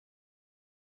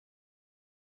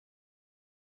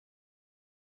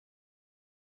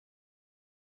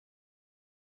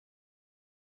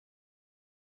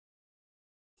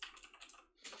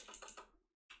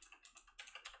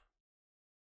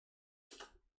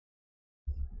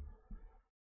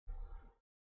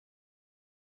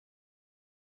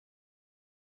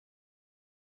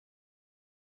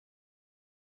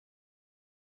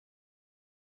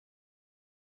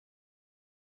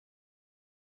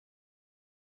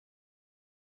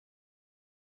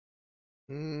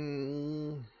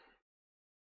Mm.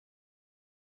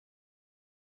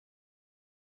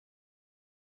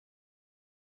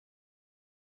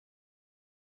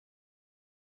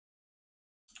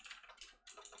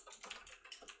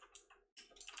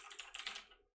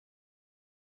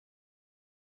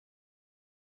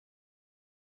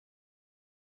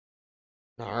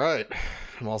 All right,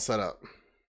 I'm all set up,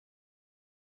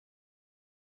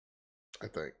 I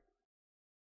think.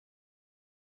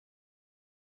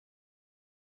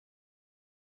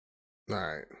 All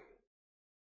right.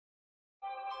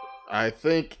 I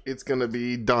think it's going to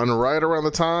be done right around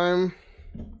the time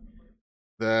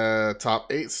the top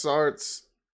 8 starts.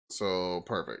 So,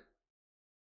 perfect.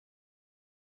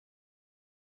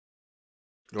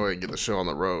 Go ahead and get the show on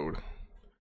the road.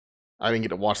 I didn't get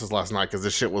to watch this last night because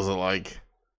this shit was at like...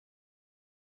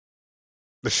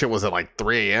 This shit was at like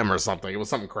 3 a.m. or something. It was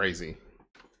something crazy.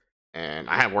 And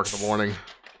I had work in the morning.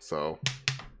 So,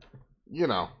 you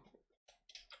know.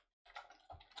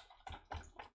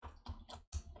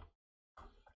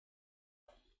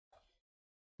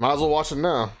 Might as well watch it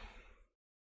now.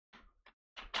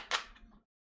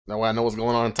 That way I know what's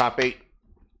going on in top 8.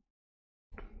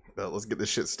 But let's get this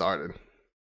shit started.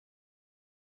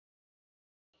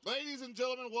 Ladies and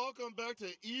gentlemen, welcome back to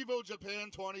EVO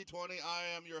Japan 2020.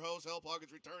 I am your host, Hell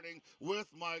Pockets, returning with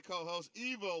my co-host,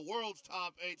 EVO World's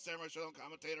Top 8 Samurai Shodown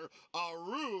commentator,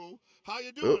 Aru. How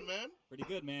you doing, man? Pretty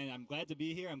good, man. I'm glad to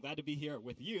be here. I'm glad to be here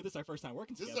with you. This is our first time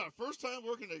working together. This is our first time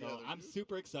working together. So I'm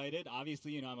super excited.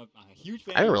 Obviously, you know, I'm a huge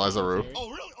fan. I didn't realize that, Aru. Oh,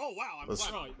 really? Oh, wow.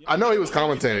 I know he was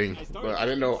commentating, but I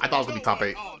didn't know. I thought it was going to be top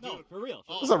 8. Oh, no, for real.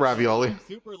 What's up, Ravioli? I'm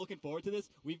super looking forward to this.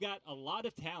 We've got a lot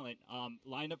of talent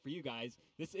lined up for you guys.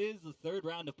 This is the 3rd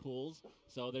round of pools,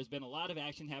 so there's been a lot of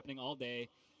action happening all day,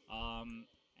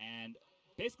 and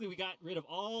basically we got rid of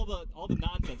all the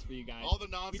nonsense for you guys. All the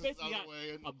nonsense we basically out of the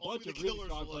way, and a bunch of really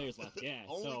strong players left. Yeah,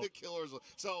 only the killers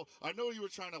left. So I know you were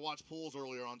trying to watch pools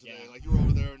earlier on today. Like you were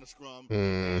over there in the scrum.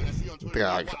 And I see on Twitter.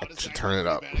 Yeah, like, wow, I should turn it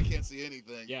up. Bad. I can't see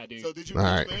anything. Yeah, dude. So did you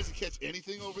manage to catch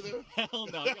anything over there? Hell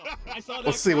no. I saw that.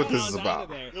 Let's see what this is about.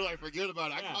 You're like, forget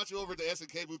about it. I caught you over at the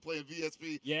SNK booth playing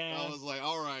VSP. Yeah. I was like,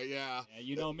 all right, yeah. Yeah,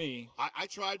 you know me. I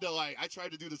tried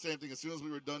to do the same thing. As soon as we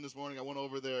were done this morning, I went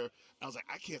over there. I was like,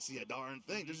 I can't see a darn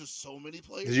thing. There's just so many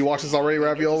players. Did you watch this already,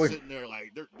 Ravioli? Sitting there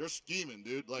like they're scheming,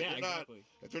 dude. Like yeah, they're not.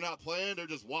 If they're not playing, they're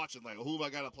just watching. Like, who have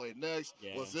I got to play next?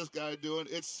 Yeah. What's this guy doing?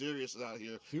 It's serious out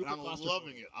here. Super and I'm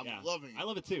loving it. I'm loving it. I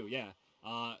love it too. Yeah.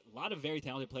 A lot of very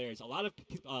talented players. A lot of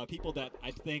people that I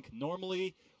think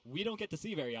normally we don't get to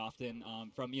see very often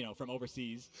from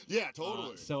overseas. Yeah,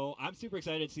 totally. So I'm super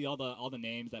excited to see all the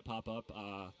names that pop up.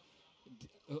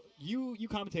 You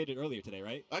commentated earlier today,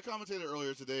 right? I commentated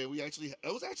earlier today. I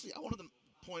wanted to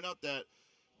point out that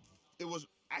it was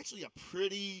actually a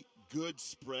pretty good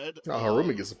spread. Oh,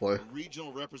 Harumi gets to play.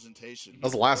 Regional representation. That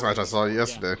was the last match I saw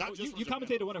yesterday. Yeah. You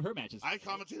commentated one of her matches. I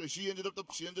commentated. She ended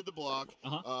the block.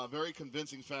 Very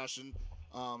convincing fashion,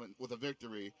 with a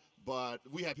victory. But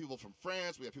we had people from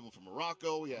France, we had people from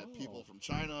Morocco, we had people from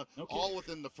China, all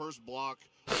within the first block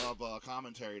of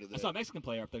commentary today. I saw a Mexican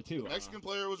player up there too. Mexican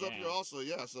player was up here also,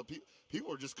 yeah. So people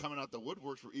were just coming out the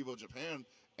woodworks for EVO Japan,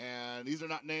 and these are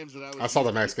not names that I saw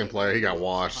the Mexican player. He got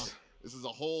washed. This is a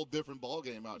whole different ball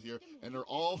game out here, and they're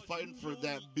all fighting for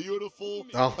that beautiful.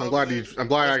 Oh, I'm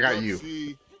glad I got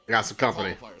you. I got some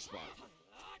company. Spot.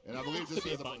 And I believe this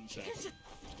is a button check.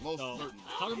 Most certainly.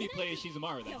 Harumi plays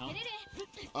Shizamaru then,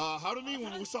 huh? Harumi,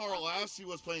 when we saw her last, she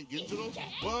was playing Genjiro,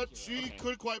 but she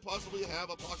could quite possibly have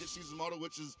a pocket Shizamaru,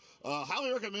 which is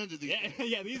highly recommended these days.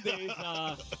 Yeah, these days,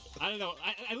 I don't know.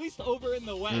 At least over in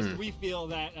the West, we feel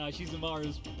that Shizamaru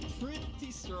is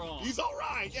pretty strong. He's all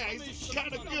right. Yeah, he's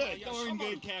kind of good. Darn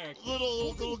good character.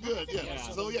 Little good, yeah.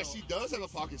 So, yeah, she does have a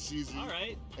pocket Shizu. All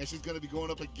right. And she's going to be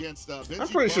going up against Benji. I'm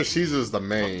pretty sure Shizu's the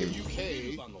main.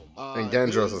 And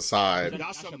Genjo's a side.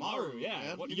 Shamaru,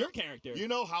 yeah. What your character? You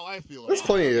know how I feel. There's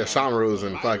plenty of Shamarus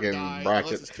in fucking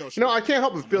brackets. You know, I can't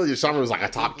help but feel your Shamaru's like a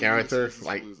top character.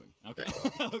 Like,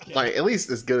 like at least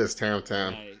as good as Tam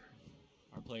Tam.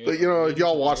 But you know, if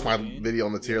y'all watch my video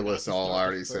on the tier list, I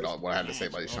already said what I had to say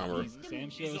about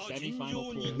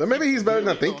Shamaru. But maybe he's better than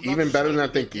I think, even better than I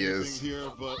think he is. Here,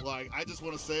 but like, I just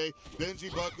want to say,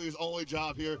 Benji Buckley's only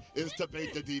job here is to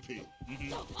bait the DP.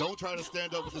 Don't try to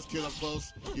stand up with this kid up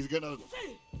close. He's gonna.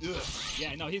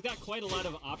 Yeah, no, he's got quite a lot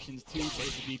of options too.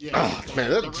 Oh,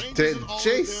 man,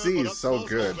 JC is so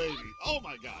good. Oh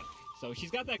my God. So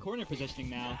she's got that corner positioning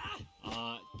now.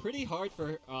 Pretty hard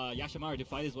for Yashimaru to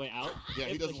fight his way out. Yeah,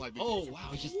 he doesn't like being Oh, wow,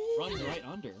 he just runs right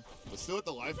under. But still at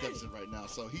the life deficit right now,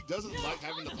 so he doesn't like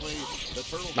having to play the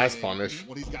turtle Nice game punish.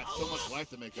 when he's got so much life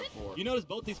to make up for. You notice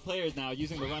both these players now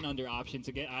using the run under option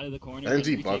to get out of the corner.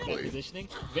 NG Buckley. Positioning.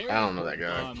 Very I don't know that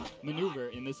guy. Maneuver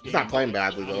in this game. He's not playing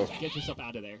badly, though. Get yourself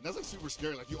out of there. That's like super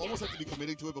scary. Like you almost have to be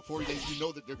committing to it before you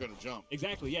know that they're gonna jump.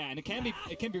 Exactly, yeah, and it can be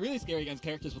really scary against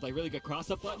characters with like really good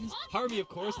cross-up buttons. Harumi, of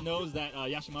course, knows that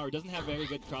Yashimaru doesn't have a very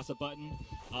good cross-up button,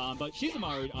 but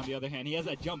Shizumaru, on the other hand, he has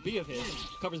that jump B of his,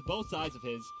 covers both sides of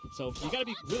his, so you gotta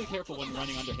be really careful when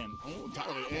running under him. Oh,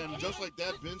 entirely. And just like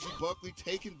that, Benji Buckley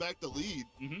taking back the lead.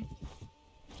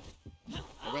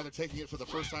 Or rather, taking it for the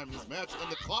first time in this match, and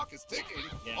the clock is ticking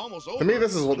almost over. To me,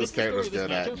 this is what this character's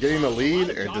good at: getting the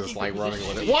lead and just like running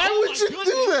with it. Why would you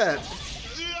do that?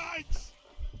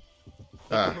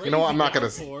 You know what? I'm not gonna.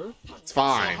 It's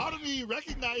fine.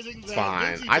 It's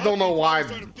fine. I don't know why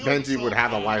Benji would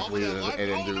have a life lead and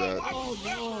didn't do that. Oh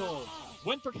no!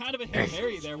 Went for kind of a Hail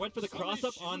Mary there. Went for the cross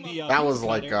up on the. That was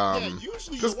like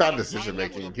just bad decision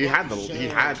making. He had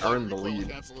earned the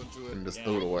lead and just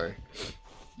threw it away.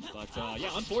 But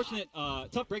yeah, unfortunate,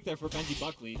 tough break there for Benji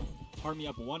Buckley. Harumi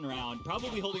up one round,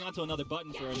 probably holding on to another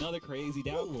button for another crazy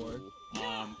downpour.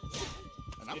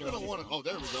 And I'm gonna want to. Oh,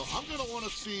 there we go. I'm gonna want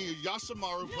to see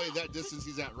Yashimaru play that distance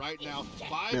he's at right now.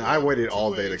 Man, I waited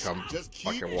all day to come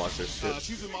fucking watch this shit.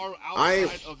 Shizumaru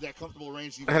outside of that comfortable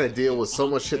range. I had to deal with so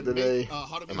much shit today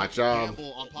at my job.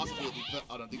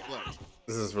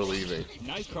 This is relieving.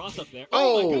 Nice cross up there.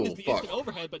 Oh, my goodness, the fuck. instant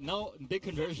overhead, but no big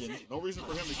conversion. No reason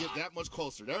for him to get that much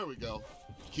closer. There we go.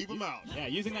 Keep him out. Yeah,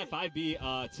 using that 5B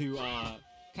to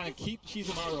kind of keep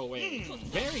Shizumaru away.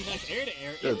 Very nice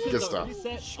air-to-air. Good stuff.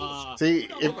 Reset, See,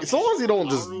 as long as you don't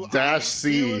just dash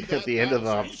C at the end of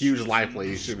a huge life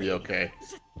lead, you should be okay.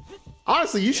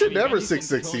 Honestly, you should never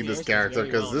 6-6C this character,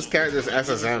 because this character's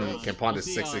SSM can punish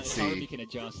 6-6C. can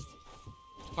adjust.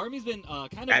 Harumi's been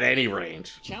kind of at any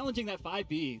range. Challenging that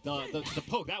 5B, the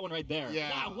poke, that one right there. Yeah.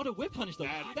 Wow, what a whip punish though.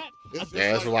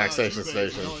 It's relaxation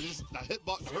station. No,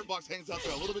 the hurt box hangs out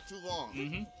there a little bit too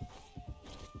long.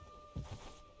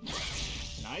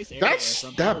 Nice.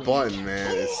 That button,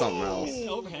 man, is something else.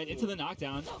 Overhead into the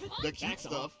knockdown. The cute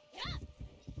stuff.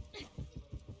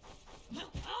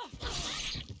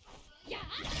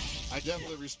 I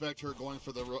definitely respect her going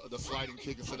for the sliding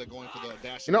kick instead of going for the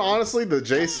dash. You know, honestly, the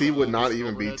JC would not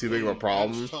even be too big of a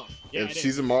problem if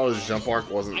Shizumaru's jump arc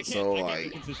wasn't so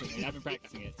like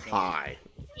high.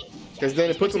 Because then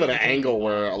it puts him at an angle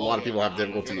where a lot of people have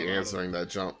difficulty answering that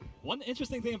jump. One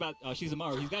interesting thing about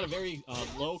Shizumaru, he's got a very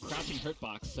low crouching hurt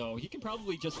box, so he can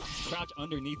probably just crouch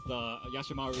underneath the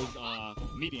Yashimaru's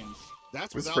mediums.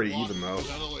 It's pretty even though.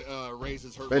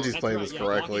 Benji's playing this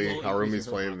correctly. Harumi's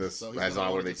playing this as I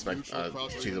would expect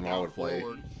Shizumaru would play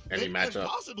any matchup.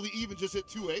 Possibly even just hit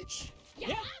 2H.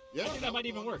 Yeah, I think that might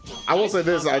even work. I will say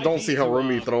this: I don't see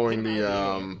Harumi throwing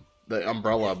the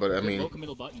umbrella, but I mean.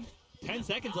 10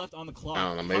 seconds left on the clock. I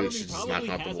don't know, maybe she's just not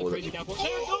comfortable with it.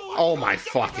 Oh my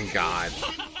fucking god.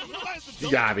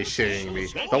 You gotta be shitting me.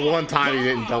 The one time he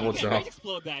didn't double jump.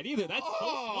 That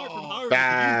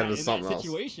is something else.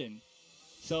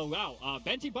 So, wow,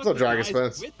 Benji Buckley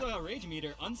with the Rage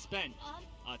Meter unspent.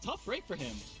 Tough break for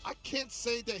him. I can't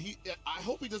say that I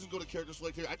hope he doesn't go to character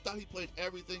select here. I thought he played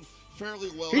everything fairly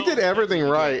well. He did everything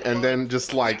right, and then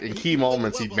just like in key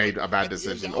moments he made a bad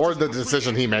decision. Or the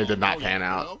decision he made did not pan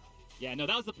out. Yeah, no,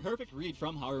 that was the perfect read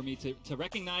from Harumi to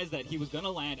recognize that he was going to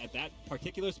land at that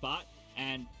particular spot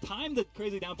and time the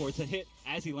crazy downpour to hit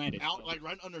as he landed. Out, like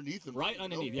right underneath him. Right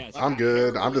underneath, yes. I'm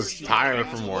good. I'm just tired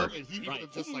from work. Right.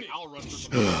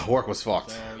 Work was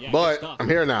fucked. But I'm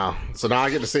here now. So now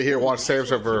I get to sit here and watch Sam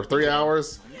Show for 3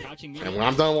 hours. And when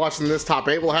I'm done watching this, top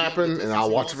 8 will happen, and I'll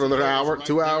watch it for another hour,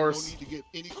 2 hours.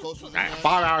 Right,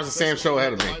 5 hours of Sam Show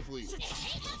ahead of me.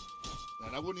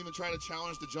 And I wouldn't even try to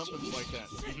challenge the jumpins like that.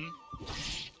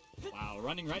 Wow,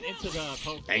 running right into the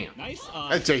poke. Damn. Nice.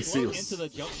 That JC was into the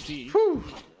jump speed. Whew.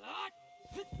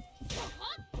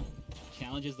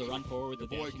 Challenges the run forward. The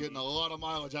boy getting a lot of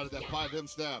mileage out of that 5M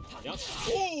stab. Yep.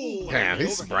 Oh, man,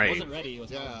 he's spraying.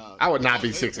 I would not be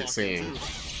 6-6-ing.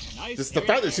 Nice. Just the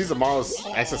fact that Shizumaru's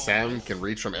SSM can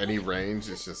reach from any range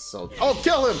is just so. Oh,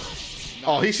 kill him!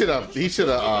 Oh, he should have.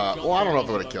 Well, I don't know if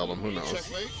it would have killed him. Who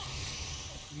knows?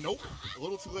 Nope. A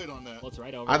little too late on that. Let's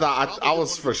right over. I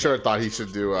was for sure thought he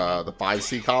should do the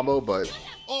 5C combo, but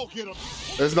get him.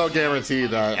 There's no guarantee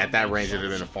that at that range it would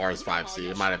have been as far as 5C.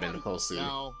 It might have been a close C.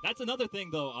 That's another thing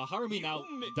though. Harumi now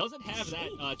doesn't have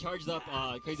that charged up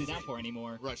crazy downpour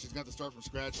anymore. Right, she's got to start from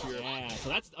scratch here. Yeah, so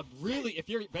that's really, if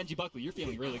you're Benji Buckley, you're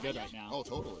feeling really good right now. Oh,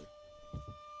 totally.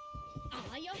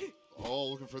 Oh,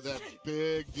 looking for that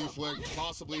big deflect,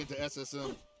 possibly into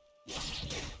SSM.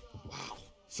 Wow.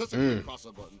 Such a good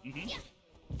cross-up button.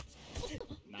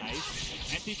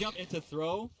 Nice. Anti-jump into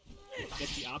throw.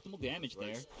 Gets the optimal damage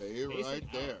there. Stay right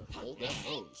there. Hold that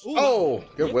nose. Oh,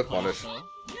 good whip punish. And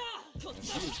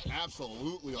she is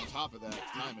absolutely on top of that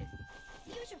timing.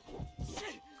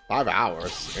 5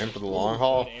 hours in for the long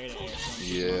haul.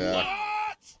 Yeah.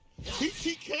 What? He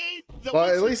TK'd. But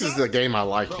at least it's a game I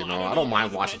like, you know. I don't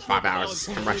mind watching 5 hours of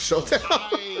Samurai Shodown.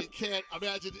 I can't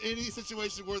imagine any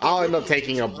situation where I'll end up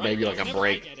taking maybe like a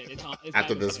break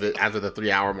after after the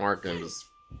 3 hour mark and just.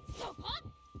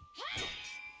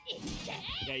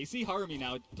 Yeah, you see Harumi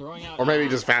now throwing out. Or maybe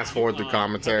just fast forward through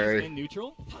commentary. In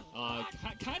neutral,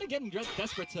 kind of getting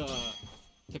desperate to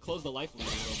close the life lead a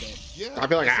little bit. Yeah, I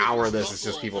feel like an hour of this is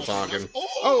just people talking.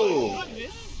 Oh!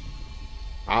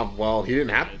 Well, he didn't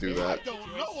have to do that. I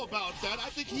don't know about that. I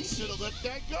think he should have let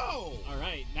that go. All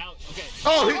right, now, okay.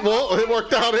 Oh, well, it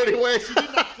worked out anyway.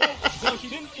 No, she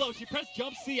didn't float. She pressed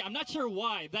jump C. I'm not sure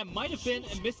why. That might have been a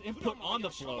misinput on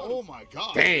the float. Oh my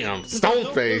god. Damn,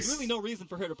 stone face. There's really no reason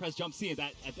for her to press jump C at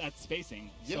that spacing.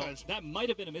 So Yeah. that might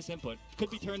have been a misinput. Could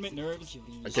be tournament nerves.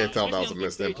 I can't tell if that was a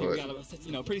Especially on big misinput. stage,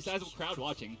 we got a pretty sizable crowd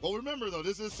watching. Well, remember though,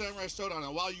 this is Samurai Shodown,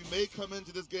 and while you may come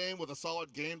into this game with a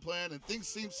solid game plan and things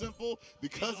seem simple,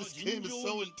 because this game is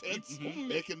so intense,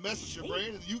 it can mess with your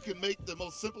brain, and you can make the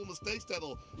most simple mistakes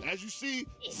that'll, as you see,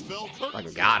 spell curtains.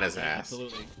 Like got his ass.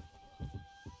 Absolutely.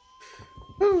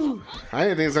 Whew. I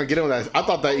didn't think he was gonna get him with that. I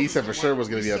thought that Isen for sure was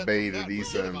gonna be a baited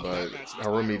Isen, but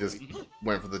Harumi just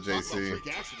went for the JC.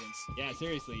 Yeah,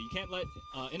 seriously, you can't let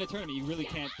in a tournament. You really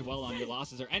can't dwell on your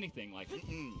losses or anything. Like,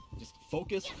 just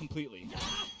focus completely.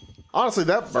 Honestly,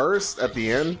 that burst at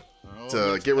the end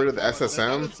to get rid of the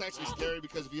SSM,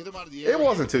 it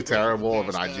wasn't too terrible of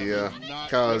an idea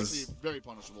because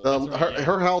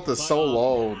her health is so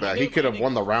low that he could have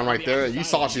won the round right there. You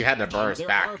saw she had to burst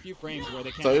back.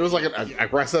 So it was like an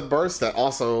aggressive burst that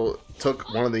also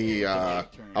took one of the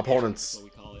opponent's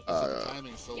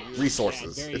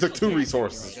resources. It took 2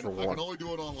 resources for one.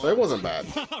 So it wasn't bad.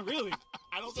 Really?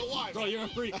 I don't know why. Bro, you're a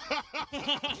freak.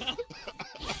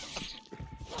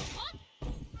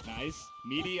 Nice.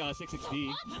 Meaty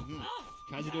 6-6D.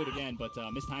 Tries to do it again, but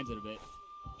mistimes it a bit.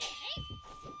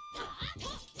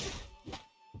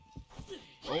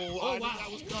 I knew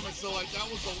that was coming. So like that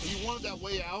was he wanted that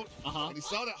way out, and he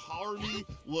saw that Harumi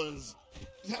was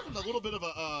having a little bit of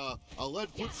a lead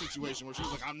foot situation where she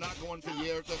was like, I'm not going to the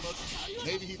air that much.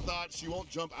 Maybe he thought she won't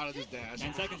jump out of this dash.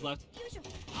 10 seconds left.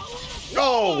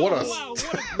 Oh, what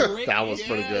a great that was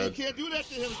pretty good. You can't do that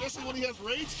to him, especially when he has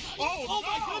rage. Oh,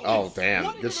 my goodness. Oh,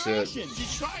 damn. Good shit.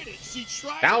 She tried it. She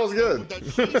tried that was good.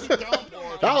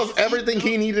 That was everything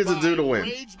he needed to do to win.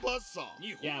 Rage buzzsaw.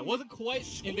 Yeah, it wasn't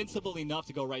quite invincible enough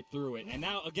to go right through it. And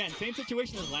now, again, same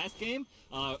situation as last game.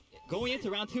 Going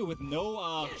into round 2 with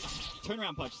no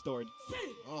turnaround punch stored.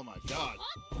 Oh, my God.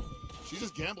 She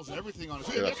just gambles everything on it.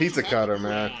 Yeah, the pizza cutter,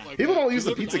 man. People don't use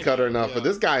the pizza cutter enough, but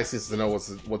this guy seems to know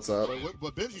what's up.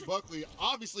 But Benji Buckley,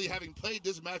 obviously having played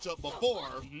this matchup before.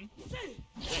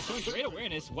 Yeah, showing great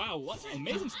awareness. Wow, what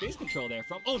amazing space control there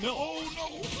from. Oh no! Oh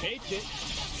no! Faked it.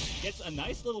 Gets a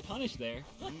nice little punish there.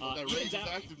 That rage is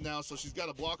active now, so she's got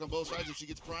to block on both sides if she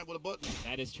gets primed with a button.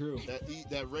 That is true.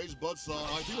 That rage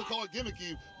buzzsaw. People call it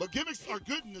gimmicky, but gimmicks are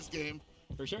good in this game.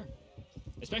 For sure.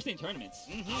 Especially in tournaments.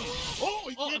 Oh,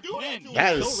 he can't do it.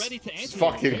 That is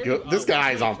fucking good. This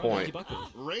guy's on point.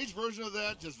 Rage version of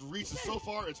that just reaches so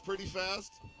far, it's pretty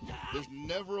fast. There's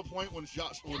never a point when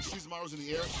Shizumaru's in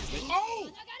the air. Oh!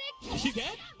 Is she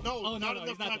dead? No, not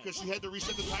enough time because she had to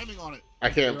reset the timing on it. I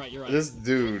can't. You're right. This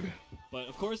dude. But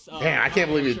of course, man, I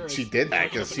can't believe she did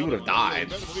that because she would have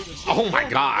died. Oh my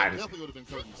god.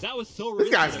 That was so. This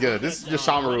guy's good. This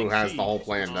Yoshimaru has the whole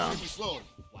plan down.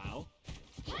 Wow.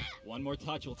 One more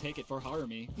touch will take it for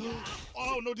Harumi.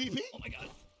 Oh, no DP? Oh my god.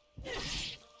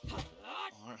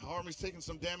 All right, Harumi's taking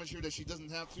some damage here that she doesn't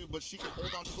have to, but she can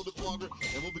hold on just a little bit longer,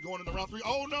 and we'll be going into round 3.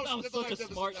 Oh no! That was such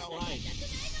a smart slide.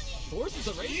 Forces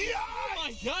a race. Yeah! Oh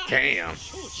my god! Damn.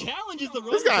 Ooh, challenges the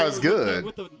this guy is good.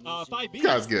 With the 5B. This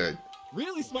guy's good.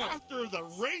 Really smart. After the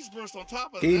rage burst on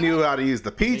top of he knew how to use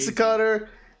the pizza cutter.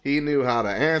 He knew how to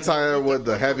anti with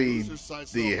the heavy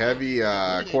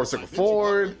quarter circle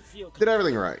forward. Did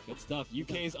everything right. Good stuff.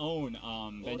 UK's own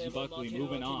Benji Buckley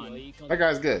moving on. That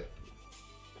guy's good.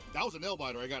 That was a nail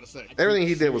biter, I gotta say. Everything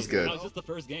he did was good. That was just the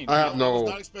first game. I have no. I was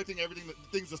not expecting everything.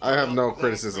 I have no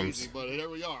criticisms. Crazy, but here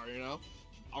we are, you know.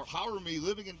 Our Harumi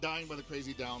living and dying by the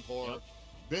crazy downpour. Yep.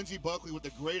 Benji Buckley with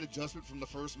the great adjustment from the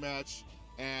first match,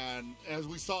 and as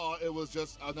we saw, it was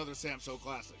just another Sam Show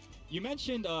classic. You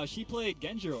mentioned she played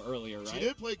Genjiro earlier, right? She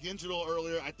did play Genjiro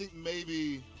earlier. I think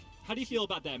maybe. How do you feel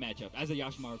about that matchup as a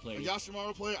Yashimaru player? A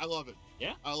Yashimaru player, I love it.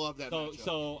 Yeah, I love that matchup.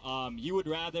 So, you would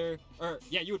rather,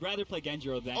 you would rather play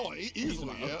Genjiro than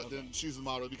easily, Shizumaru. than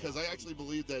Shizumaru, because I actually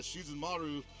believe that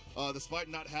Shizumaru, despite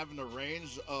not having the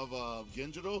range of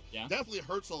Genjiro, definitely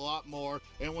hurts a lot more.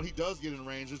 And when he does get in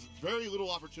range, there's very little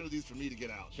opportunities for me to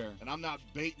get out. Sure. And I'm not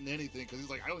baiting anything because he's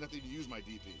like, I don't have to even use my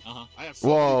DP. I have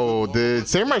whoa, did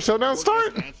Samurai Shodown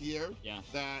start? Yeah.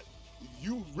 That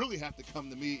you really have to come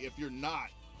to me if you're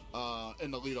not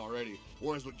in the lead already.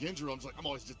 Whereas with Genjiro, I'm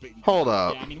always just baiting. Hold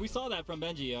up. Yeah, I mean, we saw that from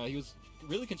Benji. He was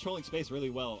really controlling space really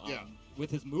well.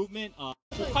 With his movement.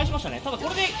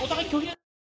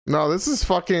 No, this is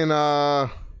fucking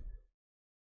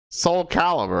Soul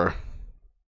Calibur.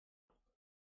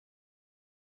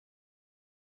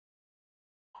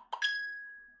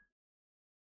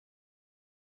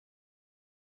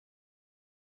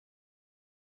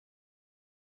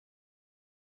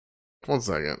 One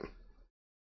second.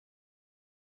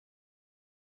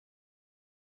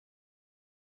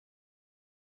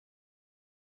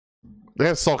 They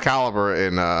have Soul Calibur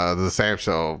in the Sam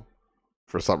show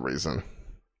for some reason.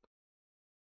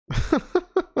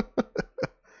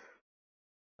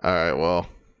 Alright, well.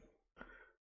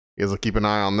 You guys will keep an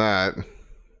eye on that.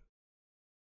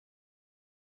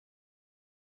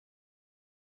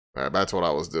 Alright, that's what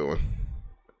I was doing.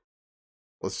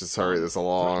 Let's just hurry this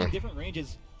along. Different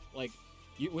ranges, like,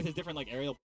 with his different, like,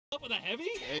 aerial. Up with a heavy?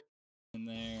 In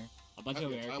there. A bunch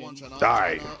of Americans.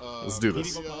 Alright, let's do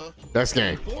this. Next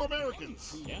game. 4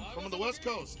 Americans from the West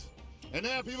Coast. And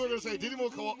now people are going to say Didimo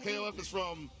KOF is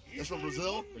from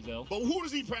Brazil. But who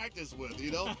does he practice with,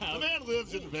 you know? The man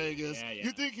lives in Vegas.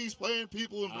 You think he's playing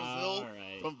people in Brazil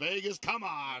from Vegas? Come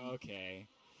on. Okay.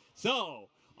 So,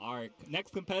 our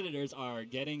next competitors are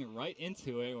getting right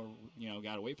into it, or, you know,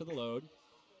 got to wait for the load.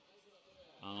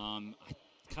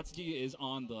 Katsuji is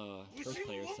on the first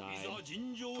player side.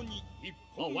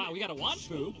 Oh, wow, we got a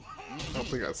Wan-Fu. I don't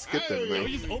think I skipped anything.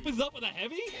 He just opens up with a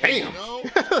heavy? Damn!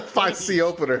 5C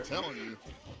opener. I'm telling you.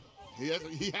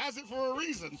 He has it for a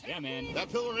reason. Yeah, man. That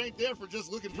pillar ain't there for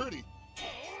just looking pretty.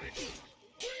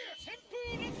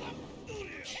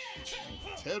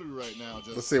 Teru right now.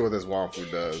 Let's see what this Wan-Fu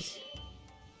does.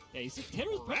 Yeah, you see,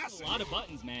 Teru's pressing a lot of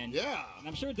buttons, man. Yeah. And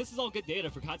I'm sure this is all good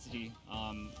data for Katsuji.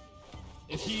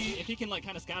 If he can like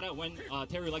kind of scout out when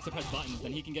Teru likes to press buttons,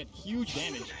 then he can get huge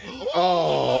damage.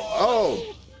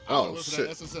 Oh shit!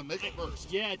 SSM, make it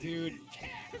first. Yeah, dude.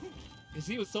 Because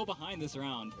he was so behind this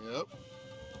round. Yep.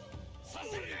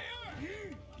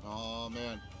 Oh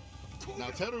man. Now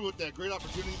Teru with that great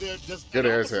opportunity there, just good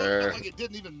air to air. Like it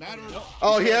didn't even matter.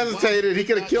 Oh, he hesitated. He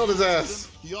could have killed his ass.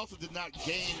 He also did not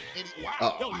gain any.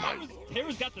 Wow. Yo,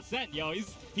 Teru's got the scent, yo.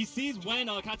 He sees when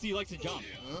Katsuji likes to jump.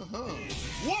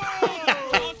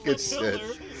 Whoa! Good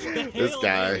shit. This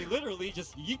guy literally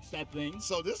just yeets that thing.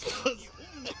 So this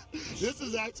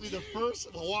is actually the first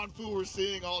Wan-Fu we're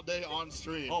seeing all day on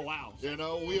stream. Oh wow! You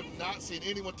know, we have not seen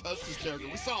anyone touch this character.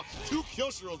 We saw 2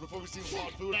 Kyoshiros before we seen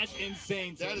Wan-Fu. That's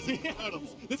insane. That is incredible.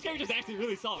 This character's actually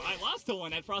really solid. I lost to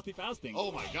one at Frosty Fausting.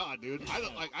 Oh my god, dude!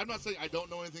 I'm not saying I don't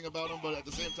know anything about him, but at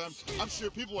the same time, I'm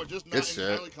sure people are just not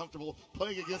entirely comfortable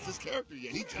playing against this character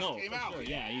yet. He just came out. Sure.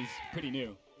 Yeah, he's pretty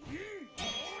new.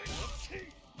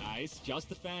 Nice, just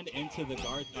defend into the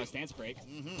guard stance break.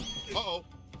 Uh-oh.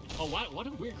 Oh, what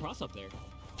a weird cross up there.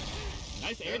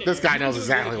 Nice air. This guy knows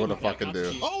exactly what to fucking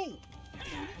do. Oh!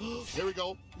 Here we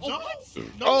go. Oh,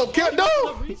 no!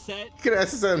 No! Reset. Get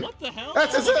SSM. What the hell?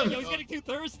 SSM. Yo, he's getting too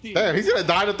thirsty. Damn, he's gonna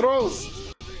die to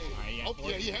throws.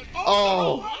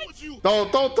 Oh!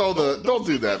 Don't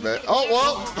do that, man. Oh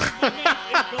well.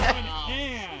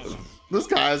 This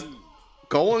guy's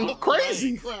going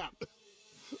crazy. Crap.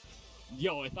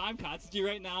 Yo, if I'm Katsuji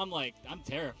right now, I'm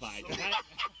terrified.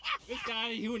 This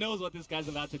guy, who knows what this guy's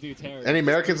about to do? Terrible. Any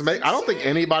Americans make? I don't think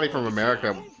anybody from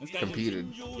America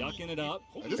competed. Yucking it up.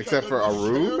 Except for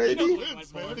Aru, maybe?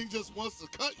 He just wants to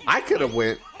cut you. I could have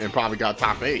went and probably got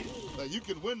top 8. You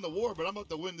can win the war, but I'm about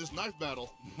to win this knife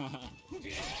battle. Oh,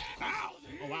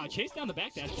 wow. Chased down the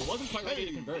backdash, but wasn't quite ready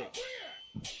to convert.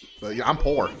 But yeah, I'm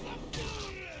poor.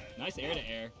 Nice air to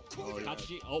air.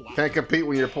 Katsuji, oh wow. Can't compete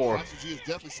when you're poor. Katsuji has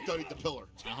definitely studied the pillar.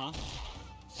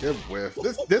 Good whiff.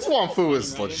 This Wan-Fu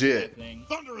is legit.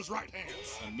 Thunderous right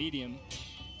hands. A medium.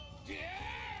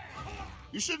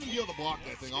 You shouldn't be able to block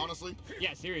that thing, honestly.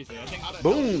 Yeah, seriously. I think.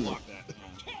 Boom. Block that.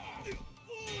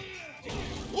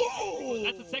 Whoa!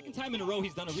 That's the second time in a row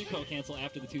he's done a recoil cancel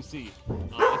after the 2C.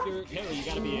 If you're Taylor, you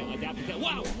gotta be adapting to that.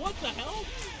 Wow, what the hell?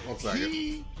 1 second.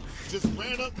 He just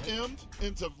ran up him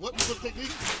into what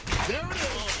technique? There it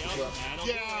is. Oh,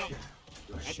 yeah.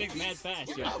 I think mad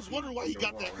fast. Yeah. I was wondering why he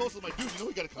got that close. I'm like, dude, you know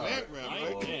he got a command grab,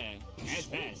 right? Yeah, mad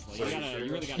fast. Like,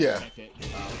 you really gotta protect it.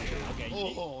 Okay.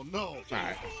 Oh no. All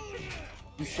right.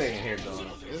 He's staying here, though.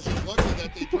 It's lucky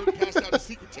that they passed out a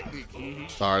secret technique.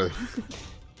 Sorry.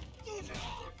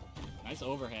 Nice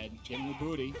overhead. Give him the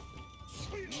booty.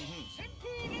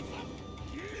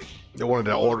 They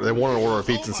wanted to order a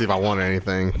pizza and see if I wanted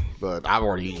anything, but I've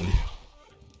already eaten.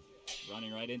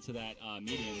 Running right into that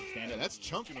medium stand-up. Yeah, that's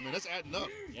chunking. I mean, that's adding up.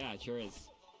 Yeah, it sure is.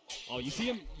 Oh, you see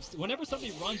him, whenever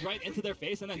somebody runs right into their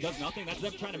face and then does nothing, that's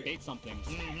them trying to bait something.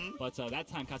 But that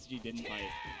time, Katsuji didn't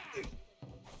bite.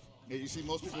 Yeah, you see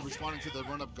most people responding to the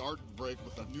run-up guard break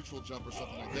with a neutral jump or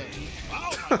something like that.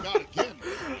 Oh my god, again!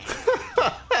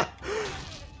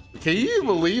 Can you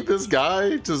believe this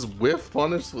guy just whiff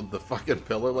punished with the fucking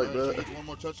pillar like that? One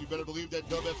more touch, you better believe that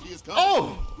WFC is coming.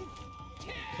 Oh!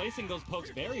 Placing those pokes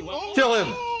very well. Kill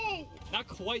him! Not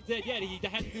quite dead yet. He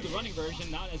had to do the running version,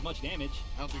 not as much damage.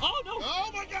 Oh no! Oh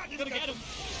my god! You're gonna get him!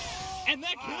 And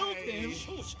that killed him!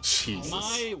 Jesus.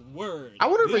 My word. I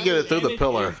wonder if we get it through the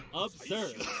pillar.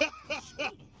 Absurd.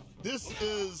 This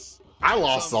is... I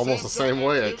lost almost the same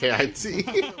way at KIT.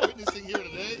 witnessing here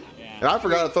today. Yeah. And I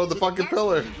forgot to throw the fucking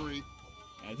pillar.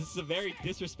 Yeah, this is a very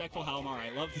disrespectful Halmar.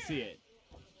 I love to see it.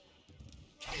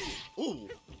 Ooh.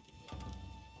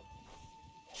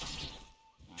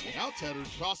 Now Tedder's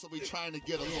possibly trying to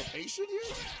get a little patient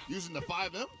here, using the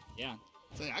 5M. Yeah.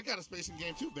 Saying, I got a spacing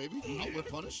game too, baby. I'll whip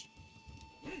punish.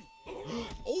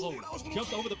 Oh, that was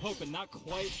jumped over the poke, but not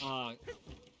quite.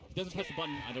 Doesn't press the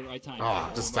button at the right time.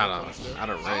 Oh, just out of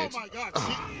range. Oh my god,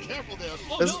 careful there.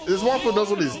 This Wan-Fu knows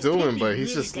what he's doing, but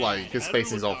he's just like, his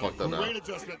spacing's all fucked up now. Great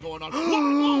adjustment going on.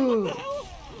 What the hell?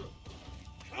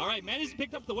 All right, man has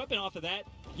picked up the weapon off of that.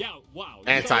 Yeah, wow.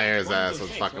 Anti-air his ass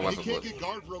with fucking weapon. He can't get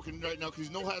guard broken right now because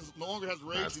he no longer has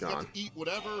rage. He's got to eat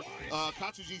whatever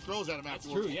Katsuji throws at him That's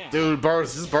afterwards. true, yeah. Dude,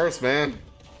 burst. Just burst, man.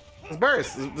 Just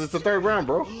burst. It's the third round,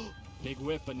 bro. Big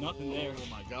whiff, but nothing there. Oh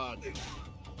my god.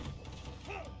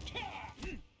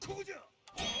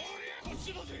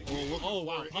 Oh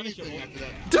wow, punishable.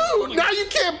 Dude, now you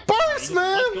can't burst,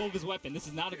 man. Let go of his weapon. This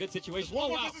is not a good situation. Oh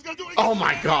wow. Oh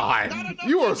my god.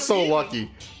 You are so lucky.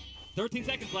 13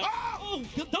 seconds left. Oh,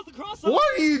 does the cross.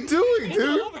 What are you doing,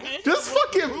 dude? Just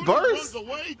fucking burst.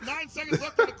 Away. 9 seconds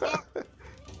left on the clock.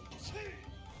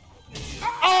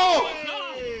 Oh!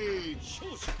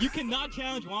 You cannot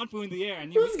challenge Wan-Fu in the air.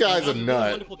 And This guy's a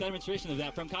nut. Wonderful demonstration of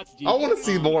that from Katsuji. I want to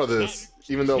see more of this,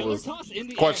 even though it was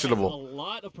questionable. A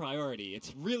lot of priority.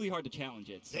 It's really hard to challenge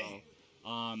it. So,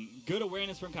 good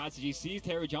awareness from Katsuji. Sees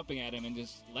Teru jumping at him and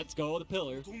just lets go of the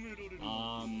pillar.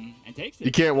 And takes it.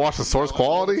 You can't watch the source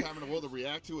quality. Time in the world to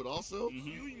react to it also.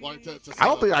 I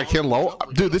don't think I can low.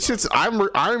 Dude, this shit's. I'm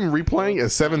replaying at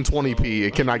 720p.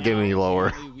 It cannot get any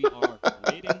lower. We are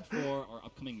waiting for our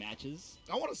upcoming matches.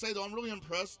 I want to say though, I'm really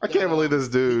impressed. I can't believe this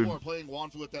dude. People are playing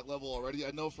Wan-Fu at that level already.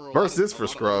 I know for Burst this for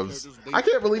scrubs. I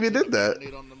can't believe he did that.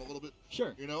 On them a little bit,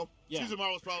 sure. You know, yeah.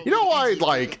 You know why?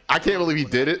 Like, I can't believe he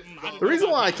did it. The reason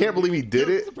why I can't believe he did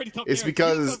it is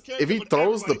because if he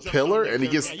throws the pillar and he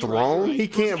gets thrown, he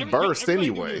can't burst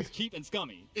anyway. Cheap and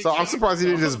scummy. So I'm surprised he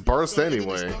didn't just burst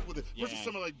anyway. Versus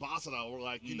someone like Basada, where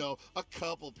like you know a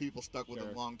couple people stuck with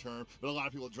him long term, but a lot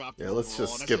of people dropped. Yeah, let's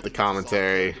just skip the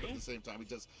commentary. But at the same time, he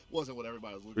just wasn't what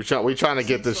everybody was looking. We trying to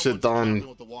get this shit done,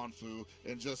 with the Wan-Fu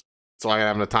and just so I can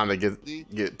have enough time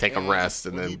to take a rest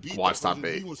and then watch top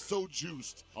 8. He was so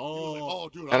juiced. Oh,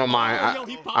 dude, I don't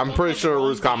mind. I'm pretty sure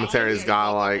Rue's commentary has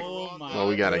got like, well,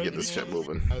 we gotta get this shit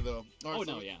moving. Oh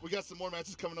no, yeah. We got some more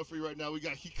matches coming up for you right now. We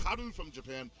got Hikaru from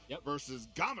Japan versus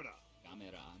Gamera.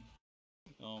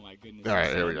 Oh my goodness. All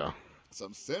right, here we go.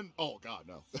 Some Sen. Oh god,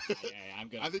 no. Yeah, I'm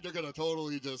good. I think they're gonna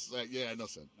totally just no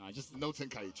Sen. No, just no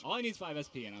Tenkaichi. All I need is 5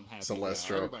 SP and I'm happy.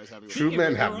 Celestro. Happy with True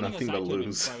men have nothing to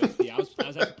lose. I was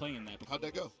actually playing in that before. How'd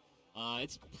that go?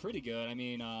 It's pretty good. I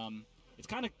mean, it's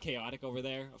kind of chaotic over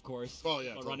there, of course. Oh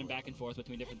yeah. Running back and forth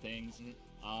between different things.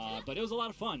 But it was a lot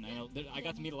of fun. I know I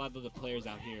got to meet a lot of the players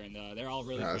out here, and they're all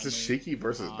really. This is Shiki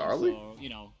versus Darley. So you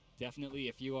know, definitely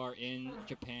if you are in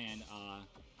Japan,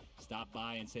 stop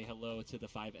by and say hello to the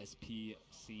 5SP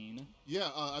scene. Yeah,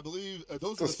 I believe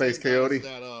those are the Space same Coyote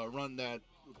guys that run that.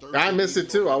 I missed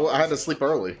it too. I had to sleep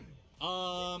early.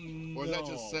 Or is that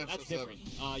just that's different.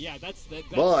 Yeah, that's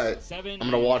but 7.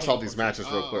 I'm gonna watch all these matches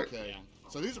real quick. Okay. Yeah.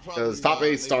 So these are probably because top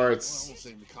 8 starts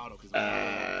Mikado,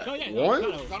 1,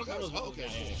 okay.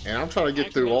 And I'm trying to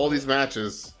get through all these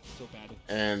matches so bad.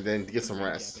 And then get some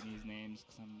rest.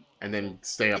 And then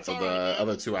stay up for the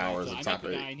other 2 hours of top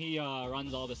 8. And he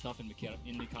runs all the stuff in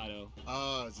Mikado.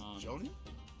 Is it Joni?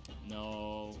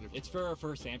 No, it's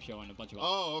for Sam Show and a bunch of.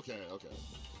 Oh, okay.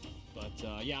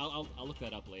 But yeah, I'll look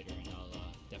that up later, and I'll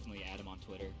definitely add him on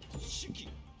Twitter.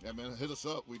 Yeah, man, hit us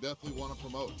up. We definitely want to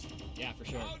promote. Yeah, for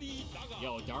sure.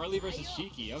 Yo, Darley versus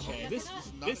Shiki. Okay, this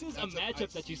is a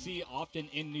matchup that you see often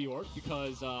in New York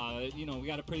because you know, we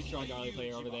got a pretty strong Darley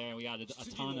player over there, and we got a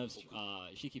ton of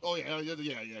Shiki. Oh yeah.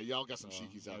 Y'all got some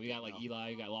Shikis out. We got like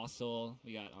Eli, we got Lost Soul,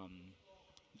 we got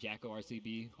Jacko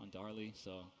RCB on Darley.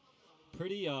 So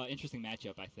pretty interesting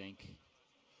matchup, I think.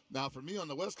 Now, for me on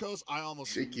the West Coast, I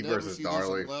almost Shiki never versus see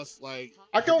Darley. Unless, like,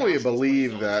 I can only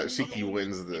believe that Shiki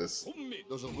wins this.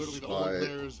 Those are literally the only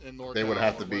players in North. They would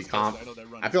have to be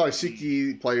I feel like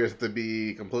Shiki players have to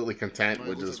be completely content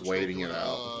with just waiting it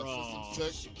out.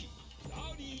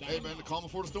 Hey man, the calm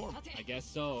before the storm. I guess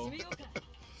so.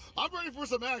 I'm ready for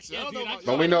some action. Yeah, I don't know dude,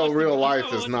 but we know real life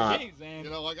is not. You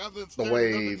know, like I've been The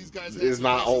way is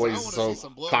not always so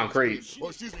concrete. Or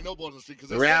excuse me, no blood in the street.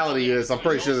 The reality is, I'm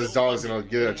pretty sure this dog's gonna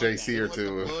get a JC or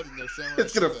two.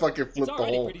 It's gonna fucking flip the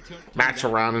whole match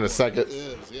around in a second. It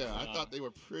is, yeah. I thought they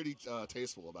were pretty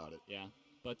tasteful about it. Yeah,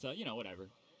 but you know, whatever.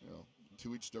 You know,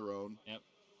 to each their own. Yep.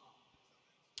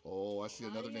 Oh, I see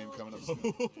another name coming up.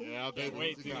 Yeah, can't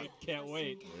wait, dude. Can't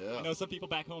wait. Yeah. I know some people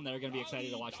back home that are gonna be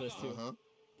excited to watch this too.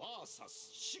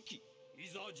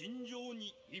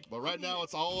 But right now,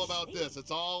 it's all about this.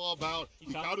 It's all about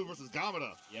Hikaru versus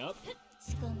Gamera. Yep.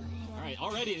 All right,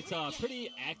 already it's a pretty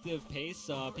active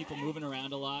pace. People moving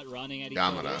around a lot, running at each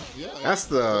other. Yeah, that's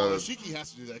the. Well, Shiki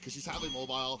has to do that because she's highly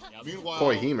mobile. Yep. Meanwhile,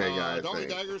 Koihime guy, I Darling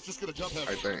think. Dagger is just gonna jump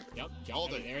heavy. I think. Yep. All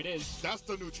day. There it is. That's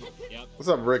the neutral. Yep. What's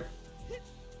up, Rick?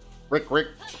 Rick.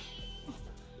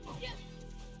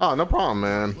 Oh, no problem,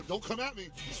 man. Don't come at me.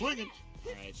 I'm swinging.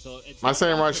 All right, so it's My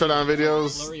Samurai Shodown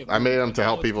videos, I made them to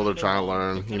help people that are trying to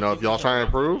learn. You know, if y'all trying to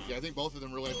improve, Yeah, I think both of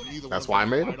them realize neither That's one why I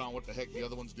made right them. on what the heck the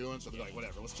other one's doing, so they're like,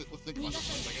 whatever. Let's think about this for a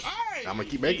second. Hey! I'm gonna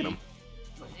keep making them.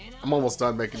 I'm almost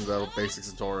done making the basics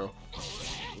tutorial.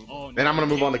 Oh, no, Then I'm gonna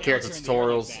move on to character in the air like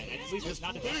tutorials. that. At least it's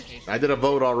not at that pace. I did a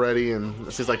vote already, and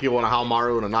it seems like people want a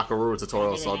Haomaru and a Nakaruru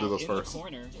tutorial, so I'll do those In the first.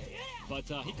 corner, but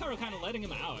Hikaru kind of letting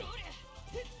him out.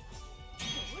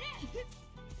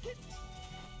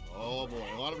 Oh boy,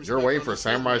 a lot of You're waiting for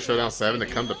Samurai Shodown 7 to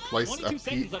come to place 22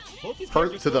 seconds left. Both these to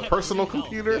characters the still have personal health.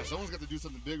 computer? Yeah, someone's got to do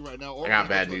something big right now. Or I got we're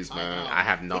bad gonna news, go man. timeout, I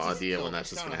have no which is idea still when that's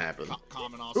just kinda gonna happen.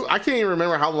 Common also. Ooh, I can't even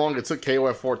remember how long it took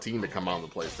KOF 14 to come out on the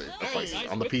PlayStation, Nice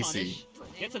on the whip PC. punish.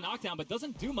 Gets a knockdown, but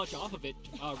doesn't do much off of it.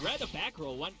 Red a back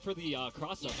roll, went for the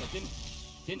cross up, but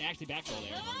didn't actually back roll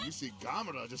there. You see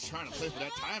Gamera just trying to play for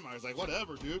that time. I was like,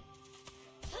 whatever, dude.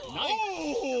 Nice.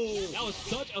 Oh! That was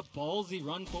such a ballsy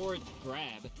run forward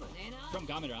grab from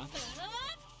Gamera.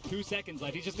 2 seconds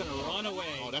left. He's just gonna run away.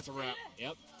 Oh, that's a wrap.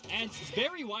 Yep. And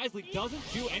very wisely doesn't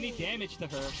do any damage to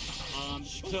her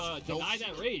to deny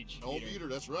that rage. No meter,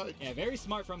 that's right. Yeah, very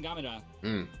smart from Gamera.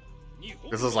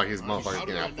 This looks like he's motherfucking Hikaru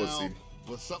getting out right now footsied.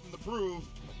 with something to prove.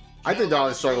 I think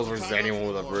Dolly struggles versus anyone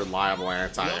with a reliable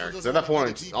anti-air. Because at that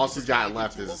point, all she's got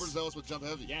left is Yeah,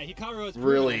 Hikaru is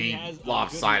really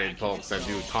lopsided pokes that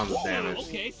do tons of damage.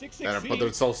 Okay, 6-6. But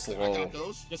they're so slow.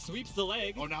 Just sweeps the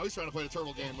leg. Oh, now he's trying to play the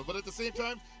turtle game, but at the same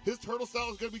time, his turtle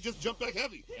style is going to be just jump back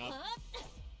heavy. Yep.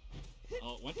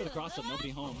 Oh, went for the cross up,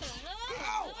 nobody home.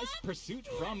 Nice pursuit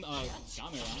from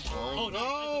Gamera. Oh,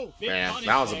 no! Man,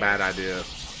 that was a bad idea. And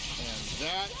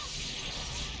that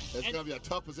is going to be a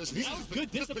tough position. That was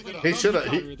good discipline. He should have.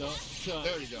 There you go.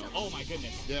 Oh my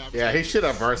goodness. Yeah, he should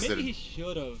have bursted. Maybe he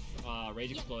should have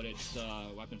rage exploded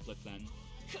weapon flip then.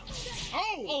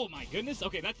 Oh! Oh my goodness.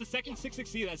 Okay, that's the second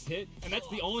 6-6C that's hit, and that's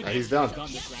the only he's damage done.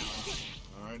 this round.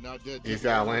 All right, now did. He's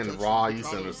got to land raw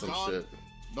Eason or some shit.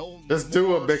 No, Just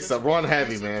do a big stuff. Run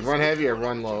heavy, man. Run heavy or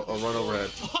run low or run overhead.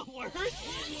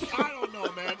 I don't know,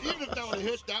 man. Even if that would have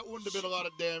hit, that wouldn't have been a lot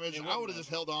of damage. I would have just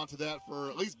held on to that for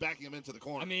at least backing him into the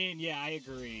corner. I mean, yeah, I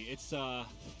agree. It's Yeah,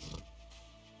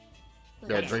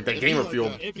 drink that gamer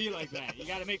fuel. It'd be like that. You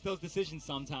got to make those decisions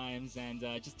sometimes, and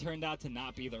it just turned out to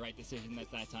not be the right decision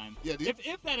at that time. Yeah,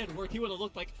 if that had worked, he would have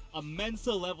looked like a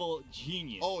Mensa level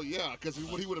genius. Oh yeah, because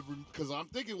what he would have. Because I'm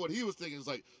thinking what he was thinking is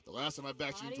like the last time I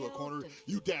backed you into a corner,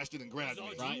 you dashed in and grabbed me.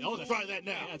 Right. Oh, try that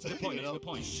now. Yeah, that's a good point. That's a good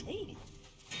point.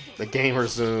 The gamer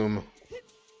zoom.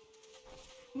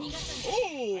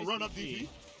 Oh, run up DP.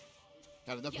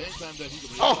 Had enough hang time that he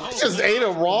could. Oh, just ate a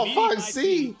raw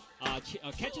 5C.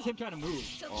 Catches him trying to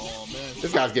move. Oh man,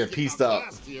 This guy's getting pieced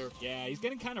up. Yeah, he's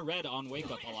getting kind of red on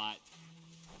wake up a lot.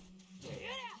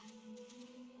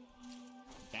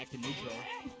 Back to neutral.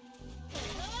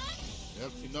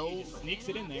 Yep, no. Sneaks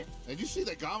it in there. And you see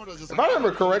that Gamera just. If I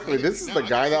remember correctly, this is the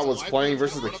guy that was playing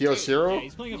versus the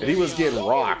Kiyoshiro, and he was getting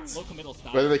rocked.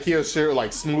 But then the Kiyoshiro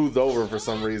like smoothed over for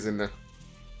some reason.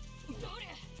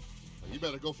 You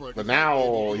better go for it. But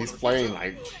now he's playing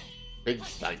like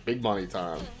Big money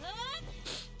time.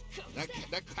 That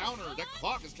counter, that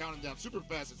clock is counting down super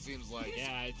fast, it seems like.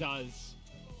 Yeah, it does.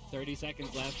 30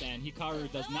 seconds left, and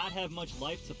Hikaru does not have much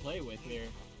life to play with here.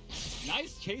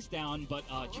 Nice chase down, but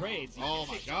trades. Oh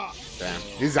my god. Damn,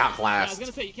 he's outclassed. Yeah, I was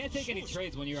gonna say, you can't take any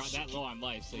trades when you're that low on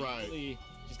life, so you really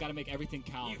just gotta make everything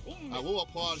count. I will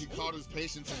applaud Hikaru's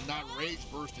patience and not rage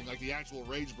bursting, like the actual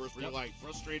rage burst where you're like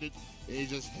frustrated and you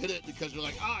just hit it because you're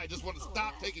like, I just want to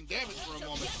stop taking damage for a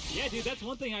moment. Yeah, dude, that's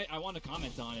one thing I want to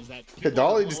comment on is that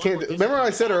Dolly just can't. Remember I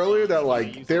said earlier that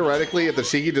like theoretically if the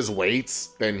Shiki just waits,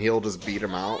 then he'll just beat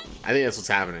him out. I think that's what's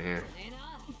happening here.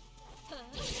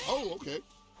 Oh, okay.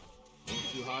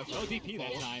 Too high no DP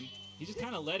that time. He's just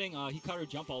kind of letting Hikaru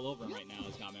jump all over him right now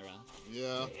as Gamera.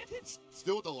 Yeah,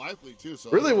 still with the life lead too. So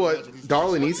really, what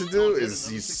Darley needs to do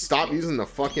is you stop using the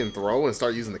fucking throw and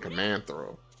start using the command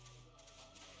throw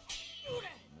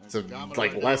to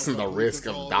like lessen the risk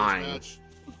of dying.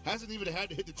 Hasn't even had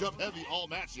to hit the jump heavy all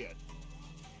match yet.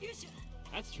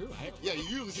 That's true. Yeah, you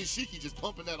usually see Shiki just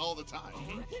pumping that all the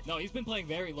time. No, he's been playing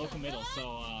very low committal,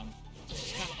 so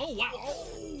oh wow!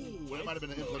 Oh, that might have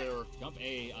been an input error. Jump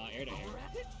A, air to air.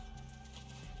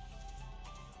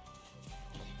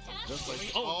 Just like,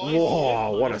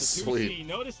 whoa, what a sweep. You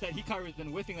notice that Hikaru has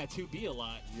been whiffing that 2B a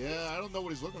lot. Yeah, I don't know what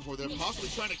he's looking for there. Possibly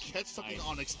trying to catch something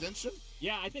on extension?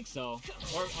 Yeah, I think so.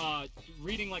 Or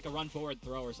reading like a run forward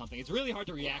throw or something. It's really hard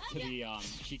to react to the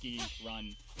Shiki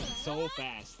run so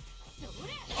fast.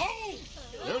 Oh!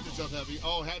 There's the jump heavy.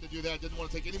 Oh, had to do that. Didn't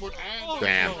want to take any more.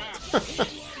 Damn.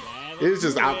 He was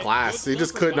just outclassed. He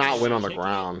just could not win on the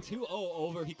ground. 2-0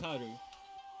 over Hikaru.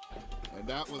 And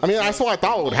that was I mean, that's what I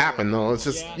thought would happen, though. It's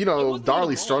just, you know,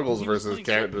 Darley struggles versus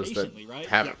characters that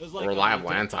have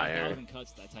reliable anti-air.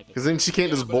 Because then she can't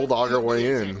just bulldog her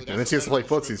way in. And then she has to play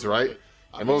footsies, right?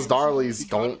 And most Darleys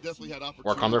don't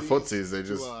work on their footsies. They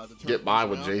just get by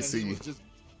with JC.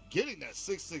 Getting that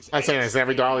 6-6. I'm saying it's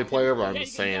every Darley player, but I'm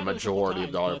saying majority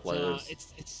of Darley players.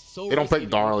 They don't pick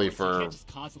Darley for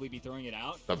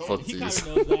the footsies.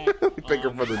 They pick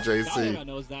her for the JC.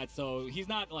 Knows that, so he's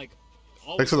not like.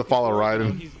 Thanks for the follow,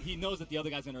 Raiden. He knows that the other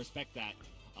guy's gonna respect that.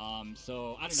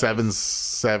 So I don't know.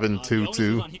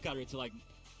 7-7-2-2. On Hikaru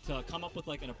to come up with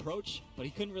like an approach, but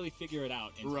he couldn't really figure it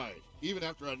out. Right. Even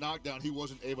after a knockdown, he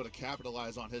wasn't able to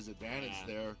capitalize on his advantage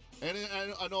there. And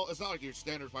I know it's not like your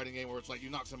standard fighting game where it's like you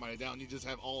knock somebody down, you just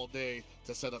have all day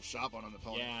to set up shop on an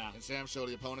opponent. Yeah. And Sam showed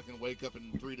the opponent can wake up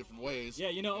in 3 different ways. Yeah,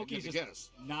 you know, Oki's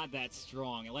just not that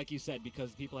strong. And like you said,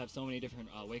 because people have so many different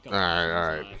wake-up all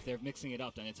right. If they're mixing it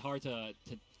up, then it's hard to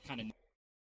kind of...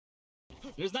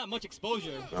 There's not much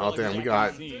exposure. Oh, damn, we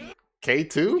got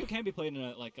K2? It can be played in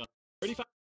a 35...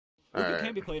 It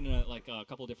can be played in a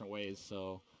couple different ways,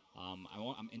 so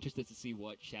I'm interested to see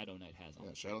what Shadow Knight has on.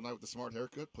 Yeah, Shadow Knight with the smart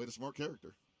haircut, played a smart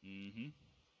character.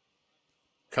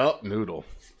 Cup noodle.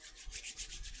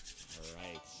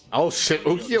 Alright. Oh shit,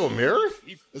 Ukyo mirror?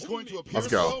 It's going to appear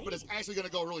slow, but it's actually going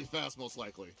to go really fast, most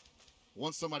likely.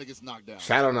 Once somebody gets knocked down.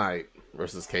 Shadow Knight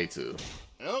versus K2.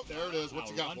 Oh, there it is. What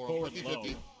you got for him?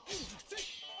 50-50.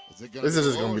 This is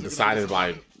just going to be decided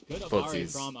by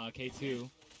footsies. From K2.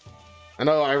 I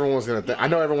know everyone's gonna. I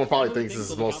know everyone probably thinks this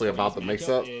is mostly about the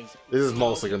mix-up. This is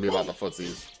mostly gonna be about the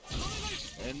footsies.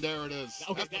 And there it is.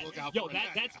 Okay,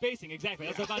 that spacing, exactly.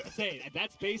 That's what I was about to say.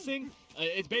 That spacing,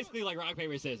 it's basically like rock,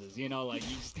 paper, scissors. You know, like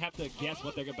you just have to guess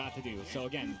what they're about to do. So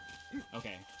again,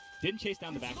 okay, didn't chase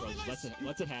down the back rows.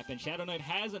 Lets it happen. Shadow Knight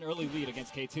has an early lead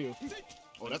against K2.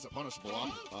 Oh, that's a punishable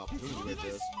opportunity right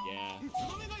there. Yeah.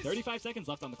 35 seconds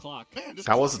left on the clock. Man,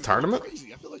 that was a tournament?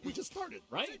 Crazy. I feel like we just started.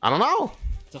 Right? I don't know.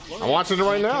 I'm watching it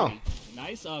right now.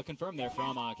 Nice confirm there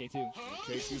from K2.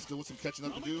 K2 still with some catching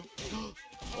up to do.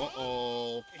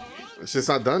 Uh-oh. It's just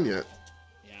not done yet.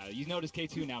 Yeah, you notice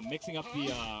K2 now mixing up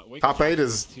the top 8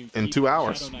 is in 2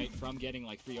 hours. Shadow Knight from getting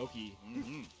like free Oki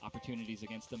opportunities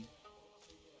against them.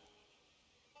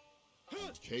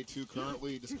 K2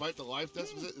 currently, despite the life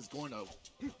deficit, is going to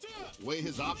weigh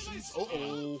his options.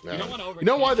 Uh-oh. Yeah. You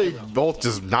know why they both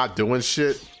just not doing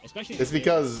shit? It's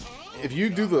because if you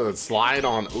do the slide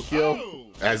on Ukyo,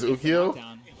 as Ukyo,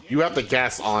 you have to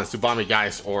guess on Tsubame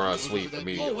Geist or a sweep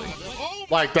immediately.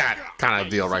 Like that kind of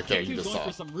deal right there you just saw.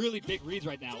 For some really big reads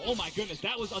right now. Oh my goodness,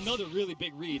 that was another really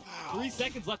big read. 3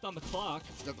 seconds left on the clock.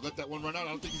 He's got to let that one run out. I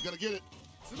don't think he's going to get it.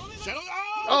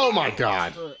 Oh my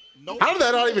god. How did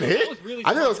that not even hit? I think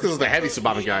that was because of the heavy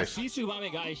Tsubame Geist.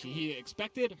 Tsubame Geist. He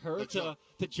expected her to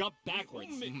jump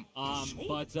backwards.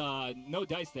 But no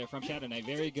dice there from Shadow Knight.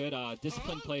 Very good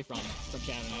disciplined play from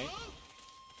Shadow Knight.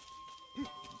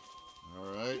 All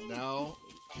right, now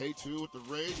K2 K2 with the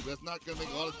rage. That's not going to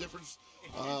make a lot of difference.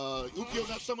 Ukyo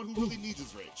not someone who really needs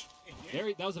his rage.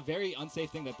 That was a very unsafe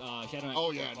thing that Shodown.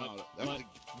 Oh yeah, but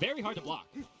very hard to block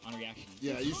on reaction.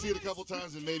 Yeah, you see it a couple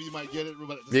times and maybe you might get it.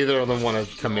 But neither of them want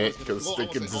to commit because they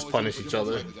can just punish each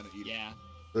other. Yeah.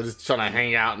 They're just trying to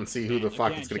hang out and see who the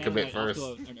fuck is going to commit first.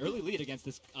 An early lead against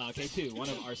this K2, one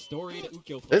of our storied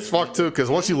Ukyo players. It's fucked too, because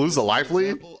once you lose the life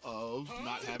lead,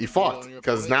 you fucked.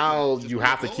 Because now you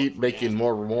have to keep making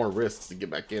more risks to get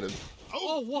back in.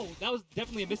 Oh, whoa, that was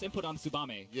definitely a misinput on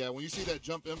Tsubame. Yeah, when you see that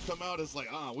jump M come out, it's like,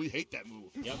 we hate that move.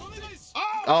 Yep.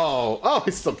 Oh,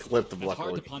 he still clipped the block. It's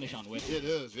hard to punish on whip. It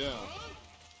is, yeah.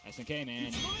 SNK,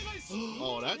 man.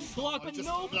 Oh, that's block, but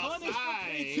no punish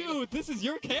for K2. This is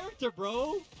your character,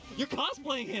 bro. You're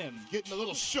cosplaying him. Getting a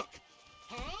little shook,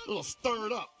 a little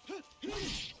stirred up.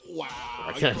 Wow.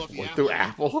 I can't look through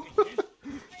apple.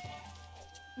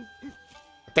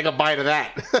 Take a bite of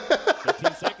that.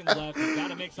 15 seconds left. You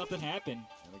gotta make something happen.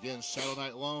 And again, Shadow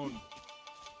Knight lone.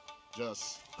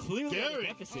 Just clearly the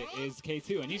deficit is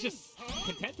K2, and he's just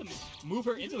content to move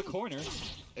her into the corner.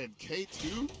 And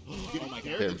K2 getting my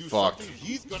dared God. to do Fucked. something.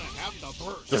 He's gonna have to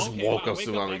burst. Just woke up wake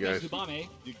Tsubame, guys. Tsubame.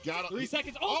 You gotta 3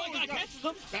 seconds. Oh my God, catches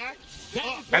him. Back.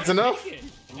 That's enough.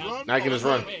 Now I can just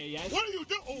run. What are you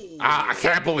doing? Oh. I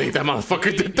can't believe that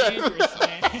motherfucker did that.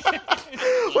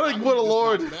 What a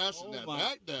lord. Oh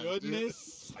my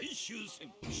goodness.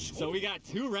 So we got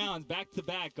 2 rounds back to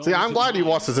back. See, I'm glad you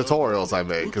watched the tutorials I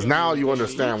made, because now you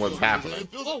understand what's happening.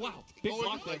 Oh wow, big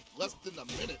block there. Like less than a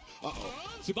minute.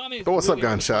 Tsubame is what's up, really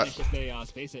Gunshot? If they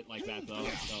space it like that though.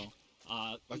 So,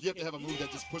 like you have to have a move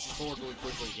that just pushes forward really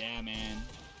quickly. Yeah, man.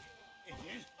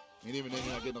 And even then,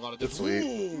 you're not getting a lot of difference. Sweet.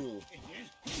 Ooh.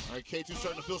 All right, K2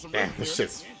 starting to feel some Damn, rhythm this here.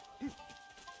 shit's...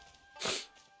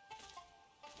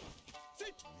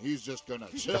 He's just gonna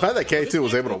chill. The fact that K2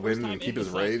 was able to win and keep his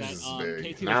rage is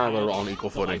big. Now they're on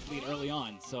equal footing. Early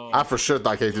on, so I for sure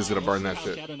thought K2 was gonna burn that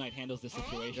shit. Shadow Knight handles this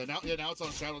situation. Yeah, now it's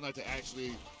on Shadow Knight to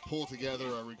actually pull together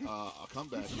a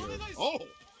comeback here. Oh!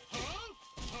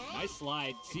 Nice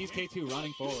slide. Sees K2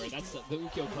 running forward. That's the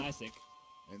Ukyo classic.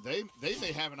 And they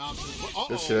may have an option.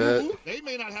 Good shit. They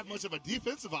may not have much of a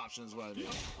defensive option, is what I mean.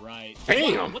 Right.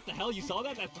 Damn. What the hell? You saw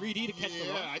that? That 3D to catch the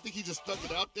run? Yeah, I think he just stuck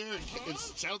it out there and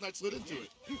Shadow Knight slid into it.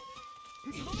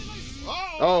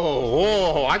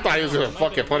 Oh, whoa. I thought he was gonna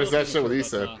fucking punish that shit with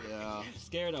Issa. Yeah.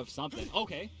 Scared of something.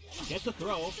 Okay. Gets the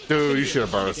throw. Dude, you should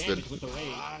have bursted. With the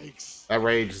rage. That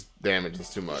rage damage is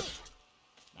too much.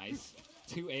 Nice.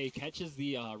 2A catches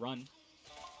the run.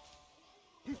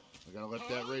 We're gonna let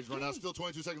that rage run out. Still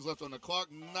 22 seconds left on the clock.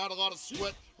 Not a lot of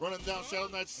sweat running down Shadow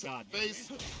Knight's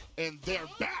face. And they're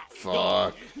back.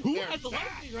 Fuck. Who has the live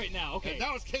lead right now? Okay. And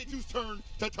now it's K2's turn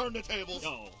to turn the tables.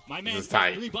 Yo, my man. This is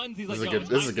tight. 3 buttons. He's This like,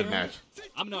 is a good match.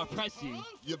 I'm gonna oppress you.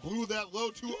 You blew that low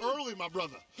too early, my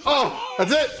brother. Oh,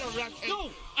 that's it. No,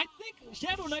 I think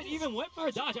Shadow Knight even went for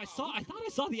a dodge. I thought I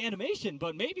saw the animation,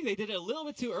 but maybe they did it a little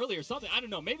bit too early or something. I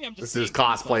don't know. Maybe I'm just. This is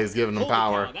cosplay is giving them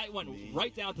power. Cow, that went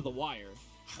right down to the wire.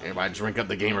 Everybody drink up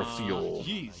the gamer fuel.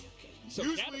 Jeez. So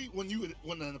usually when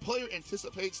the player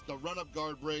anticipates the run-up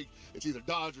guard break, it's either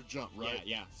dodge or jump, right?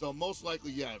 Yeah. So most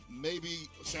likely, yeah, maybe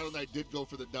Shadow Knight did go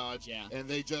for the dodge, and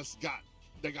they just got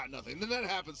nothing. And then that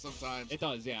happens sometimes. It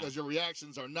does, yeah. Because your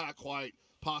reactions are not quite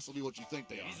possibly what you think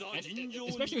they are. And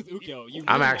especially with Ukyo, you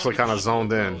I'm really actually want kind of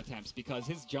zoned in. attempts because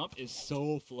his jump is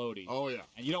so floaty. Oh yeah.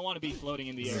 And you don't want to be floating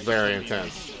in the air. This is very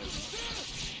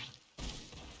intense.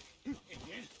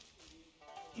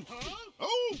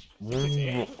 Oh!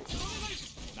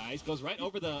 Nice. Goes right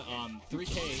over the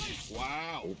 3K.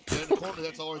 Wow. In the corner,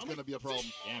 that's always going to be a problem.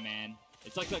 Yeah, man.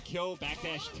 It's like the kill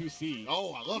backdash 2C.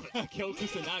 Oh, I love it. Kill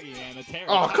Kusanagi, man. The terror.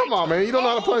 Oh, come on, man. You don't know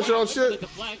how to punish your own shit.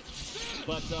 Deflect,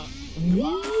 but, So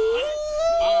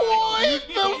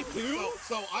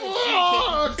I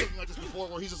was something just before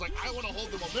where he's just like, I want to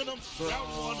hold the momentum.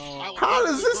 How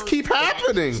does this keep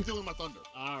happening? Stealing my thunder.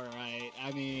 All right.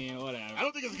 I mean, whatever. I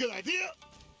don't think it's a good idea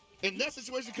in that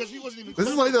situation because he wasn't even. This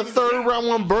is like the third round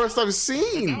 1 burst I've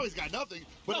seen. Now he's got nothing.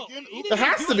 But No, again, It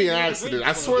has to be an accident.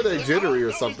 I swear they're jittery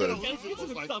or something. He's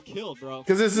himself killed, bro.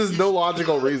 Because this is no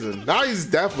logical reason. Now he's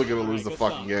definitely going to lose the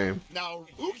fucking game. Now,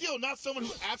 Ukyo, not someone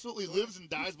who absolutely lives and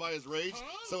dies by his rage,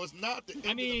 so it's not the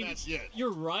end of the match yet.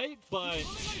 You're right, but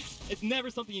it's never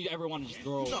something you ever want to just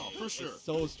throw. No, for sure. It's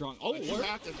so strong. Oh, Like, you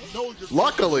have to know your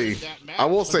Luckily, that match. I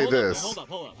will say Hold up, this.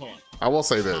 Hold up. I will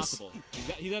say this. Possible.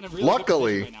 He's in a really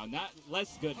Luckily, good position right now. Not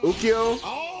less good. Ukyo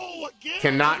Oh, again.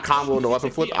 cannot combo into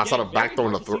weapon flip outside of back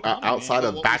throw outside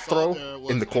of back throw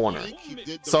in the corner.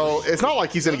 So it's not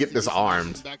like he's gonna get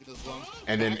disarmed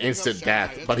and then instant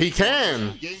death, but he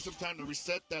can Getting some time to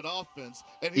reset that offense.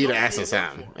 eat an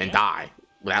SSM and die.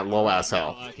 that low ass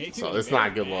health. So it's not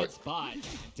a good look. Spot.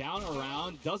 Down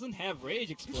around, doesn't have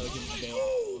rage explosion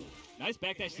available. Nice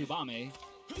backdash Tsubame.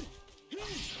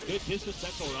 Good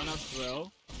disrespectful run up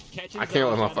throw. I can't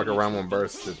let motherfucker round one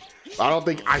burst. I don't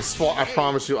think I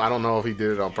promise you, I don't know if he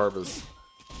did it on purpose.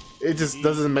 It just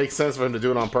doesn't make sense for him to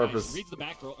do it on purpose. Reads the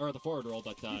back roll or the forward roll,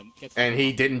 but and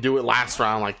he didn't do it last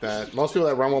round like that. Most people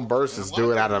that run one burst just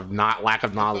do it out of lack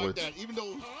of knowledge. Even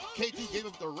though K2 gave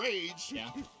up the rage, yeah.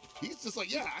 He's just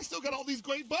like, yeah, I still got all these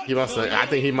great buttons. He must have. I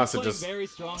think he must have just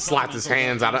slapped his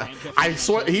hands out of. I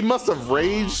swear he must have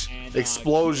rage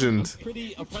explosioned.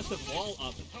 Pretty oppressive wall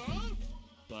up.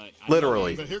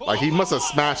 Literally, like he must have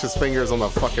smashed his fingers on the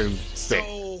fucking stick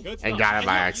and got it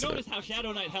by accident. Notice how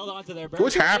Shadow Knight held on to their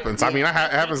which happens. I mean, it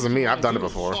happens to me. I've done it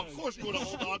before. Of course, he would have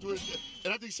held on to it.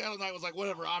 And I think Shadow Knight was like,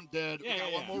 whatever, I'm dead. We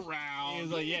got one more round. He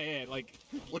was like, yeah, like,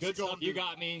 good stuff. You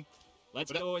got me. Let's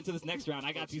go into this next round.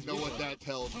 I got these. You know what that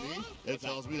tells me? It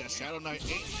tells me that Shadow Knight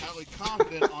ain't entirely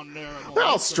confident on their. Look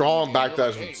how strong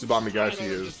backdash Tsubame Gashi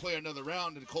is. Just play another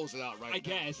round and close it out right. I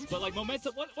guess, but like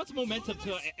momentum. What's momentum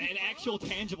to an actual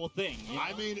tangible thing? You know?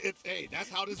 I mean, it's that's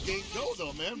how this game goes,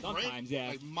 though, man. Sometimes, yeah.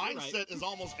 Like, mindset is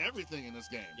almost everything in this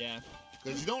game. Yeah.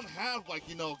 Because you don't have, like,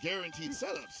 guaranteed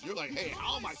setups. You're like, hey,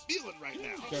 how am I feeling right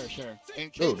now? Sure.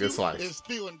 And K2 is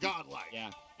feeling godlike.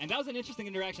 Yeah. And that was an interesting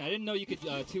interaction. I didn't know you could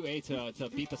 2A to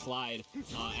beat the slide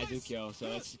as Ukyo. So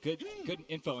that's good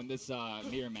info in this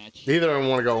mirror match. Neither of them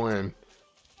want to go in.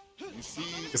 You see?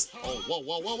 Oh,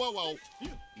 whoa.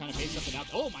 Kind of made something out.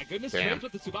 Oh, my goodness. Trades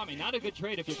with the Tsubame. Not a good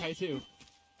trade if you're Kai2.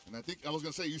 And I think I was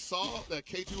going to say, you saw that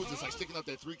K2 was just like sticking up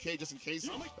that 3K just in case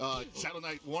Shadow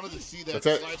Knight wanted to see that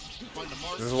slide, find the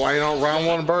mark. This is why you don't round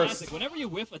one burst. Classic. Whenever you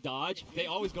whiff a dodge, they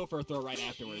always go for a throw right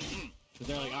afterwards. Because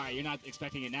they're like, all right, you're not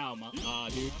expecting it now,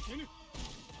 dude.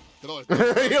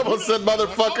 He almost said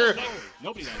motherfucker.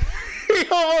 Nobody does. He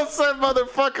almost said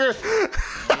motherfucker.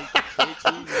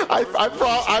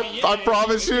 I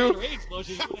promise you,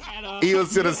 he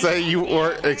was gonna say you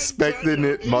weren't expecting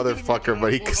it, motherfucker,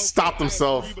 but he stopped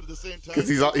himself because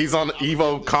he's on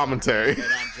EVO commentary.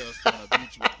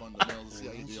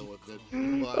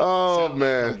 Oh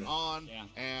man.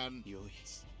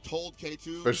 Told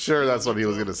K2 for sure that's what he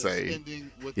was gonna say.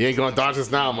 You ain't gonna dodge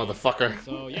this now, motherfucker.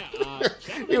 So yeah,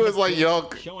 he was like, yo,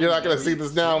 you're not gonna see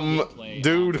this now,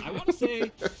 dude. I want to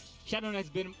say Shadow Knight's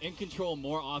been in control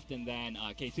more often than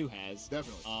K2 has.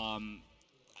 Definitely.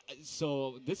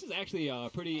 So this is actually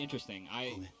pretty interesting.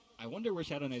 I wonder where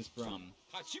Shadow Knight is from.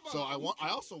 So I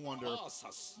also wonder,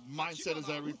 mindset is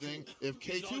everything. If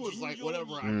K2 was like,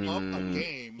 whatever, I'm up a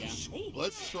game,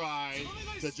 let's try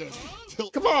to just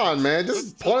tilt. Come on, man,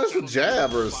 just punish a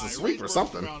jab or a sweep or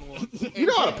something. You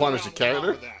know how to punish a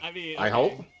character. I mean, I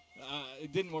hope.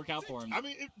 It didn't work out for him. I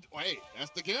mean, hey,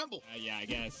 that's the gamble. Yeah, I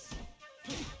guess.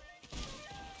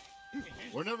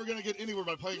 We're never gonna get anywhere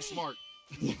by playing smart.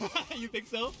 You think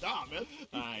so? Nah, man.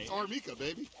 It's Armika,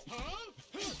 baby.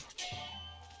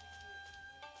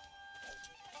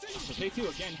 So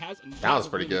K2 again has that was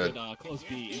pretty good. Close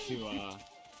B into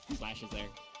slashes there.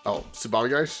 Oh, Tsubame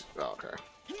guys? Oh, okay.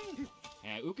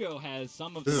 Yeah, Ukyo has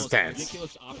some of the most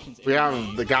ridiculous options. We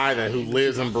have the guy who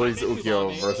lives and breathes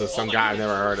Ukyo versus some guy I've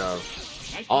never heard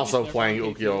of. Also playing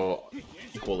Ukyo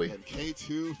equally. And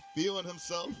K2 feeling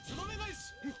himself.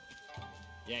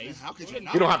 Yeah, you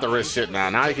don't have to risk shit now.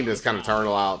 Now you can just kind of turn it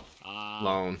out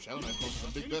lone.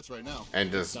 Big bets right now.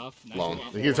 And just lone.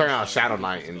 You can turn out Shadow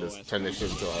Knight and just turn this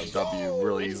shit into a W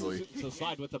really easily. So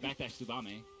slide with the backdash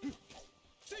Tsubame.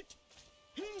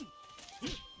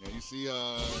 Yeah, you see,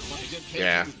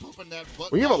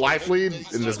 when you have a life lead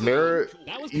in this mirror,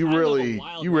 you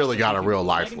really got a real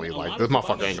life lead. Like, this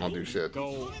motherfucker ain't gonna do shit.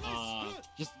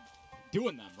 Just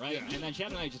doing them, right? Yeah. And then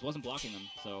Shadow Knight just wasn't blocking them,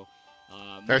 so...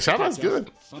 Shadow Knight's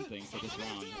good. Something for this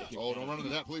round. Don't run into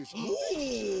that, please.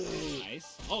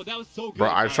 Nice. Oh, that was so good.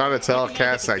 Bro, I try to tell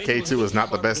cats that K2 is not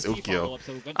the best Ukyo.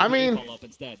 I mean...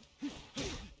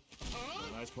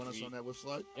 Nice punish on that whip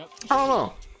slide. Yep. I don't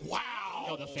know. Wow.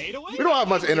 Oh, the fadeaway? We don't have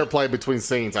much interplay between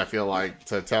scenes, I feel like,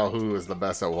 to tell who is the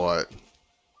best at what.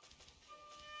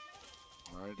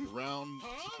 All right, round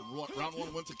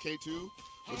one went to K2,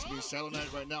 which means Shadow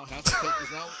Knight right now has to take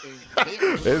this out.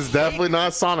 It's definitely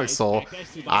not Sonic Soul.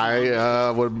 I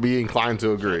would be inclined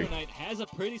to agree. Shadow Knight has a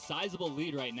pretty sizable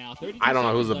lead right now. I don't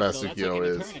know who the best Ukyo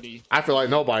is. I feel like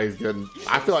nobody's good.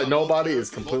 I feel like nobody is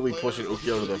completely pushing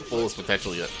Ukyo to their fullest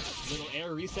potential yet. Little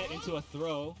air reset into a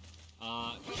throw.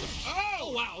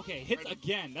 Oh wow, okay, hits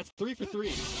again. That's 3 for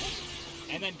 3.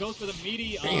 And then goes for the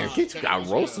meaty. Man, K2 got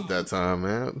roasted that time,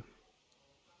 man.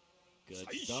 Good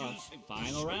stuff.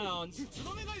 Final rounds.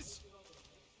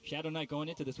 Shadow Knight going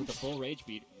into this with a full rage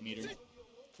meter.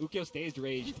 Ukyo stays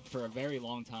raged for a very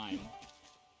long time.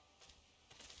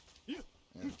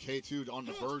 And K2 on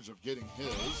the verge of getting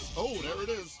his. Oh, there it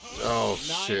is. Oh,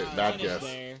 Nice shit. Bad punish guess.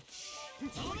 there.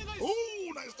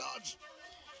 Oh, nice dodge.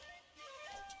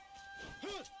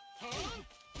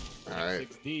 All right.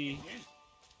 6D.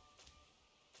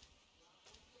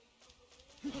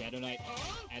 Shadow Knight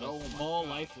at a small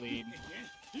life lead,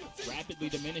 rapidly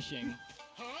diminishing.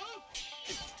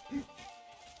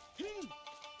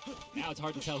 Now it's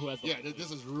hard to tell who has the Yeah,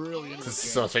 this is really interesting. This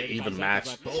is such an even match.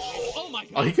 Oh my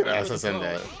god. Oh, he could have SSM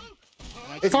that.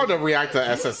 It's hard to react to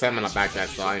SSM in a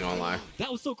backdash, so I ain't gonna lie.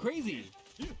 That was so crazy.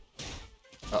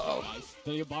 Uh-oh. Nice.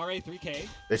 The Yabare 3K.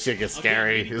 This shit gets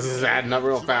scary. This is adding up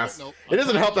real fast. It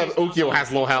doesn't help that Ukyo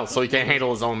has low health, so he can't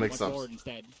handle his own mix-ups.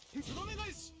 Instead.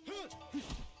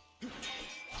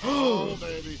 Oh,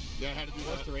 baby. Yeah, I had to do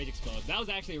Forced that. the rage explode. That was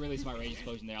actually a really smart rage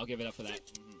explosion there. I'll give it up for that.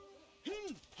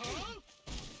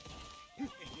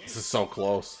 This is so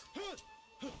close.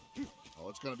 Oh,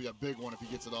 it's going to be a big one if he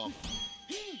gets it off.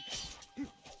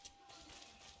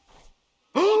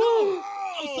 Oh,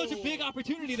 that was such a big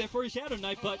opportunity there for a Shadow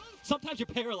Knight, but sometimes you're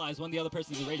paralyzed when the other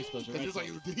person's in rage explosion, right? It's like,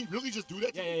 did he really just do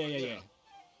that? Yeah.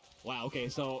 Wow, okay,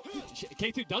 so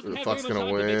K2 doesn't Who the have fuck's very much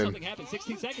gonna time to make win? something happen.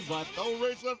 16 seconds left. No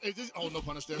rage left. Oh, no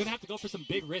punish there. Gonna have to go for some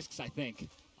big risks, I think.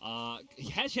 He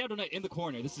has Shadow Knight in the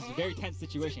corner. This is a very tense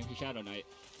situation for Shadow Knight.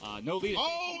 No lead.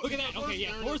 Oh, look at that. Okay,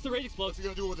 yeah, force the rage explode. What's he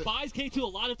gonna do with it? Buys K2 a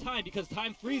lot of time because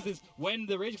time freezes when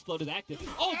the rage explode is active.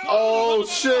 Oh,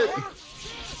 shit.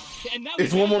 And now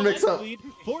It's he one more has the mix-up. lead,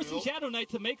 forcing Shadow Knight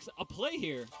to make a play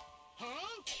here.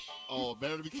 Oh,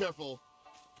 better to be careful.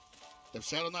 If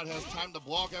Shadow Knight has time to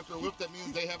block after a whip, that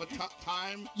means they have a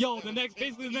time. Yo,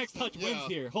 basically the next touch wins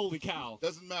here. Holy cow.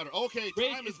 Doesn't matter. Okay,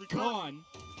 Rage time is is gone.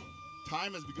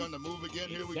 Time has begun to move again.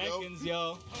 Here we Seconds, go.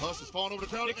 yo. Huss is falling over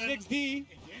the crowd. 6D.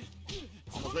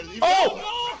 Almost ready to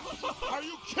Oh! Are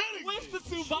you kidding me? With the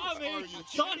Tsubame.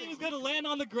 Thought he was going to land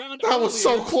on the ground That was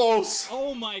so earlier. close.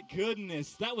 Oh my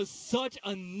goodness. That was such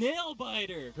a nail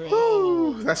biter, Chris.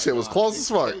 Ooh, that shit was close as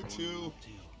fuck. K2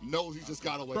 knows he just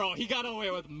got away. Bro, he got away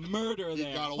with murder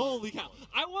there. got away. Holy cow.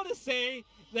 I want to say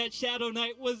that Shadow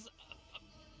Knight was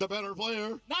The better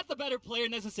player. not the better player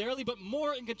necessarily, but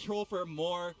more in control for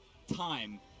more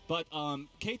time. But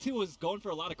K2 was going for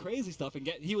a lot of crazy stuff, and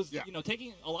he was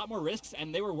taking a lot more risks,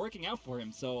 and they were working out for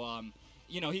him. So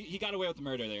he got away with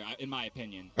murder there, in my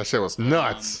opinion. That shit was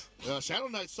nuts. Shadow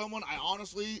Knight's someone I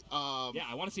honestly yeah,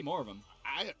 I want to see more of him.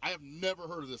 I have never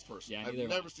heard of this person. Yeah, I've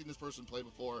never seen this person play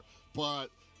before, but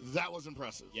that was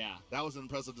impressive. Yeah. That was an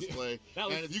impressive display.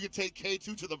 And if you could take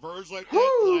K2 to the verge like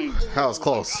Woo! that, That was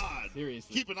close. God.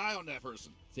 Seriously. Keep an eye on that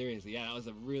person. Seriously, yeah, that was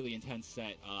a really intense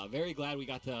set. Very glad we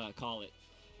got to call it.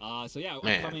 So yeah,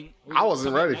 Man, I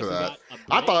wasn't ready for that.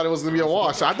 I thought it was gonna be a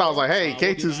wash. I thought I was like, hey,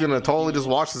 K2's gonna totally just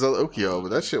wash his other Ukyo, but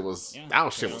that shit was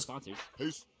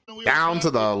Peace. down to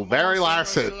the very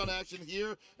last hit. Action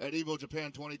here at EVO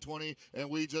Japan 2020, and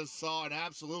we just saw an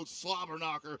absolute slobber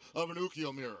knocker of an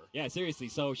Ukyo mirror. Yeah, seriously.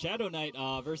 So Shadow Knight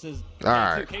versus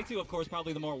Alright. K2, of course,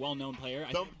 probably the more well-known player.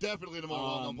 Definitely the more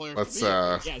well-known player. Let's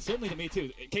yeah, certainly to me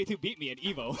too. K2 beat me at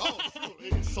EVO. Oh,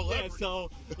 it's celebrity. Yeah, so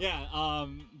yeah,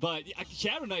 but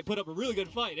Shadow Knight put up a really good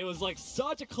fight. It was like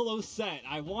such a close set.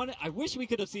 I wish we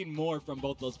could have seen more from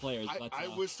both those players. But I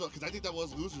wish so, because I think that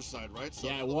was loser's side, right? So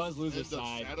yeah, it was loser's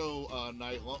side. Shadow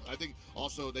Knight, I think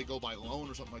also they go by loan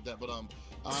or something like that. But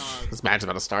This match is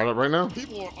about to start up right now.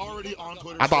 people are already on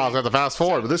Twitter. I thought I was at the fast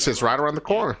forward, but this shit's right around the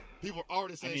corner. People are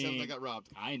already saying Shadow Knight got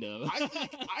robbed. Kind of.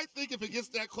 I think if it gets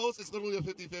that close, it's literally a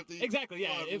 50-50. Exactly,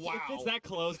 yeah. If it's that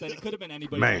close, then it could have been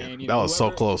anybody's Man, game. that was so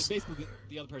close. Basically,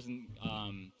 the other person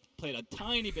played a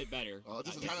tiny bit better.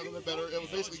 Just a tiny little bit better. It was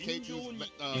basically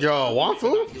K2's. Yo,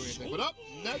 Wan-Fu? But up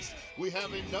next, we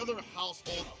have another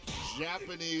household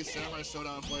Japanese Samurai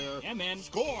Shodown player. Yeah, man.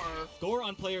 Score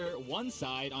on player one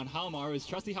side on Haomaru is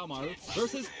Trusty Haomaru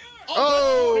versus.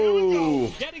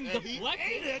 Oh! Getting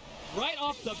deflected right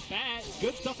off the bat.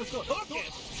 Good stuff for Score.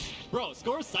 Bro,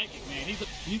 Score's psychic, man.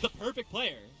 He's the perfect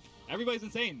player. Everybody's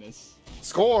been saying this.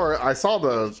 Score, I saw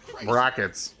the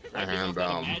brackets, and,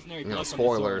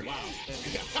 spoiler, Wow.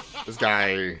 this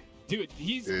guy Dude,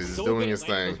 he's is so doing good his at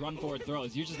landing thing. those run forward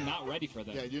throws. You're just not ready for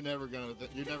them. Yeah, you're never gonna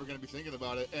be thinking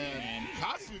about it. And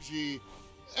Katsuji,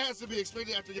 as to be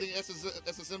expected after getting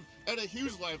SSM at a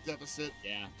huge life deficit.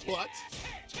 Yeah. But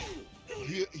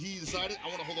he decided, I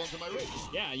want to hold on to my rage.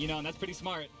 Yeah, and that's pretty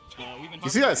smart. You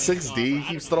see that 6D he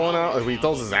keeps throwing out? If he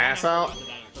throws his ass out?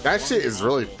 That shit is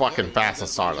really fucking fast to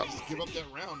start up. Give up that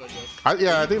round, I guess.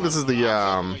 Yeah, I think this is the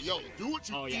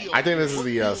Oh, yeah. I think this is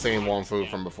the same Wan-Fu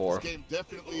from before. This game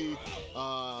definitely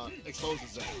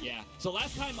exposes that. Yeah. So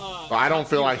last time, but I don't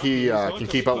feel like he can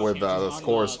keep up with the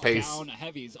Score's pace. Down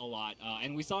heavies a lot,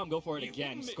 and we saw him go for it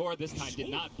again. Score this time did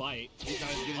not bite,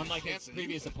 unlike his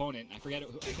previous opponent. I forget.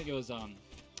 I think it was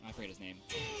I forget his name.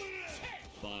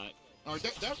 But all right,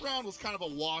 that round was kind of a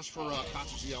wash for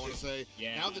Katsuji, I want to say.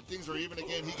 Yeah. Now that things are even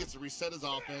again, he gets to reset his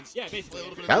offense. Yeah, basically.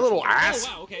 That little ass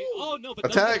oh, wow, okay. Oh, no, but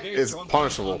attack is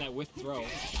punishable. On that with throw.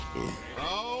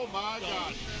 Oh my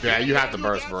god. Yeah, you have to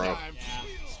burst, bro. Yeah.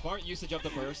 Smart usage of the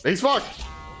burst. He's fucked.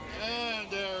 And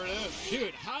there it is.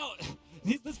 Dude, how...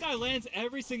 This guy lands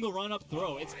every single run-up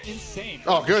throw. It's insane.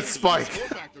 Oh, good spike.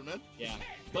 Factor, man. Yeah.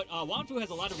 But Wan-Fu has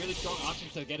a lot of really strong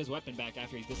options to get his weapon back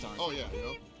after he's disarmed. Oh, yeah, you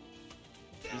know.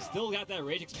 He's still got that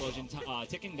rage explosion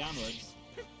ticking downwards.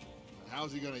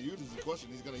 How's he going to use it is the question.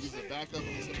 He's going to use the backup.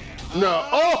 No.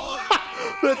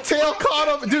 Oh! The tail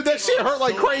caught him. Dude, that shit hurt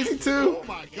like crazy, too. Oh,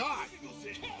 my God.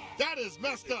 That is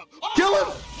messed up. Oh, kill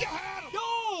him! You had him!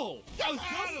 No!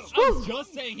 I was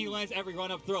just saying he lands every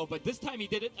run-up throw, but this time he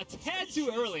did it a tad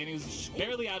too early, and he was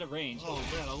barely out of range. Oh,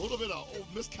 man, a little bit of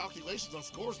miscalculations on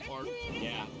Score's part.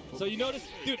 Yeah. So you notice,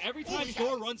 dude, every time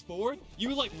Score runs forward,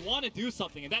 you, like, want to do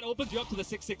something, and that opens you up to the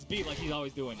 6-6B like he's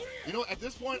always doing. You know, at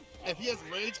this point, if he has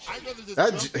rage, I'd rather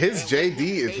just his JD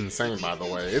is insane, by the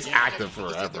way. It's active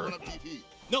forever.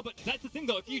 No, but that's the thing,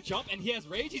 though. If you jump and he has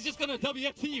rage, he's just going to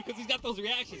WFT you because he's got those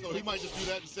reactions. So he might just do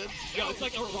that instead? Yeah, it's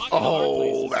like a rock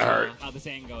oh, that hurt. How the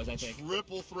saying goes, I think.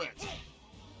 Triple threat.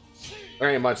 There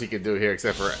ain't much he can do here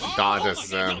except for dodge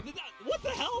us. What the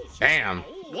hell? Damn.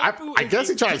 I guess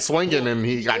he tried swinging and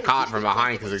he got caught from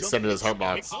behind because he extended his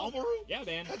hurtbox. Yeah,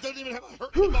 man. That doesn't even have a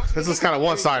hurtbox. This is kind of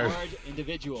one-sided. Large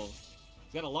individual.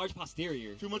 He's got a large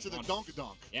posterior. Too much of the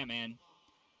donk-a-donk. Yeah, man.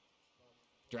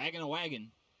 Dragging a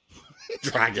wagon.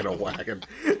 Dragging a wagon.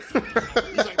 He's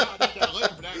like, nah, that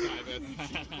later for that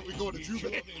guy, man. We going to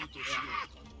Jubei.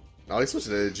 Oh, he's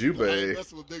switching to Jubei.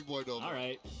 That's with Big Boy, though. All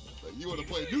right. You want to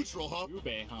play neutral, huh?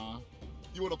 Jubei, huh?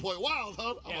 You want to play wild,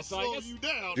 huh? I'm yeah, so slow you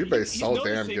down. Jubei's so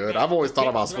damn good. I've always thought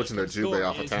about switching to Jubei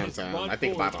off of Tam. I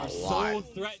think about it a lot. So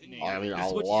threatening. I mean, a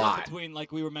lot. Between,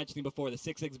 like we were mentioning before, the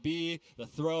 6-6B, the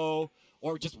throw,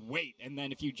 or just wait, and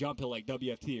then if you jump, he'll like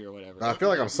WFT or whatever. I feel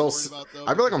like I'm so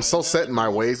set in my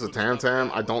ways with Tam.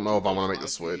 I don't know if I want to make the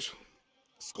switch.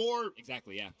 Score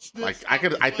exactly, yeah. Like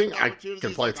I think I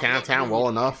can play Tam well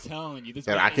enough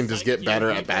that I can just get better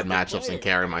at bad matchups and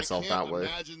carry myself that way.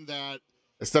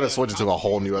 Instead of switching to a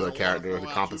whole new other character to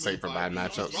compensate for bad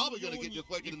matchups. Probably gonna get you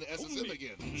in the SSM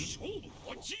again.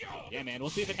 Yeah, man. We'll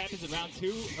see if it happens in round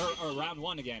 2 or round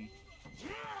 1 again.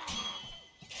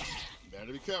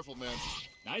 Better be careful, man.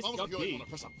 Nice jump B. You want to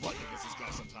press a button against this guy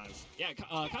sometimes. Yeah,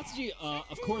 Katsuji,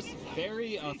 of course,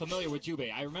 very familiar with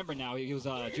Jubei. I remember now he was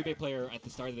a Jubei player at the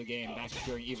start of the game back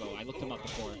during EVO. I looked him up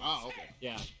before. Oh, okay.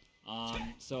 Yeah.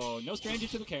 So no stranger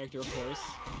to the character, of course.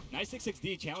 Nice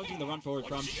 6-6D, challenging the run forward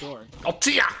from Score. Oh,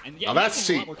 Tia! Yeah, that's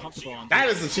cheap. That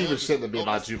is the cheapest shit to be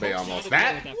about Jubei almost.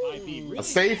 That, a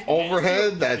safe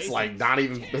overhead that's like not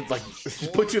even, it's like,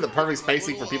 puts you in the perfect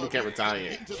spacing for people can't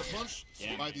retaliate.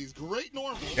 Yeah. By these great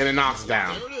normals. And it knocks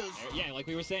down. There it is. Yeah, like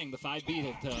we were saying, the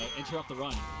 5B to interrupt the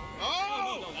run.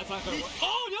 Oh! No, that's not gonna work.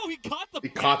 Oh, no, he caught the He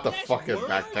caught the fucking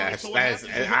backdash. That is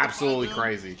absolutely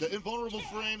crazy. The invulnerable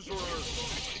frames were...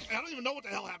 I don't even know what the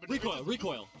hell happened.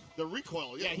 Recoil. The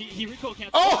recoil, yeah. Yeah, he recoil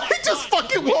canceled. Oh, he just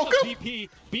fucking woke up! DP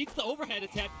beats the overhead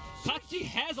attack. Katsuji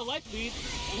has a life lead.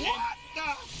 What the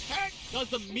heck? Does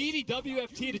the meaty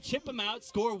WFT to chip him out.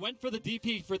 Score went for the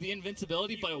DP for the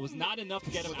invincibility, but it was not enough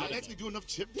to get him out. Did it actually do enough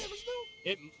chip damage,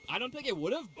 though? I don't think it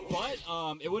would have, but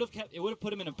it would have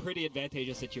put him in a pretty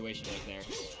advantageous situation right there.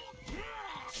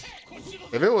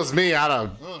 If it was me, I'd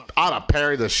have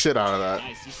parried the shit out of that.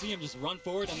 Nice. You see him just run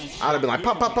forward and then... I'd have been like,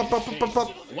 pop, pop, pop, pop, pop,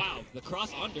 pop. Wow, the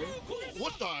cross under.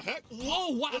 What the heck?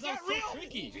 Whoa, wow, that's so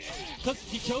tricky.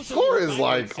 He chose Score is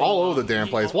like all over the damn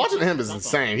place. Watching him is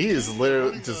insane. He is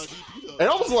literally just...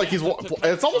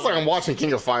 It's almost like I'm watching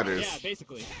King of Fighters. Yeah,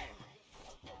 basically.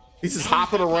 He's just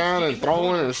hopping around and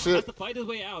throwing and shit. He has to fight his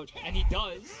way out, and he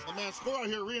does. Oh, man, Score out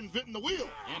here reinventing the wheel.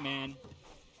 Yeah, man.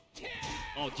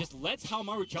 Oh, just lets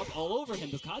Hamaru jump all over him.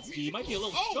 Does Katsuji? He might be a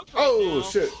little shook right now.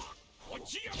 Shit.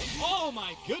 Oh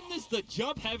my goodness, the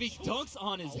jump heavy dunks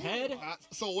on his head.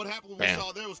 So what happened when we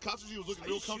saw there was Katsuji was looking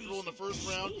real comfortable in the first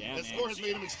round, and Score has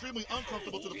made him extremely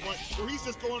uncomfortable to the point where he's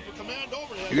just going for command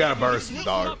overhead. You gotta burst,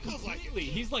 dog. Completely.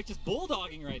 He's like just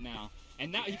bulldogging right now.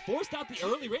 And now he forced out the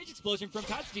early rage explosion from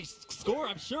Katsuji. Score,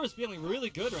 I'm sure, is feeling really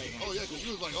good right now. Oh yeah, because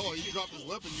he was like, oh, you dropped his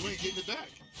weapon, you ain't getting it back.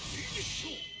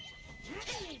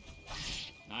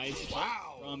 Nice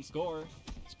from Score.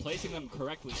 He's placing them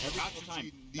correctly every single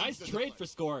time. Nice trade for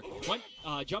Score. Went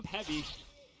jump heavy.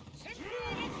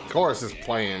 Chorus is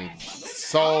playing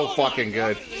so fucking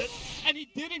good. And he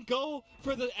didn't go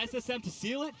for the SSM to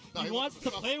seal it. No, he wants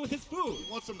to play with his food.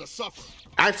 He wants him to suffer.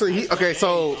 Actually, okay,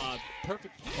 so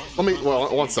perfect.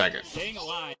 well, 1 second. Staying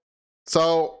alive.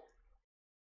 So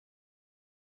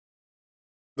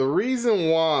the reason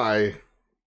why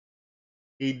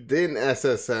he didn't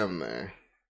SSM there.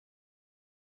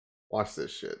 Watch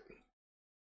this shit.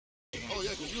 Oh yeah,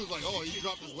 because he was like, "Oh, you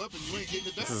dropped his weapon, you ain't getting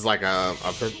it back." This is like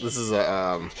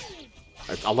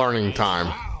a learning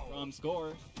time. From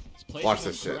Score. Watch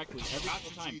this shit. Every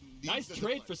single time. Nice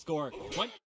trade for Score.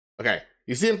 Okay,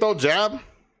 you see him throw jab?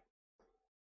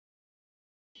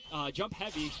 Jump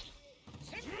heavy.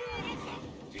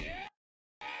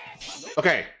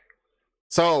 Okay,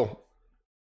 so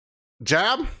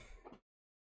jab,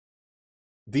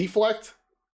 deflect.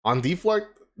 On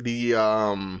deflect,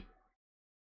 the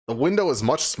window is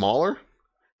much smaller,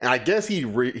 and I guess he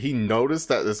noticed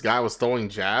that this guy was throwing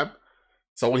jab.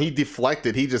 So when he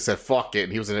deflected, he just said "fuck it."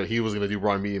 And he was gonna do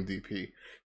run medium DP.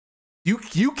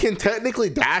 You can technically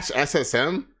dash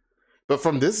SSM, but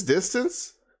from this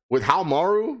distance with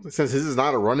Haomaru, since this is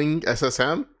not a running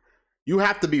SSM, you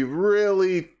have to be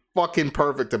really fucking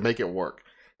perfect to make it work.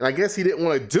 And I guess he didn't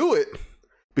want to do it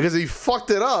because he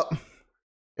fucked it up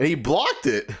and he blocked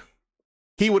it.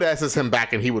 He would SSM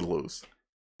back and he would lose.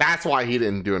 That's why he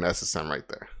didn't do an SSM right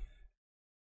there.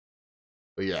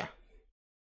 But yeah.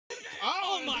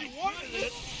 Oh my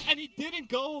goodness! And he didn't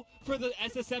go for the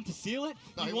SSM to seal it.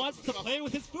 No, he wants to play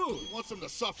with his food. He wants him to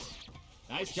suffer.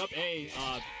 Nice jump A.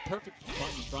 Perfect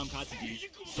button from Katsuki.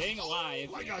 Staying alive.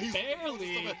 Oh God,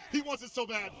 barely. He wants it so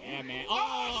bad. Yeah, man.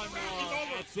 Oh,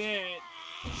 no. That's it.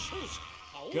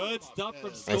 Good stuff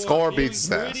from Score. And Score beats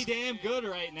his ass. Pretty damn good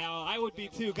right now. I would be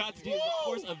too. Katsuki is, of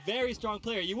course, a very strong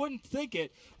player. You wouldn't think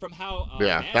it from how.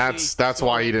 Yeah, that's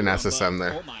why he didn't SSM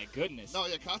there. Oh my goodness. No,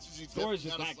 yeah, Katsuki Score is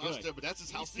just that good. There, but that's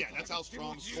just how. Yeah, that's how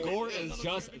strong Score is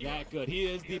just that good. He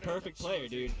is the perfect player,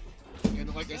 dude.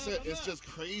 And like I said, it's just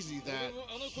crazy that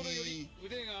he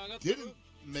didn't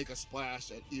make a splash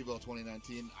at EVO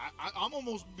 2019. I'm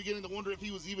almost beginning to wonder if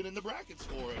he was even in the brackets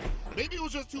for it. Maybe it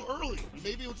was just too early.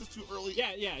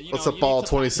 Yeah, yeah. What's up, Ball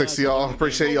 2060, y'all?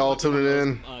 Appreciate y'all tuning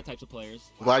in. Types of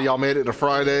players. Glad y'all made it to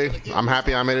Friday. I'm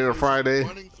happy I made it to Friday.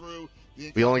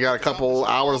 We only got a couple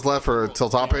hours left for till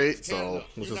top 8, so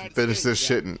let's just finish this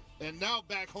shit. And now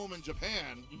back home in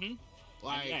Japan.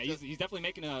 Like, yeah, he's definitely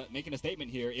making a statement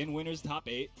here in winners top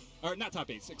 8, or not top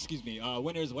 8, excuse me,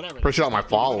 winners whatever. Appreciate all my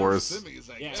followers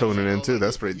tuning in too.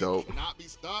 That's pretty dope.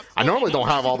 I normally don't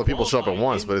have all the people show up at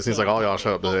once, but it seems like all y'all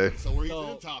show up today. So he's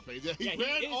in top 8. Yeah, he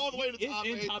ran all the way to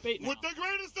top 8 with the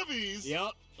greatest of ease.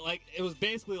 Yep, like it was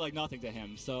basically like nothing to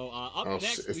him. So up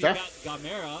next we got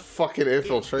Gamera. Fucking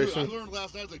infiltration. Dude, I learned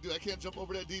last night, I was like, dude, I can't jump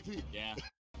over that DP. Yeah.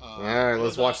 All right,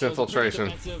 let's watch the infiltration.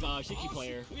 Defensive Shiki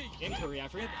player in Korea. I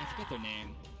forget their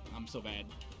name. I'm so bad,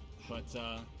 but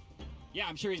yeah,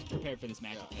 I'm sure he's prepared for this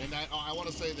matchup. Yeah. And I want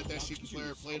to say that Shiki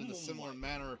player played in a similar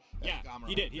manner. Yeah, Gamera.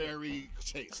 he did. Very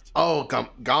chaste. Oh,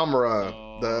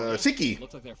 Gamera, the Shiki.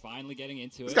 Looks like they're finally getting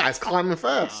into it. This guy's climbing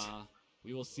fast.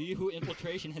 We will see who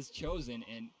Infiltration has chosen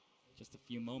in just a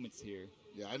few moments here.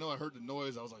 Yeah, I know. I heard the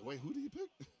noise. I was like, wait, who did he pick?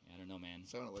 I don't know, man.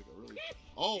 Sounded like a really.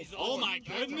 Oh my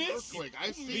goodness! Earthquake.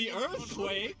 I've seen the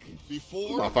Earthquake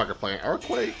before. Motherfucker playing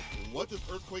Earthquake. What does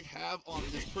Earthquake have on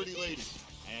this pretty lady?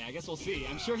 I guess we'll see.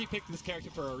 I'm sure he picked this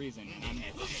character for a reason, and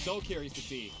I'm so curious to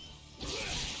see.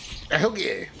 Hell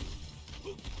yeah!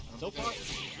 So far,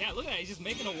 yeah, look at that. He's just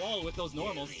making a wall with those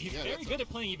normals. He's very good at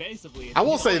playing evasively. I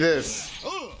will say this: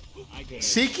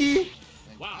 Shiki,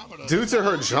 wow, due to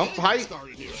her jump height,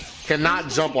 cannot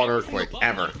jump on Earthquake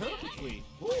ever.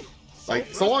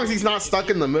 Like, so long as he's not stuck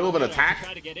in the middle of an attack,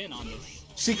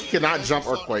 Shiki cannot jump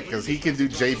Earthquake because he can do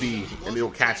JB and it'll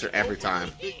catch her every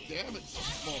time.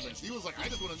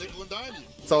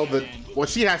 So what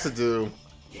she has to do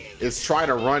is try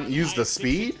to use the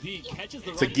speed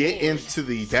to get into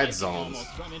the dead zones.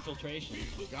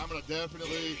 Gamera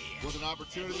definitely with an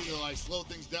opportunity to like slow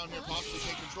things down here, possibly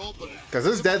take control, but because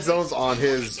his dead zones on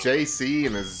his JC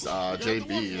and his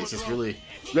JB is just really,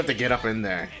 you have to get up in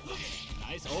there.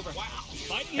 Nice over.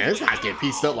 And this guy's getting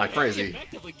pieced up like crazy.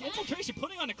 Infiltration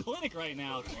putting on a clinic right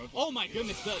now. Oh my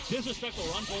goodness, the disrespectful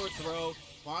run forward throw.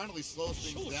 Finally slows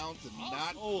things down to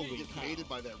not get baited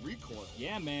by that recoil.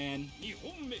 Yeah, man.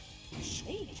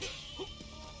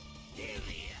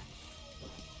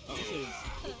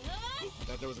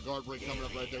 That there was a guard break coming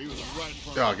up right there. He was right in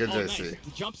front of him. good JC. Nice.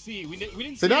 The jump C. We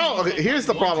didn't see now, okay, here's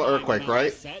the problem with Earthquake,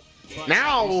 right? But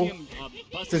now, you see him,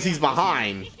 since he's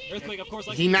behind, Earthquake, of course,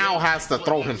 like he now has to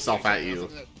throw himself at you.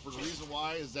 For the reason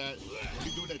why is that if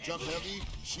he's doing that jump heavy,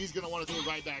 she's gonna want to do it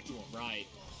right back to him. Right.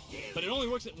 But it only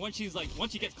works when she's like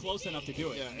once she gets close enough to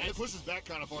do it. Yeah, and it pushes back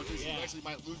kind of far too. So you actually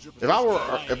might lose your If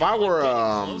position. I were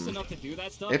close enough to do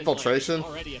that stuff, infiltration, it's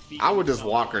like already a feat I would just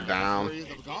itself. walk her down.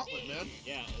 Gauntlet, man.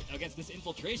 Yeah, against this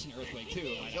infiltration Earthquake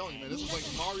too. I'm telling you, man, this is like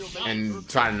Mario Maker. And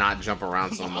try to not jump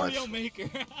around so much. Mario Maker.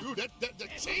 Dude, that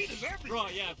chain is everywhere. Bro,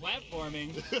 yeah,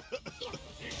 platforming.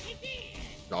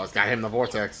 Oh, it's got him in the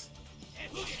vortex.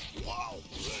 Wow.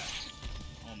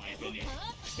 Oh my goodness.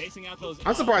 Spacing out those.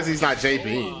 I'm surprised he's not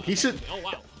JBing. He should. Oh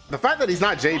wow. The fact that he's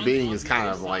not JBing is kind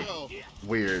of like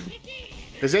weird.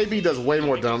 Because JB does way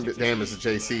more damage than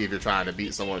JC if you're trying to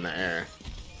beat someone in the air.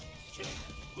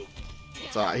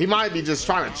 So he might be just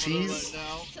trying to cheese,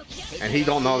 and he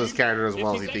don't know this character as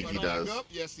well as he think he does.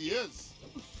 Yes, he is.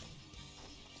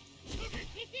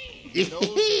 He knows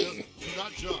do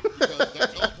not jump because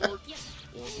that teleport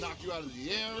will knock you out of the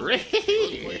air.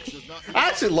 I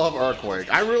actually love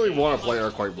Earthquake. I really want to play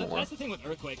Earthquake more. That's the thing with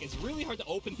Earthquake. It's really hard to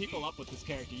open people up with this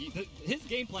character. His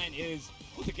game plan is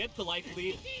to get the life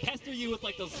lead, pester you with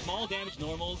like those small damage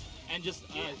normals, and just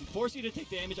force you to take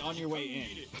damage on your way in.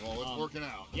 Well, it's working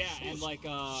out. Yeah, and like,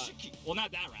 well,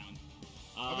 not that round.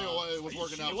 I mean, well, it was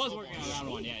working out. It was working out round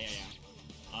one. Yeah.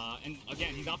 And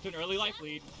again, he's off to an early life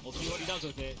lead. We'll see what he does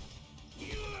with it.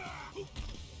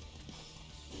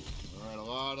 All right,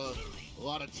 a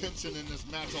lot of tension in this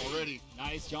match already.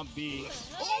 Nice jump B.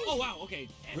 Oh wow, okay.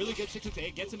 Really good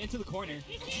 668. Gets him into the corner.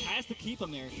 Has to keep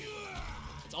him there.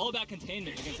 It's all about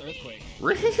containment against Earthquake.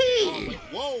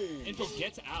 Whoa! Info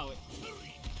gets out.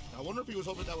 I wonder if he was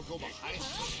hoping that would go behind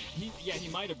him. Yeah, he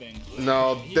might have been.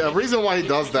 No, the reason why he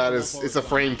does that is it's a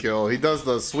frame kill. He does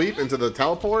the sweep into the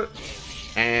teleport,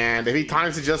 and if he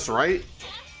times it just right,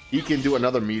 he can do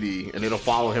another meaty, and it'll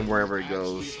follow him wherever he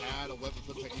goes.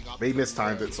 They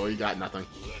mistimed it, so he got nothing.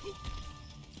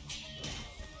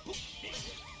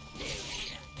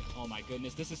 Oh my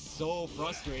goodness, this is so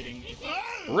frustrating. Too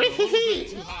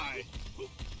high.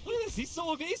 Look at this, he's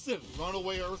so evasive.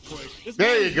 Runaway Earthquake.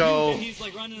 There you go. And he's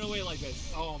like running away like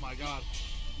this. Oh my god.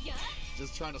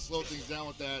 Just trying to slow things down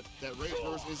with that rage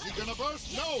burst. Is he gonna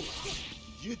burst? No.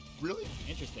 You really?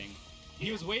 Interesting.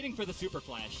 He was waiting for the super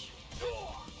flash.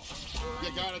 You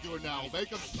gotta do it now. Make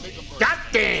him burst. God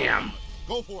damn!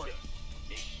 Go for it.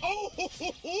 Oh!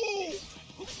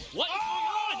 What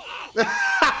is going on?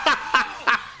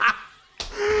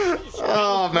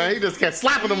 Oh man, he just kept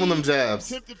slapping them with them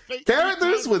jabs.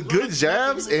 Characters with good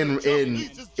jabs in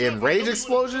Rage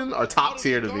Explosion are top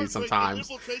tier to me sometimes.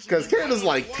 Because characters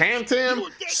like Tam Tam,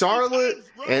 Charlotte,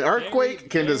 and Earthquake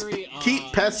can just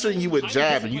keep pestering you with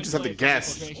jab, and you just have to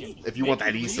guess if you want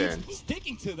that E-Send.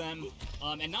 Sticking to them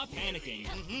and not panicking.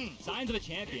 Signs of a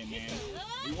champion, man.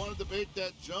 You want to debate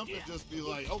that jump and just be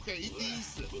like, okay, eat the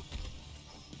E-Send.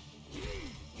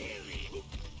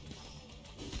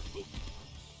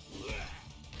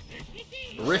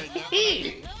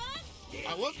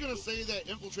 I was gonna say that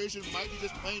infiltration might be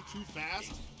just playing too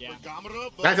fast for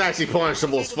Gamera, but that's actually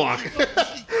punishable as fuck.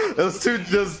 those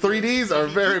 3Ds are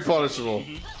very punishable.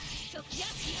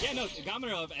 Yeah, no,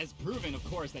 Gamera has proven, of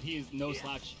course, that he is no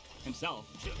slouch himself.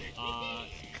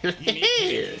 He made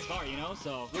it this far, you know,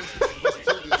 so.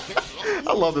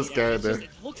 I love this character. It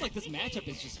looks like this matchup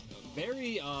is just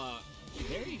very odd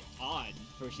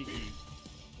for Shiki.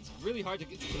 It's really hard to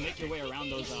make your way around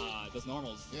those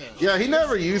normals. Yeah, he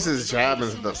never uses jab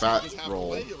into the fat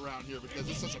roll.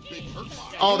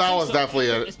 Oh, that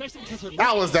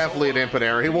was definitely an input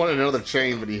error. He wanted another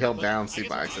chain, but he held down C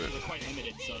by accident. Quite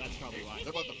limited, so that's probably why.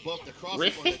 They're about to buff the crossbow.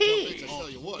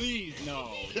 Please,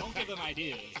 no. Don't give them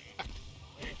ideas.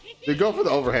 Dude, go for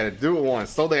the overhead. Do it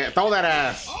once. Throw that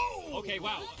ass. Okay,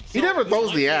 wow. He never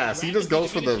throws the ass. He just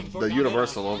goes for the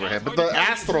universal overhead. But the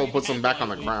ass throw puts him back on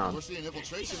the ground. We're seeing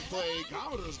infiltration play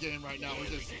Gamera's game right now. We're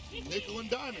just nickel and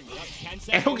diming.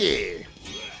 Oh yeah.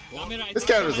 This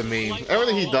character's a meme.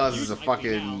 Everything he does is a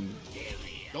fucking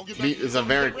is a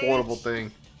very quotable thing.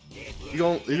 He's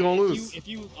gonna lose. If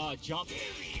you jump.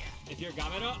 If you're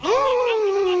Gamera,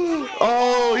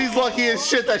 oh, he's lucky as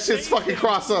shit. That shit's fucking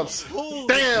cross-ups.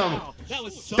 Damn. Wow. That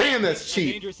was damn, that's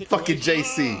cheap. Fucking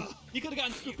JC. He could have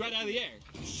gotten scooped right out of the air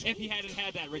if he hadn't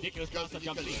had that ridiculous cross-up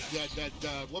jump. That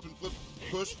weapon flip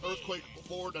pushed Earthquake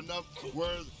forward enough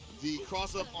where the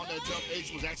cross-up on that jump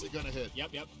H was actually going to hit.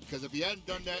 Yep. Because if he hadn't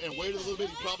done that and waited a little bit,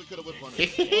 he probably could have whipped on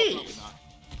it. Probably not.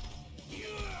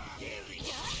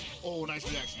 Oh, nice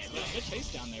reaction. Good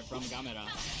chase down there from Gamera.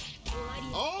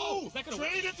 Oh,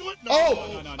 straight into it? No.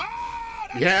 Oh! Ah,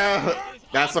 Yeah,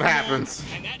 that's what happens.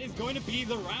 And that is going to be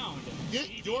the round.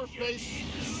 Get your face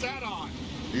sat on.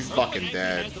 He's fucking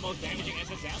dead. Has the most damaging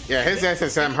SSM. Yeah, his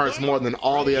SSM hurts more than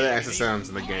all the other SSMs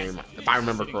in the game, if I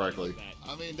remember correctly.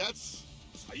 I mean, that's...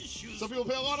 Some people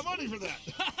pay a lot of money for that.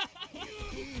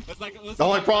 The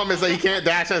only problem is that he can't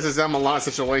dash SSM in a lot of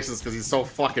situations because he's so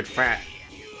fucking fat.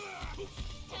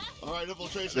 All right,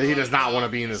 infiltration. That he does not want to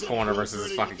be in this corner versus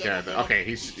his fucking character. Okay,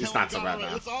 it's not so bad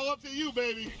now. It's all up to you,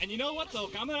 baby. And you know what, though?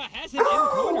 Gamera has him in the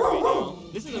corner right now.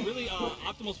 This is a really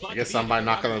optimal spot. I guess somebody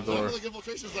knock on the door.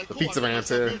 The pizza man's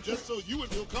here. Just so you would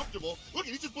feel comfortable. Look,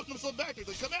 he's just putting himself back there.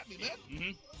 He's like, come at me,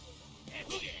 man.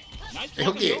 Nice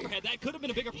block on the overhead. That could have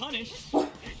been a bigger punish.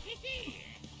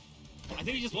 I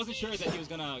think he just wasn't sure that he was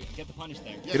going to get the punish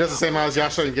there. He does the same as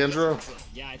Yasha and Gendro?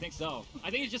 Yeah, I think so. I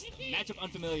think it's just matchup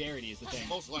unfamiliarity is the thing.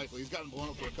 Most likely. He's gotten blown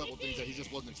up for a couple things that he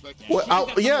just wasn't expecting. Well,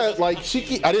 yeah, like,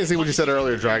 I didn't see what you said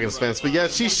earlier, Dragon Spence, but yeah,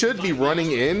 she should be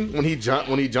running in when he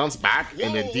jumps back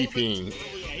and then DPing.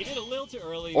 Yeah, he did a little too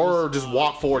early. Or just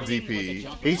walk forward DP.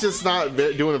 He's just not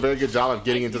doing a very good job of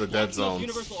getting into the dead zones.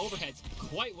 Universal overheads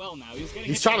quite well now.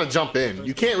 He's trying to jump in.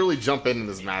 You can't really jump in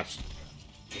this match.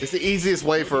 It's the easiest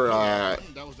way for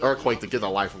Earthquake to get a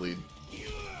life lead.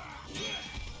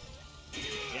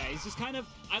 Yeah, he's just kind of...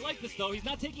 I like this, though. He's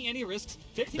not taking any risks.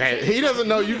 Hey, he doesn't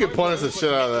know you can punish the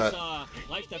shit out of that.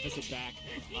 Life deficit back.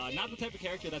 Not the type of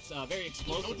character that's very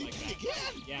explosive like that.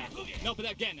 Yeah. No,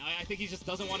 but again, I think he just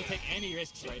doesn't want to take any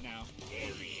risks right now.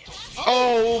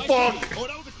 Oh, fuck! Oh,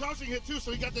 that was a crouching hit, too,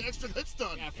 so he got the extra hits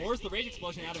done. Yeah, forced the rage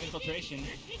explosion out of infiltration.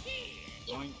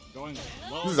 Going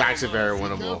low. This is actually very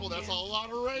winnable. Careful, that's a lot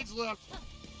of rage left. Oh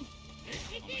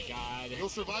my god. He'll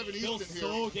survive an Easton here.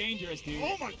 So dangerous, dude.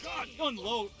 Oh my god. He's going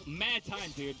low, mad time,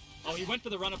 dude. Oh, he went for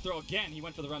the run-up throw again. He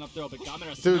went for the run-up throw, but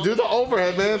Gamera... Dude, do the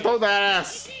overhead, man. Throw that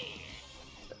ass.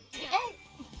 Oh!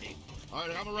 All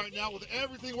right, Gamera right now with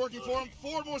everything working for him.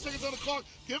 4 more seconds on the clock.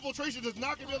 Infiltration is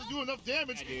not going to be able to do enough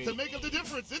damage to make up the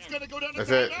difference. It's going to go down to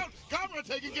timeout. Gamera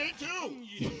taking game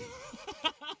 2.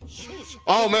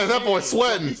 Oh man, that boy's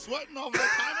sweating. He's sweating off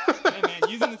that timeout. Yeah, man,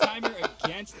 using the timer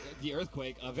against the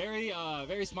Earthquake, a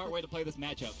very smart way to play this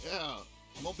matchup. Yeah,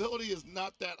 mobility is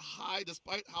not that high,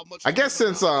 despite how much. I guess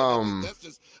since that's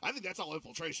just, I think that's all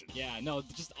infiltration. Yeah, no,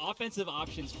 just offensive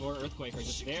options for Earthquake are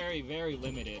just very, very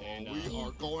limited. And we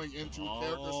are going into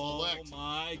character select. Oh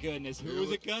my goodness, who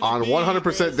is it gonna on be?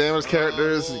 100% damage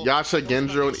characters, Yasha,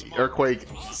 Gendro, and Earthquake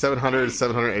 700,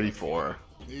 784.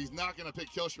 He's not gonna pick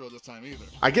Kyoshiro this time either.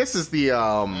 I guess it's the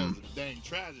dang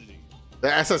tragedy. The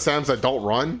SSMs that don't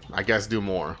run, I guess, do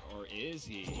more. Or is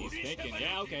he? He's thinking,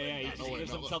 yeah, okay, yeah, he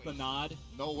gives himself a nod.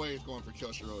 No way he's going for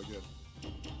Kyoshiro again.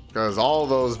 Because all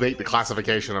those make the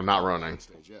classification of not running.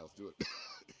 Yeah, let's do it.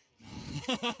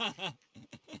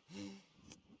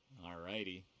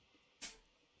 Alrighty.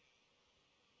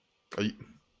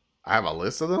 I have a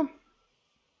list of them?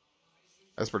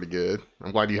 That's pretty good.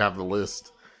 I'm glad you have the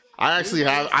list.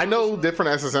 I know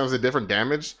different SSMs did different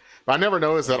damage, but I never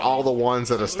noticed that all the ones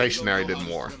that are stationary did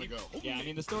more. Yeah, I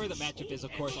mean, the story of the matchup is,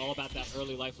 of course, all about that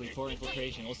early life lead for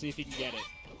infiltration. We'll see if he can get it.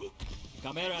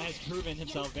 Gamera has proven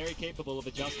himself very capable of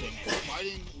adjusting.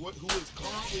 Fighting who is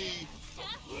currently...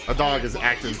 A dog is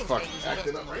acting up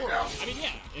right now. I mean,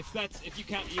 yeah, if you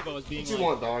count EVO as being what you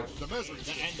want, dog?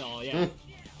 The end all, yeah.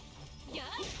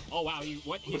 Oh wow, he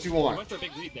went for a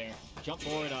big lead there. Jump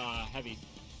forward, heavy.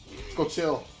 Let's go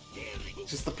chill.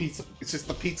 It's just the pizza. It's just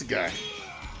the pizza guy.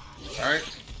 All right.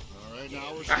 All right.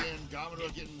 Now we're seeing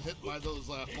Gamera getting hit by those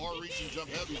far-reaching jump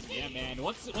heavies. Yeah, man.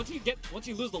 Once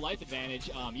you lose the life advantage,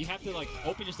 you have to like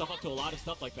open yourself up to a lot of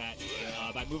stuff like that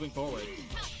by moving forward.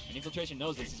 And Infiltration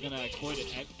knows this. He's gonna exploit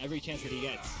it at every chance that he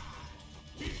gets.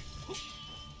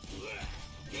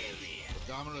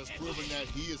 Gamera has proven that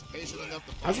he is patient enough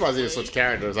to... I'm surprised he didn't switch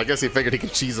characters. I guess he figured he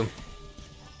could cheese him.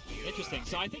 Interesting.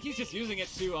 So I think he's just using it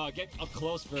to get up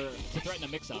close to threaten a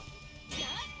mix-up.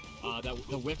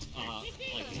 The whip,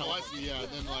 like I see, yeah.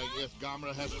 And then like if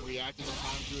Gamera hasn't reacted in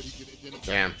time to it, he could.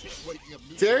 Damn.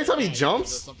 See, every time he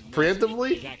jumps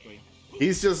preemptively,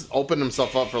 he's just opened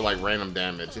himself up for like random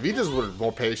damage. If he just were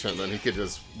more patient, then he could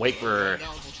just wait for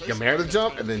Gamera to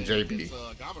jump and then JB.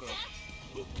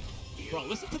 Bro,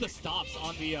 listen to the stops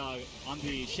on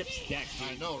the ship's deck.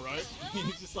 I know, right?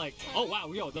 He's just like, oh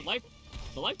wow, yo, the life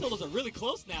totals are really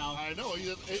close now. I know.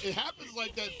 It happens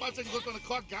like that. 5 seconds left on the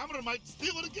clock. Gamera might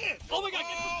steal it again. Oh my god!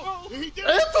 Oh, he did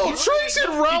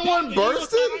Infiltration round 1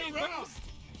 bursted?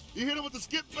 You hit him with the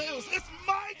skip fails. It's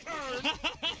my turn.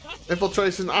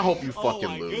 Infiltration, I hope you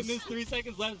fucking lose. Oh my goodness, 3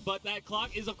 seconds left, but that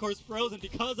clock is of course frozen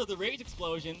because of the rage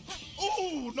explosion.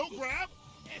 Oh, no grab.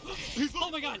 Oh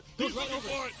my god, goes right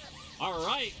over it. All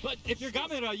right, but if you're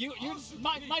Gamera, you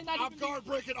might not. I'm guard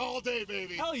breaking all day,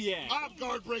 baby. Hell yeah. I'm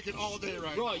guard breaking all day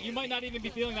right Bro, now. you might not even be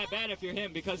feeling that bad if you're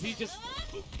him because he just.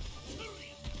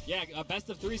 Yeah, a best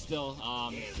of 3 still.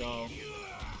 So.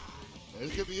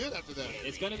 This could be it after that.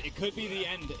 It could be the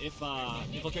end if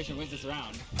Infiltration wins this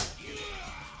round.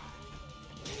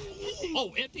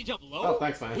 Oh, empty jump low. Oh,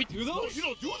 thanks, man. We do those? You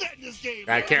don't do that in this game.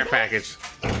 That care package.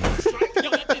 Yo,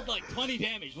 that did like 20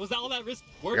 damage. Was that all that risk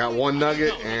worth? I got 1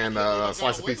 nugget and a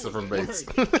slice of pizza from Bates.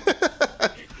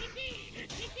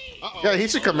 Yeah, he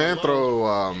should command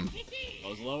throw.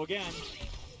 Goes low again.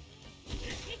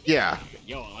 Yeah.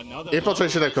 Yo, another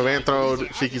Infiltration and command throw.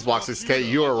 Shiki's block 6K.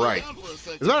 You are right.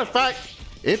 As a matter of fact,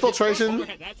 Infiltration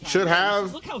should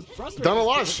have done a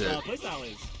lot of shit.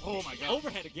 Oh my god.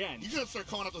 Overhead again. He's gonna start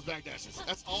calling out those back dashes.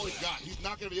 That's all he's got. He's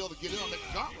not gonna be able to get in on the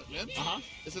gauntlet, man.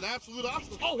 It's an absolute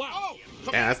obstacle. Oh wow. Oh,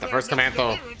 yeah, that's the first command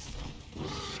throw.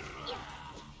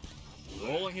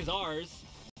 Rolling his R's.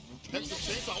 Texas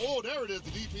Chainsaw. Oh, there it is,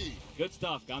 the DP. Good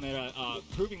stuff. Gamera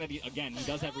proving that he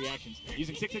does have reactions.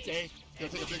 Using 6-6-A. It's gonna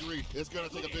take a big read. It's gonna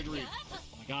take a big read. Oh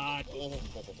my god. Oh.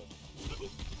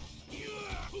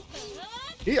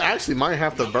 He actually might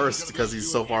have to burst because he's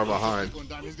so far behind.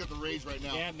 He's got the rage right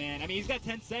now. Yeah, man. I mean, he's got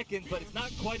 10 seconds, but it's not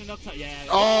quite enough time. Yeah.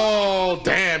 Oh,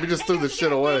 damn. He just threw the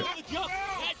shit away.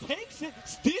 That takes it.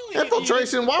 Stealing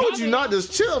Infiltration, why would you not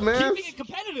just chill, man? Keeping it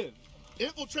competitive.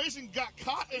 Infiltration got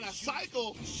caught in a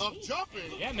cycle of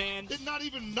jumping. Yeah, man. Did not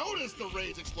even notice the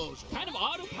rage explosion. Kind of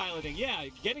autopiloting, yeah.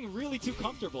 Getting really too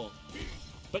comfortable.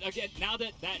 But again, now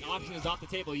that that option is off the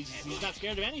table, he's not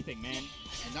scared of anything, man.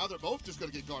 And now they're both just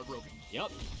going to get guard broken. Yep.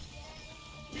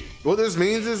 What this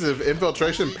means is if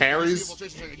Infiltration parries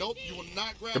nope, you will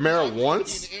not grab Gamera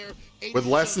once with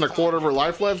less than a quarter of her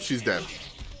life left, she's dead.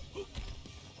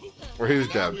 Or he's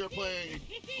dead. We are playing,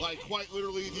 like, quite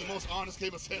literally the most honest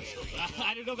game of Central.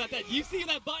 I don't know about that. You see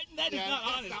that button? That is not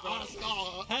honest, bro. Honest at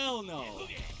all. Hell no.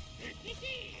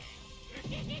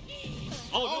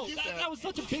 Oh, no, that was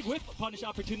such a big whip punish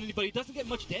opportunity, but he doesn't get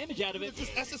much damage out of it.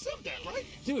 It's just SSM that, right?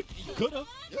 Dude, he could have.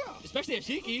 Yeah. Especially at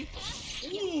Shiki.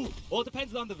 Ooh. Well, it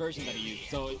depends on the version that he used,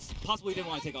 so it's possible he didn't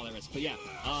want to take all that risk. But yeah,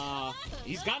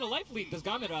 he's got a life lead. Does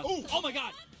Gamera? Ooh. Oh my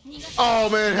god. Oh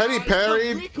man, had he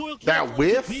parried that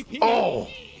whiff? Oh.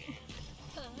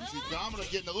 You see Gamera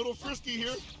getting a little frisky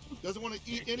here. Doesn't want to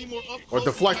eat any more up. Or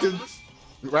deflected,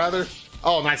 rather.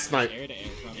 Oh, nice snipe. Air to air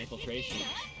from Infiltration.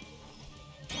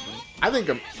 I think,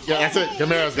 yeah, that's it.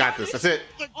 Gamera's got this. That's it.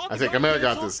 That's it. Gamera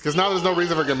got this. Because now there's no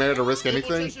reason for Gamera to risk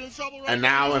anything. And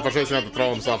now Infiltration has to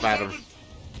throw himself at him.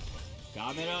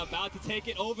 Gamera about to take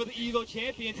it over the EVO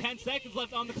champion. 10 seconds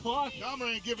left on the clock.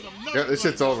 Gamera ain't giving him nothing. Yeah, this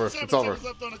shit's over. It's over.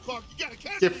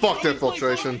 Get fucked,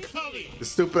 Infiltration. The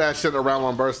stupid ass shit around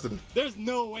one bursted. There's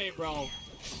no way, bro.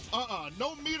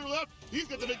 No meter left. He's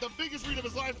going to make the biggest read of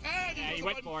his life. And he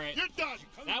went for it. You're done.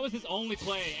 That was his only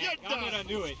play. Gamera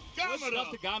knew it. Gamera.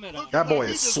 To Gamera. That boy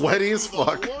is sweaty as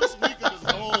fuck.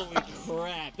 Holy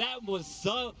crap. That was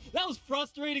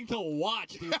frustrating to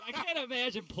watch, dude. I can't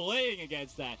imagine playing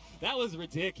against that. That was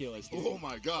ridiculous, dude. Oh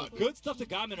my god. Good stuff to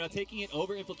Gamera, taking it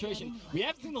over Infiltration. We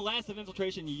haven't seen the last of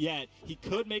Infiltration yet. He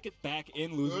could make it back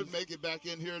in losing. Could make it back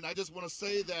in here, and I just want to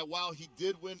say that while he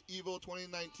did win EVO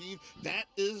 2019, that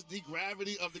is the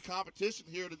gravity of the competition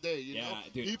here today. You know,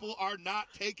 dude. People are not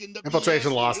taking the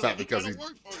Infiltration BS. lost that because he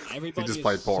just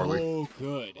played poorly. So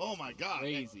good. Oh my god.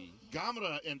 Crazy.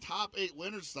 Gamera in top 8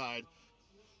 winners side.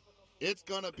 It's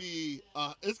gonna be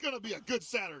a good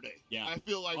Saturday. Yeah. I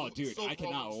feel like. Oh, dude, I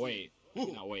cannot wait. I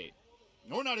cannot wait.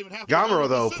 We're not even half. Gamera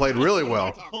though played really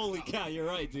well. Holy cow, you're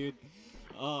right, dude.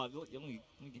 You only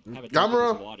have a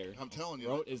Gamera, water. I'm telling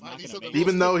you,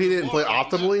 even though he didn't play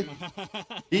optimally,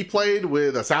 he played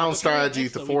with a sound strategy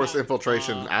to force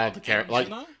Infiltration out of the character. Like,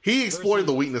 he exploited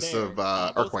the weakness of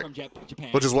Earthquake,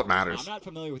 which is what matters. I'm not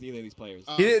familiar with either of these players.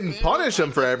 He didn't punish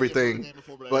him for everything,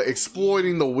 but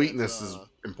exploiting the weakness is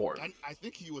important. I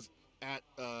think he was at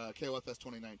KOFS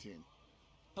 2019.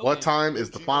 What time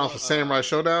is the final for Samurai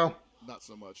Shodown? Not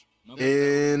so much.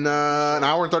 In an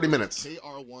hour and 30 minutes.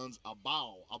 KR1's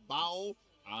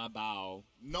Abao.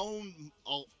 Known,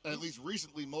 at least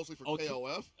recently, mostly for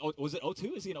KOF. Oh, was it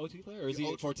 02? Is he an 02 player or is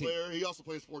he 14? Player. He also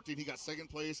plays 14. He got second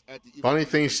place at the. Funny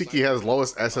thing, Shiki has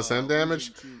lowest SSM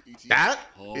damage. That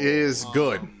is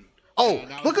good. Oh,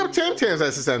 look up Tam Tam's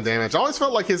SSM damage. I always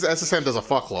felt like his SSM does a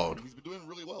fuckload. He's been doing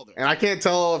really well there. And I can't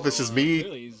tell if it's just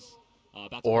me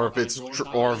or if it's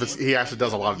he actually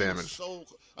does a lot of damage. So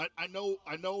I know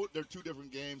they're two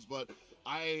different games, but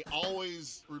I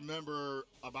always remember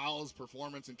Abao's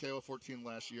performance in KO 14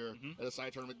 last year at a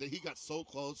side tournament. That he got so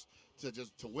close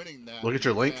to winning that. Look at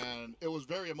your link. And it was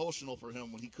very emotional for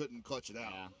him when he couldn't clutch it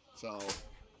out. Yeah. So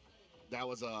that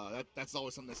was that's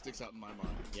always something that sticks out in my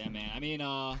mind. Yeah, man. I mean,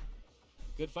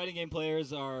 good fighting game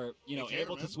players are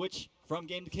able to switch from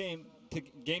game to game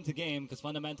because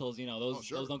fundamentals, those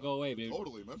don't go away, dude.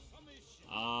 Totally, man.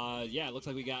 Yeah, it looks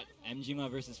like we got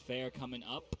Mjima versus Fair coming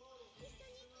up.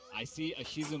 I see a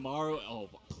Shizumaru. Oh,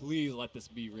 please let this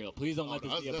be real. Please don't let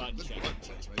this be a button check.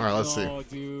 All right, let's see. Oh,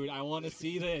 dude, I want to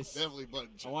see this. Definitely button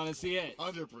checks. I want to see it.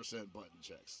 100% button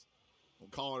checks. I'm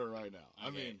calling it right now. Okay.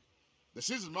 I mean, the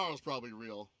Shizumaru's probably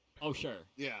real. Oh, sure.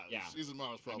 Yeah.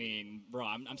 Shizumaru's probably. I mean, bro,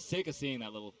 I'm sick of seeing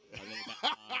that little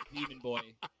demon boy.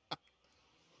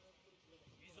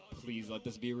 Please let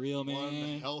this be real, man.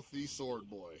 One healthy sword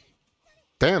boy.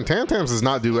 Damn, Tam-Tams does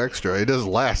not do extra. It does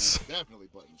less. Definitely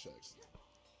button checks.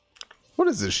 What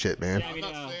is this shit, man? Yeah, I mean,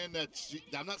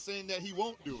 I'm not saying that he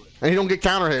won't do it. And he don't get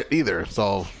counter hit either,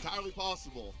 so. Entirely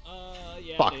possible.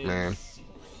 Yeah. Fuck, man.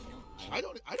 I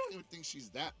don't even think she's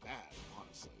that bad,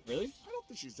 honestly. Really? I don't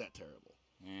think she's that terrible.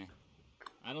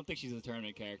 I don't think she's a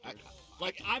tournament character.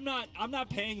 I'm not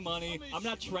paying money. I'm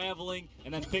not traveling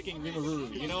and then picking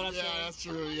Rimuru. You know what I'm saying? Yeah, that's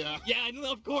true. Yeah. Yeah, I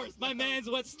know, of course. My man's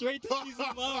went straight to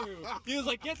Shizumaru. He was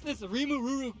like, "Get this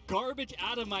Rimuru garbage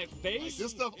out of my face." Like,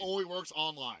 this stuff only works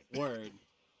online. Word.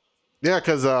 Yeah,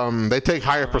 because they take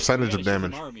higher percentage of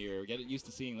damage. Mirror. Get used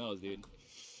to seeing those, dude.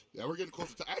 Yeah, we're getting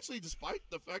close to actually, despite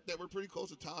the fact that we're pretty close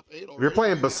to top 8 already. If you're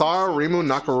playing Basara, Rimu,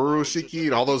 Nakaruru, Shiki,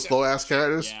 and all those slow ass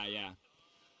characters. Yeah.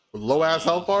 With low ass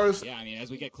health bars. Yeah, I mean,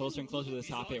 as we get closer and closer to the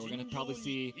top 8, we're gonna probably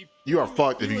see. You are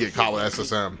fucked if you get caught with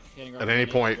SSM at any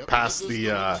point past the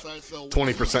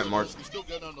 20% mark. Still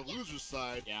get on the loser's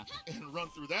side. Yeah. And run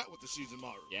through that with the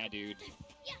Shizumaru. Yeah, dude.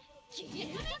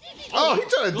 Oh, he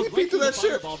tried to DP to that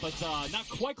shit. But not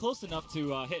quite close enough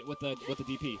to hit with the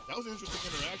DP. That was an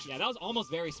interesting interaction. Yeah, that was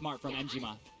almost very smart from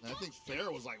Mjima. And I think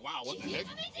Fair was like, wow, what the heck?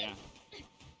 Yeah.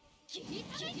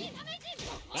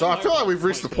 So I feel like we've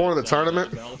reached the point of the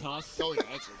tournament Oh, yeah,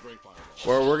 that's a great fight.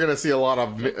 where we're going to see a lot of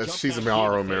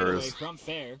Shizumaru mirrors. From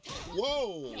Fair.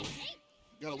 Whoa!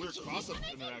 Got a weird cross-up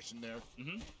interaction there.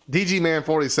 DG Man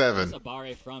 47.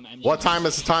 What time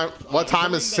is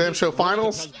Sam Show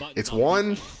Finals? It's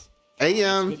 1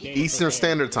 a.m. Eastern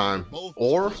Standard Time,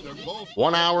 or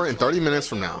 1 hour and 30 minutes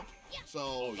from now.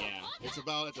 So it's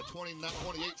about at the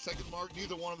 28-second mark.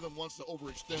 Neither one of them wants to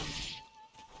overextend.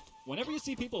 Whenever you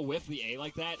see people whiff the A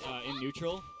like that in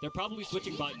neutral, they're probably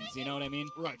switching buttons. You know what I mean?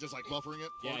 Right, just like buffering it.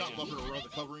 Yeah, or not buffering, or rather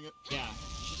covering it. Yeah,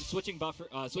 switching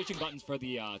buttons for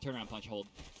the turnaround punch hold.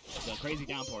 The crazy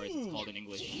downpour, as it's called in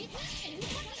English.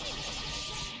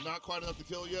 Not quite enough to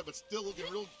kill yet, but still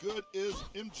looking real good is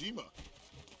Mjima.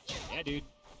 Yeah, dude.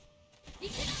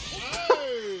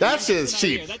 Hey! That shit is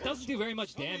cheap. That doesn't do very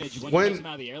much damage when you get him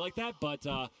out of the air like that, but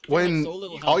when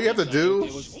all you have to do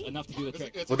it was enough to do the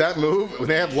trick. with that move, when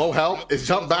they have low health, is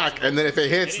jump back, and then if it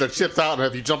hits, they're chipped out, and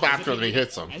if you jump after them, he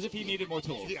hits them. As if he needed more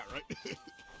tools. Yeah, right.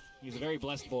 He's a very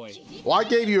blessed boy. Well, I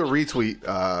gave you a retweet,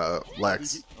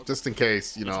 Lex, just in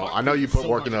case. You know, I know you put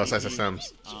work into those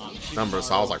SSM's numbers,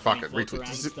 so I was like, fuck it, retweet.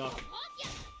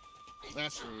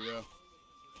 That's true, yeah.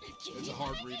 It's a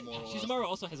hard read, more or less. Shizumaru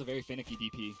also has a very finicky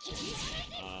DP.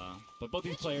 But both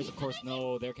these players, of course,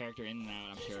 know their character in and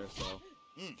out, I'm sure, so.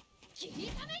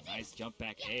 Nice jump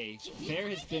back A. Fair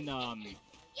has been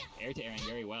air-to-airing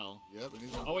very well. Yeah, but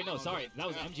oh, wait, no, sorry. That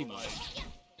was Mjima.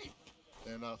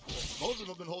 And both of them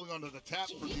have been holding on to the tap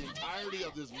for the entirety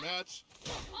of this match.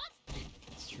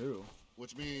 It's true.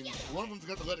 Which means one of them's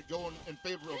got to let it go in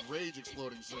favor of Rage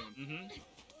exploding soon.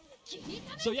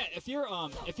 So yeah, if you're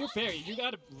Fair, you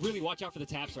gotta really watch out for the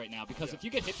taps right now, because if you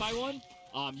get hit by one,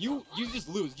 you just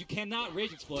lose. You cannot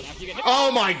Rage explode after you get hit.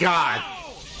 Oh my god!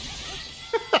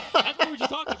 That's what we were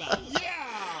just talking about. Yeah.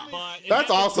 But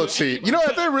that's also cheap. You know,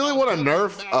 if they really want to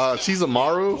nerf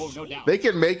Shizumaru, they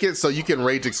can make it so you can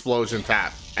Rage Explosion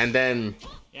tap, and then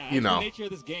you know. The nature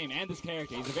of this game and this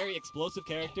character, he's a very explosive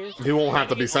character. He won't have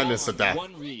to be sentenced to death.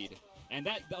 One read. And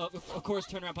that, of course,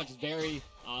 turnaround punch is very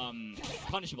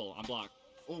punishable on block.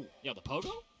 Oh, yo, the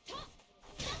pogo?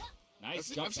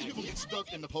 Nice. I've seen people get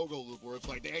stuck in the pogo loop where it's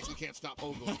like they actually can't stop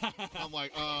pogo. I'm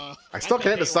like, I still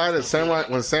can't decide if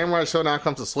when Samurai Shodown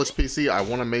comes to Switch PC, I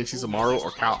want to main Shizumaru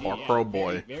or Crow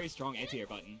Boy. Very strong anti-air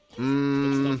button.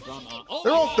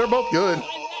 They're both good.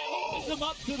 Them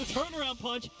up to the turnaround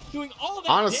punch, doing all that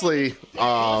honestly,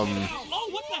 oh,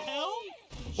 what the hell?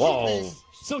 Whoa.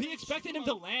 So he expected him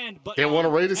to land, but They want a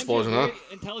rage explosion, huh?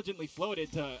 Intelligently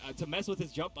floated to mess with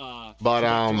his jump. But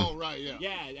oh right, yeah.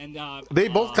 Yeah, and they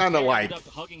both kind of like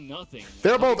hugging nothing.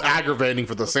 They're both aggravating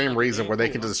for the same reason, where they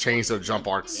can just change their jump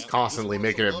arcs constantly,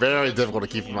 making it very difficult to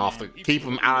keep him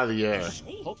out of the air.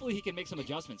 Hopefully he can make some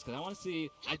adjustments, because I want to see.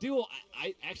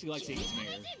 I actually like seeing this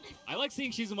mirror. I like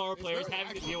seeing Shizumaru players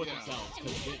having to deal with themselves,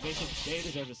 because they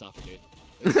deserve to suffer, dude.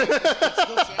 It's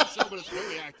still Sancho, but it's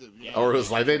very active. Yeah. Or it's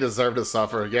like they deserve to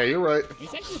suffer. Yeah, you're right.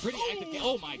 He's actually a pretty active game.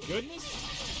 Oh my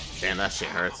goodness. Damn, that shit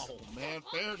hurts. Oh man,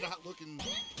 Fair not looking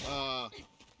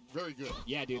very good.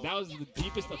 Yeah, dude, that was the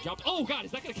deepest of jumps. Oh god,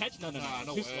 is that gonna catch? No.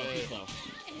 No Too slow.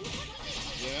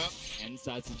 Yeah. And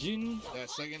Satsujin. That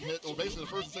second hit, or basically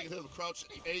the first and second hit of the crouch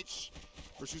H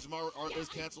for Shizumaru is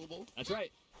cancelable. That's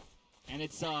right. And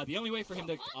it's the only way for him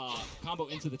to combo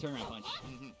into the turnaround punch.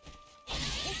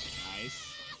 Nice.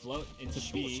 Float into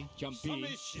B, jump B,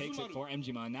 takes it for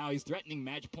MGMA. Now he's threatening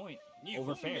match point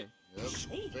over Fair. Yep.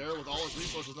 Fair with all his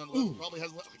resources nonetheless probably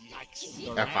has yikes.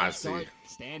 F5C.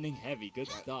 Standing heavy, good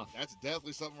stuff. That's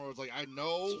definitely something where it's like, I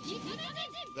know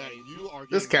that you are.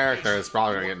 This character is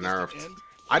probably gonna get nerfed.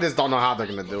 I just don't know how they're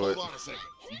gonna do it. Hold on a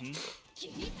second.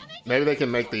 Maybe they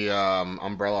can make the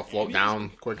umbrella float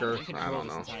down quicker. I don't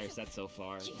know. Entire set so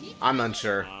far. I'm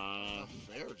unsure.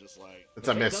 Fair just like It's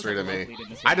a mystery to me.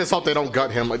 I just hope they don't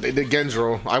gut him like they did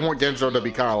Genjiro. I want Genjiro to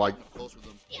be kind of like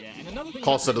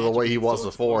closer to the way he was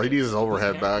before. He needs his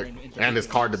overhead back and his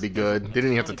card to be good. They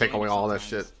didn't have to take away all that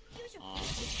shit.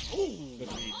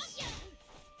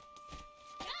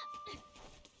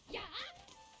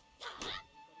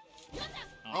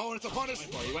 Oh, it's a punish.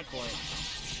 He went for it.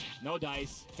 No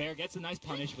dice. Fair gets a nice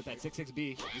punish with that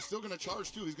 6-6B. He's still going to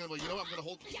charge, too. He's going to be like, you know what, I'm going to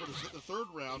hold for the third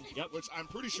round, which I'm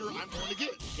pretty sure I'm going to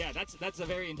get. Yeah, that's a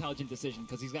very intelligent decision,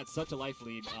 because he's got such a life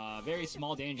lead. Very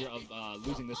small danger of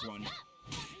losing this one.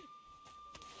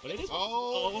 But it is...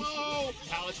 Oh, that's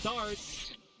how it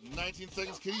starts. 19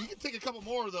 seconds. He can take a couple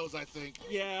more of those, I think.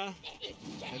 Yeah.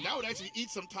 And that would actually eat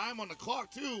some time on the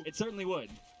clock, too. It certainly would.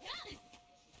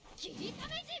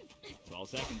 12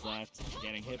 seconds left.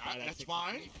 Getting hit by that. That's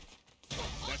fine.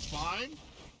 That's fine.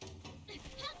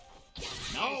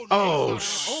 No. Oh,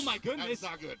 oh my goodness. That's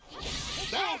not good.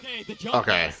 Okay, the jump.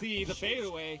 Okay. See the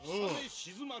fadeaway.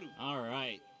 All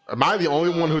right. Am I the only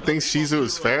one who thinks Shizu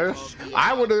is fair?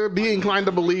 I would be inclined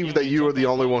to believe that you are the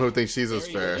only one who thinks Shizu is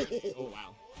fair. Oh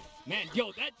wow. Man,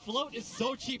 yo, that float is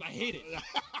so cheap. I hate it.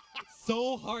 It's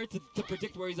so hard to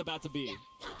predict where he's about to be.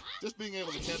 Just being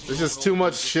able to catch. There's just too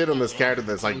much shit on this character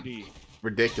that's like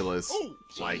ridiculous.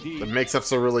 Like the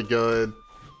mix-ups are really good,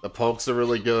 the pokes are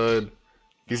really good.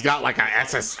 He's got like a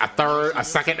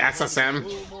second SSM. A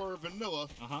little more vanilla.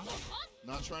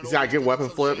 He's got a good weapon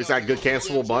flip. He's got good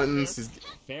cancelable buttons.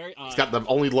 He's got the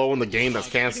only low in the game that's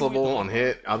cancelable on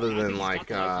hit, other than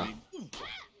like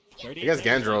I guess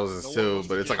Genjiro's is too,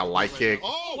 but it's like a light kick.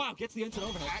 Oh wow, gets the instant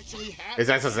overhead. His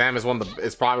SSM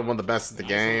is probably one of the best in the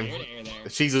game.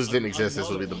 If Shizu's didn't exist, this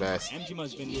would be the best.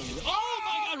 MGMA's been doing this. Oh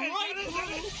my god,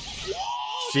 right through.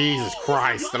 Jesus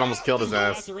Christ, that almost killed his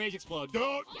ass. That's a rage explode.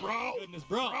 Don't, bro. Goodness,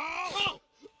 bro.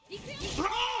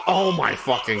 Oh my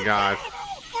fucking god.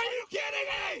 Are you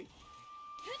kidding me?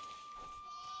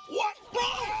 What?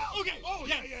 Bro! Okay. Oh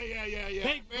yeah.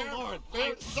 Thank the Lord.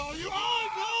 So you. Oh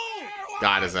no!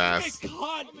 Got his ass.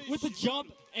 Caught with the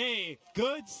jump.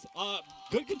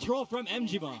 Good control from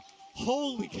MGMA.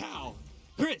 Holy cow.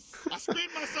 Chris. I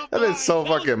screamed myself. That is so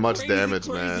fucking much damage,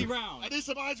 man. I need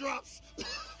some eye drops.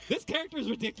 This character is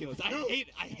ridiculous. I hate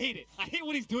it. I hate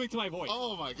what he's doing to my voice.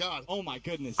 Oh my god. Oh my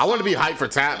goodness. I want to be hyped for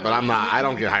tap, but I'm not. I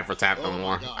don't get hyped for tap no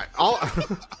more.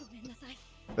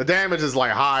 The damage is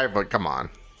like high, but come on.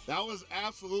 That was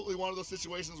absolutely one of those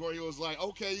situations where he was like,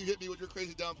 okay, you hit me with your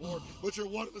crazy downpour, but your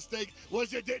one mistake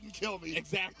was you didn't kill me.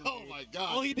 Exactly. Oh my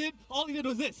god. All he did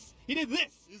was this. He did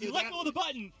this. He let go of the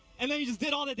button, and then he just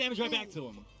did all that damage right back to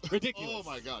him. Ridiculous. Oh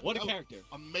my god. What a character.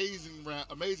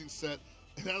 Amazing set.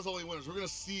 And that's only winners. We're going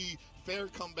to see Fair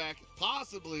come back,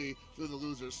 possibly through the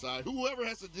loser's side. Whoever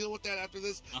has to deal with that after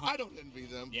this, I don't envy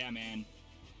them. Yeah, man.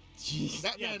 Jeez.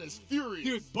 That man is furious.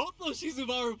 Dude, both those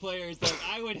Shizumaru players, like,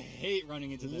 I would hate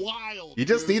running into this. Wild. You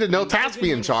just need to know taps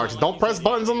being charged. Don't press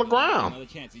buttons on the ground. Another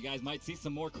chance. You guys might see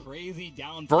some more crazy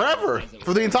down. Forever.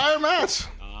 For the entire match.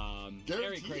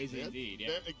 Very crazy indeed.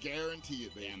 Yeah. Guarantee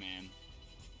it, man. Yeah, man.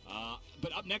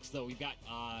 But up next, though, we've got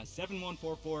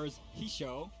 7144's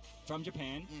Hisho from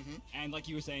Japan. And like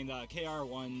you were saying, the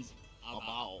KR1's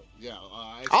Yeah.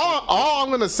 All I'm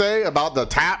going to say about the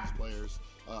tap. Players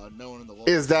known in the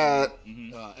is that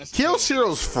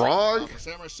Kyoshiro's frog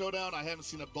Samurai Shodown, I haven't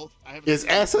seen both. is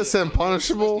SSM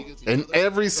punishable in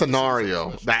every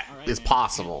scenario that is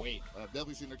possible.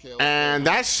 And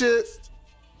that shit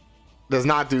does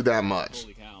not do that much.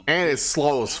 And it's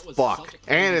slow as fuck.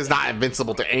 And it's not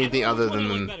invincible to anything other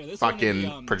than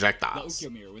fucking projectiles.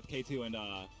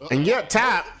 And yet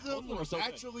tap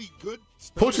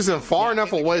pushes him far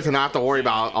enough away to not have to worry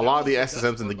about a lot of the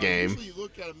SSMs in the game.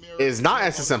 Is not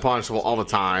SSM punishable all the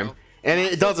time. And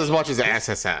it does as much as an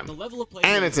SSM.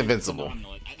 And it's invincible.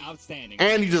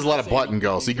 And you just let a button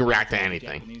go so you can react to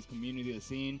anything.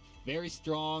 Very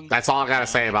strong. That's all I gotta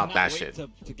say about that shit.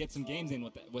 To get some games in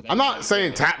with I'm not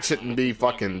saying tap shouldn't be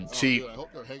fucking cheap.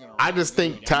 I just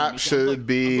think tap should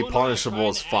be punishable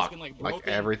as fuck, like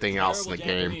everything else in the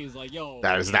game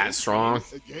that is that strong.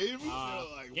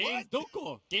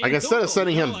 Like instead of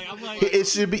setting him, it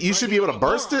should be, you should be able to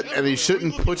burst it, and he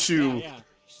shouldn't put you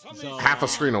half a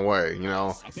screen away. You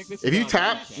know, if you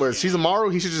tap with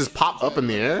Shizumaru, he should just pop up in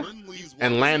the air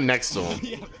and land next to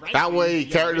him. That way,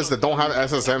 characters that don't have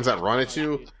SSMs that run at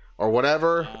you or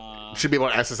whatever should be able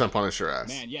to SSM punish your ass.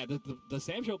 Man, yeah, the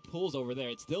Samsho pools over there,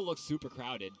 it still looks super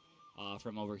crowded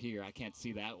from over here. I can't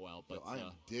see that well, but I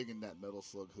am digging that Metal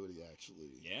Slug hoodie,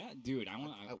 actually. Yeah, dude, I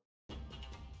want.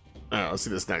 Alright, let's see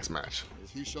this next match.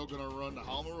 Is Hisho gonna run the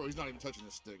Halmer, or he's not even touching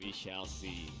the stick? We shall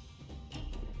see.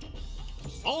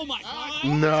 Oh my god!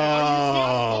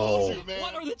 No!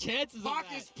 What are the chances of that?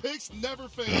 Marcus picks never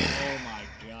fail. Oh my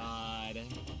god.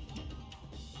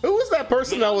 Who was that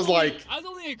person that was like... I was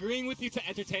only agreeing with you to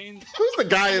entertain. Who's the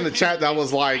guy in the chat that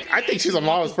was like, I think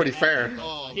Shizumaru's pretty fair?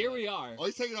 Here we are. Oh,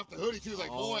 he's taking off the hoodie too. He's like,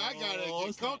 boy, I gotta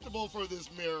get comfortable for this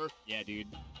mirror. Yeah, dude.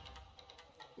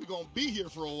 We're gonna be here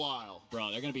for a while.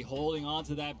 Bro, they're gonna be holding on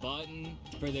to that button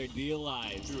for their dear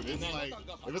lives. Dude, it's like,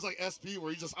 if it's like SP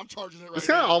where I'm charging it right now. This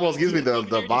kind of almost gives me the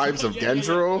vibes of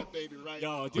Genjiro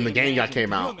when the game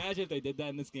came out. Can you imagine if they did that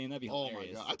in this game? That'd be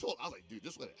hilarious. Oh my god. I was like, dude,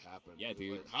 just let it happen. Yeah,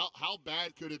 dude. Like, how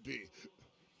bad could it be?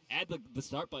 Add the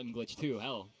start button glitch too,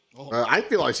 hell. I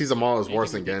feel like Shizumaru is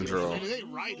worse than Genjiro.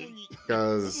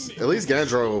 Because at least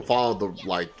Genjiro followed the,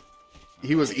 like,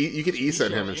 he was, you could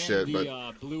E-set him and shit, but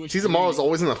Shizumaru is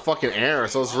always in the fucking air,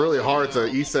 so it's really hard to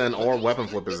E-set or weapon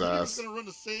flip his ass. Gonna run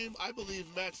the same, I believe,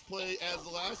 match play as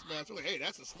the last match. Like, hey,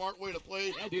 that's a smart way to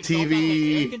play. Yeah, dude,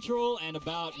 TV, control and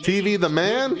about TV, the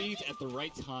man. At the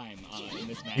right time in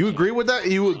this matchup. You agree with that?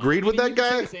 You agreed with that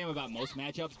guy? The same about most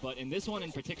matchups, but in this one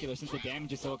in particular, since the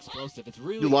damage is so explosive, it's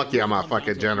really. You're lucky I'm a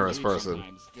fucking generous person.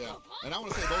 Yeah, and I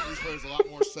want to say both these players are a lot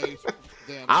more safe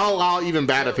than. I'll allow even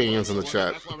bad opinions in the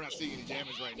chat. That's why we're not seeing any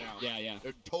damage right now. Yeah, yeah.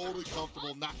 They're totally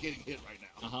comfortable not getting hit right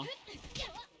now. Uh-huh.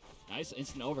 Nice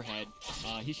instant overhead.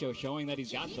 Hisho showing that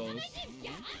he's got those.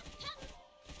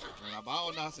 And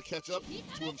Abao now has to catch up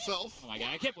to himself. Oh my god,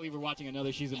 I can't believe we're watching another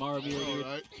Shizumaru mirror, dude.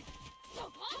 Right.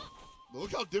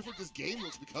 Look how different this game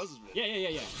looks because of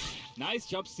it. Yeah. Nice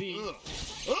jump C. Oh,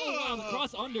 wow, the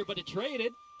cross under, but it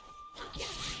traded.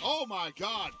 Oh my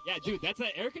god. Yeah, dude, that's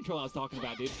that air control I was talking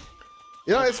about, dude.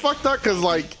 You know, it's fucked up because,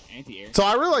 like, so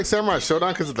I really like Samurai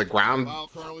Shodown because of the ground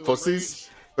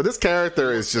pussies, but this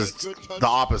character is just the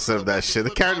opposite of that shit. The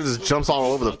character just jumps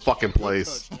all over the fucking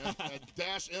place.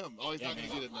 Dash M. Oh, he's not going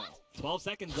to get it now. 12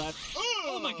 seconds left.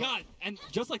 Oh my god. And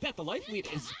just like that, the life lead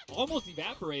is almost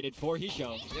evaporated for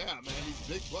Hisho. Yeah, man. These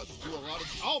big buttons do a lot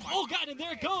of... Oh god, and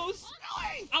there it goes.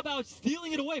 About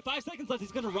stealing it away. 5 seconds left.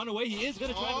 He's going to run away. He is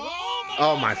going to try to...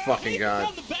 Oh my fucking god.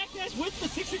 On the backdash with the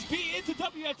 6-6B into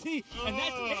WFT, and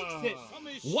that takes it.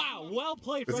 Wow, well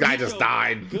played. This guy just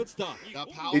died. Good stuff.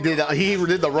 He did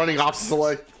the running opposite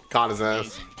select. Caught his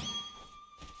ass.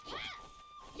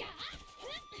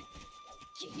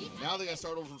 Now they got to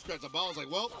start over from scratch. The ball is like,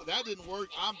 well, that didn't work.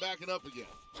 I'm backing up again.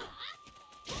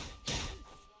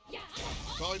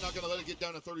 Probably not going to let it get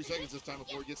down to 30 seconds this time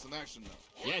before he gets some action,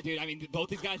 though. Yeah, dude. I mean, both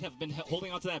these guys have been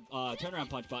holding on to that turnaround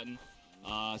punch button.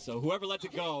 So whoever lets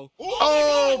it go.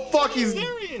 Oh fuck, he's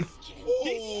serious.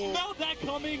 He smelled that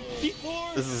coming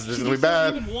before. This is gonna be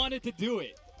bad. Even wanted to do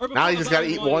it. Now he just gotta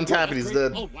eat one tap and he's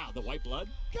dead. Oh wow, the white blood.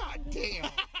 God damn.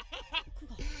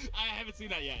 I haven't seen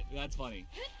that yet. That's funny.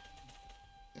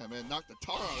 Yeah, man, knock the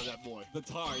tar out of that boy. The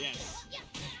tar, yes.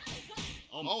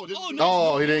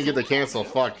 Oh, he didn't get the cancel.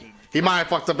 Fuck. He might have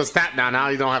fucked up his tap now. Now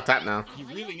he don't have tap now. He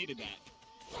really needed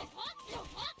that.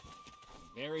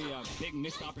 Very big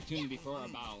missed opportunity for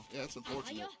Abao. Yeah, that's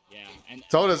unfortunate. Yeah, and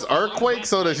so does Earthquake,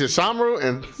 so does Yoshimaru,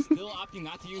 and still opting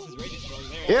not to use his radius throw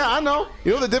there. Yeah, I know.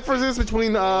 You know the difference is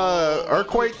between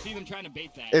Earthquake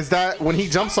is that when he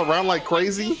jumps around like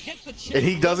crazy and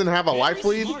he doesn't have a life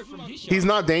lead, he's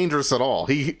not dangerous at all.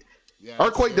 Yeah,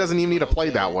 Earthquake doesn't even need to play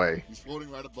that way. He's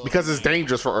floating right above. Because it's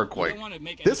dangerous for Earthquake.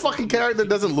 This fucking character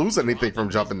doesn't lose anything from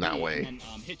jumping that way. And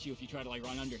hit you if you try to like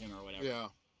run under him or whatever. Yeah.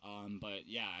 But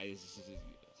yeah,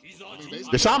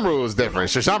 The Shamru is different.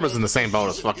 Shishamru's in the same boat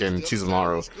as fucking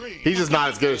Shizumaru. He's just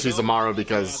not as good as Shizumaru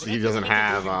because he doesn't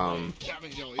have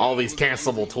all these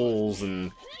cancelable tools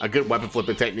and a good weapon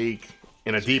flipping technique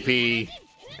and a DP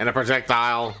and a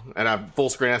projectile and a full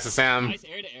screen SSM. Nice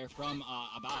air-to-air from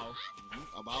Abao.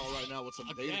 Abao right now with some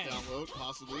data download,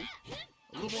 possibly.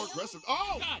 A little more aggressive.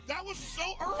 Oh, that was so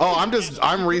early. Oh, I'm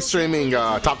restreaming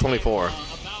top 24.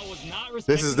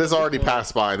 This already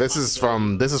passed by. This is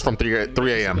from 3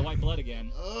 a.m. The white blood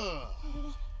again.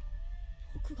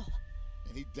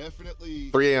 And he definitely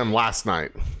 3 a.m. last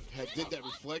night. did that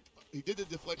reflect. He did the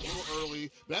deflect a little early,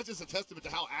 but that's just a testament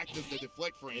to how active the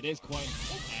deflect frame. It is quite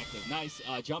active. Nice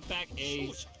jump back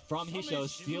A from Hisho,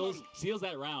 seals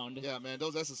that round. Yeah, man,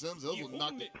 those SSMs, those will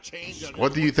knock the change out of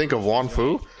What do you think of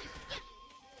Wan-Fu?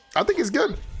 I think he's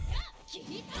good.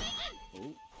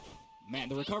 Ooh. Man,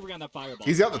 the recovery on that fireball.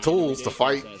 He's got the tools to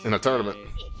fight in a tournament.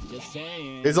 Just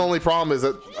saying. His only problem is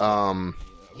that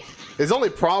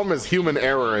human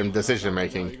error in decision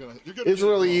making. It's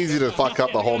really easy to fuck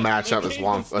up the whole matchup as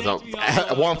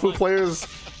Wan-Fu players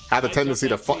have the tendency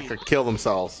to kill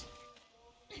themselves.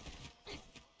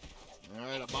 All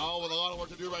right, Abao with a lot of work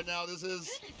to do right now. This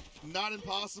is not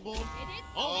impossible.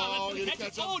 Oh, did he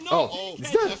catch up? Oh,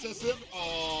 he's good. SSM?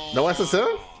 Oh. No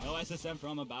SSM? No SSM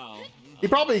from Abao. He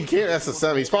probably can't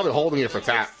SSM. He's probably holding it for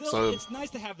tap. So it's nice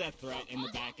to have that threat in the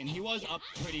back, and he was up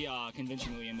pretty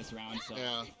convincingly in this round. So.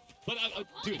 Yeah. But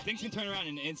dude, things can turn around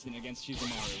in an instant against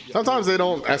Shizumaru. Sometimes they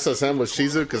don't SSM with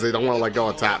Shizu because they don't want to let go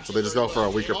of tap, so they just go for a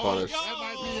weaker punish. That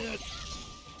might be it.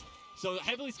 So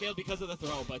heavily scaled because of the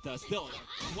throw, but still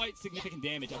quite significant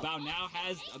damage. Abao now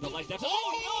has the light depth.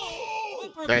 Oh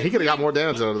no! Man, he could have got more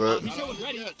damage out of that. Hisho was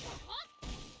ready.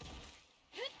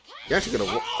 He actually could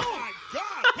have. Oh my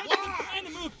God! Why?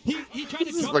 He tried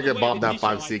to jump fucking away bombed with that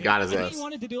Hisho, 5C, got his ass. He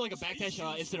wanted to do like a backdash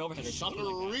instant overhead or something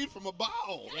like that. Read from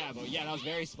Abao. Yeah, but yeah, that was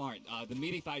very smart. The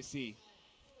meaty 5C.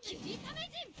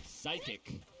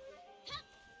 Psychic.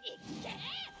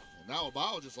 And now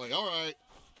Abao just like, all right.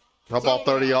 Hope all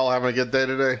 30 y'all having a good day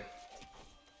today.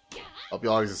 Hope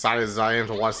y'all as excited as I am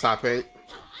to watch top 8.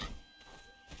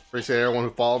 Appreciate everyone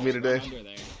who followed me today. Under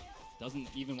there. Doesn't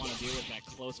even want to deal with that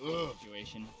close float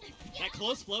situation. That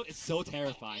close float is so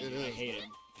terrifying. I hate it.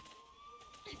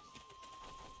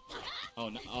 Oh,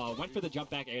 no, went for the jump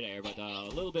back air to air, but a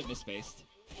little bit misspaced.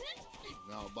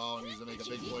 Now Abao needs to make a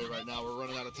big play right now. We're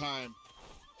running out of time.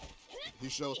 He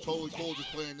shows totally cool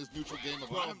just playing this neutral game of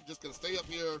I'm just going to stay up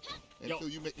here until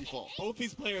you make me fall. Both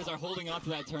these players are holding on to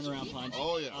that turnaround punch.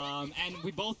 Oh, yeah. And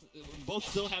we both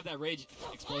still have that rage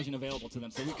explosion available to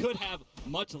them, so we could have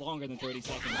much longer than 30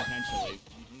 seconds potentially.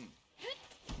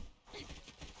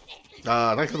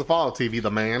 Thanks for the follow, TV, the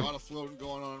man. A lot of floating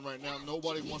going on right now.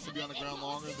 Nobody wants to be on the ground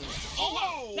longer than... Oh,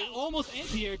 wow! That almost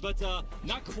anti-aired, but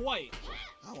not quite.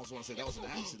 I almost want to say that was an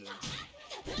accident.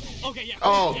 Okay, yeah.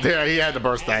 Oh, yeah, he had to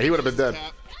burst that. He would have been dead.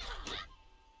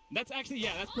 That's actually,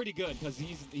 yeah, that's pretty good because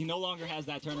he no longer has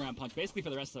that turnaround punch basically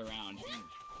for the rest of the round.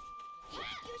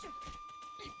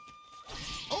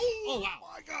 Oh wow!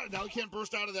 My God! Now he can't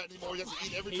burst out of that anymore. He has to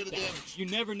eat every bit of damage. You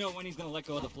never know when he's gonna let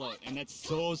go of the float, and that's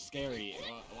so scary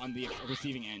on the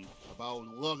receiving end. Abao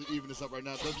would love to even this up right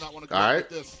now. Does not want to go out like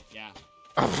this. Yeah.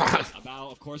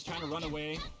 Abao, of course, trying to run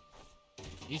away.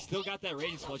 He's still got that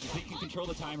rage explosion, so he can control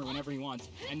the timer whenever he wants.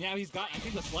 And now he's got, I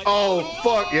think, the slight... Oh,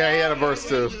 fuck. Yeah, he had a burst,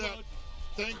 too.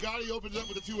 Thank God he opened it up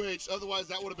with a 2H. Otherwise,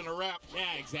 that would have been a wrap.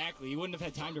 Yeah, exactly. He wouldn't have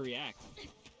had time to react.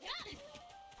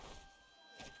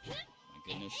 My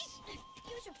goodness.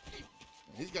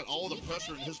 He's got all the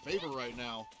pressure in his favor right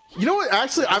now. You know what?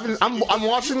 Actually, I'm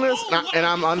watching this, and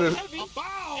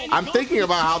I'm thinking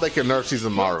about how they can nerf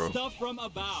Shizumaru. Stuff from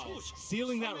Abao,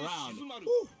 sealing that round.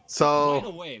 So, by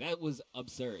the way, that was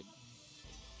absurd.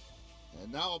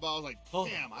 And now Abao's like,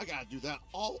 damn, I gotta do that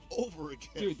all over again.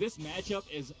 Dude, this matchup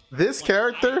is... This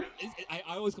character... I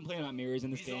always complain about mirrors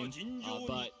in this game,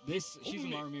 but this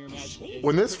Shizumaru mirror match is...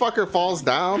 When this fucker falls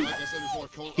down, like I said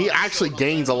before, he actually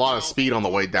gains a lot of speed on the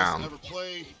way down. Never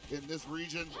play in this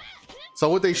region. So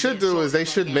what they should do is they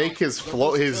should make his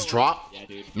drop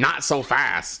not so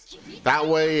fast. That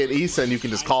way at East End you can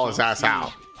just call his ass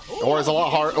out. Or it's a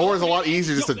lot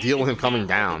easier just to deal with him coming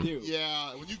down.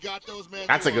 Yeah, when you got those, man.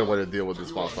 That's a good way to deal with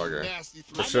this motherfucker.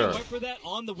 For sure.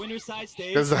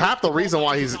 Because half the reason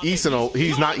why he's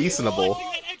not Eastonable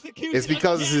is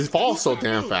because his falls so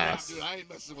damn fast.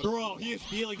 Bro, he is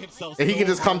feeling himself. And he can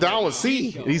just come down with C.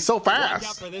 He's so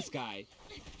fast. For this guy.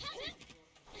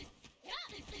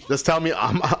 Just tell me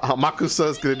Makusa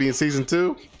is going to be in season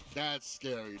 2? That's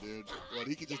scary, dude. What,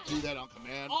 he could just do that on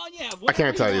command? Oh yeah. I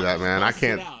can't tell you that, man. I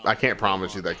can't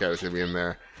promise you that character's going to be in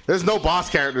there. There's no boss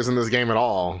characters in this game at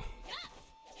all.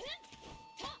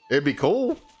 It'd be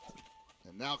cool.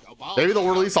 And now, maybe they'll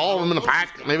release all of them in a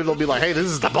pack. Maybe they'll be like, hey, this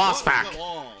is the boss pack.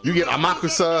 You get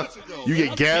Amakusa, you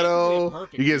get Geto,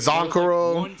 you get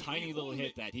Zonkuro. One tiny little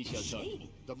hit that he shows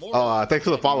up. Thanks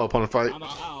for the follow-up on the fight.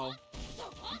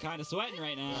 I'm kind of sweating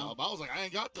right now. Yeah, I was like, I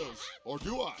ain't got those. Or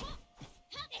do I?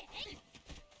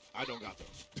 I don't got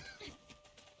those.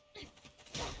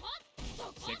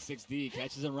 6-6D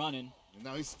catches him running. And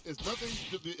now it's nothing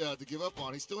to give up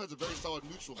on. He still has a very solid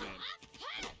neutral game.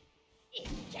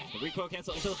 The recoil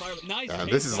cancel into the fire. Nice.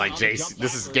 This is like JC.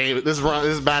 This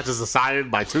match is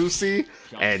decided by 2C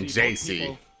and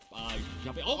JC.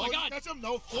 Oh my God! Catch him!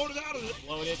 No, floated out of it.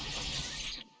 Floated.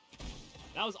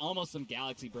 That was almost some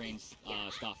Galaxy Brains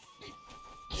stuff.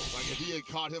 Like if he had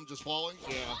caught him just falling,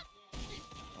 yeah.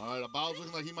 All right, Abao's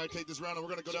looking like he might take this round, and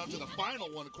we're going to go down to the final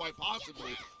one, quite possibly.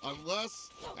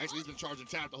 Unless, actually, he's been charging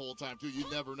tap the whole time, too. You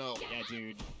never know. Yeah,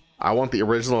 dude. I want the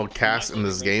original cast in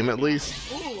this game, at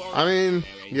least. I mean,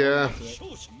 yeah.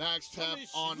 Max tap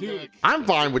on deck. I'm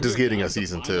fine with just getting a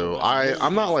season 2.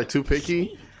 I'm not, like, too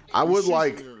picky. I would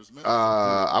like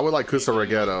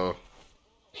Kusarageto.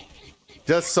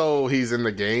 Just so he's in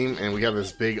the game, and we have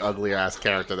this big, ugly-ass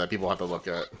character that people have to look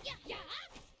at.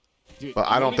 Dude, but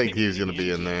I don't think he's gonna be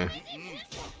in there.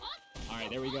 All right,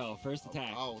 there we go. First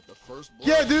attack. Oh, the first blow.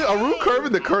 Yeah, dude, Aru Curve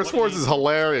in the Curse Force is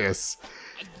hilarious.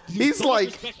 He's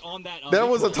like, there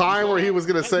was a time where he was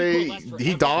gonna say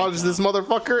he dodged this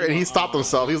motherfucker and he stopped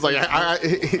himself. He was like,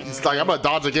 he's like, I'm gonna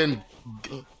dodge again.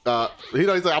 He's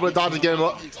like, I'm gonna dodge again,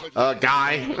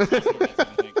 guy.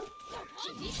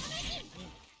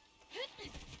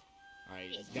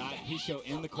 Got Hisho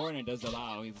in the corner and does the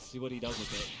Lao. Let's see what he does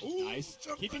with it. Ooh, nice.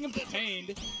 Keeping him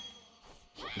detained.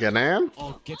 Ganan?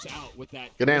 Oh, gets out with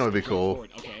that. Ganan would be cool. Forward.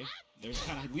 Okay. There's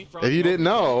kind of leapfrog. If you didn't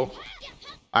know,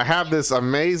 I have this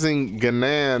amazing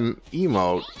Ganan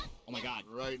emote. Oh my God.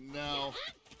 Right now,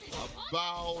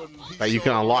 Abao and Hisho that you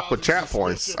can unlock with chat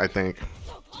points, I think.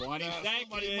 20 seconds.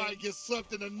 Somebody might get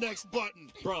sucked in the next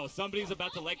button. Bro, somebody's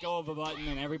about to let go of a button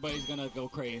and everybody's gonna go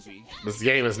crazy. This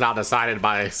game is not decided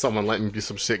by someone letting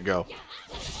some shit go.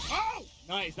 Oh!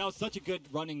 Nice, that was such a good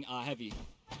running heavy.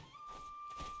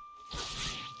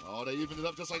 Oh, they evened it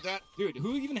up just like that? Dude,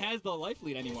 who even has the life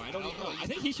lead anymore? I don't even know. I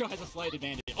think Hisho has a slight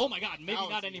advantage. Oh my God, maybe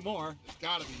not anymore. It's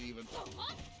gotta be even.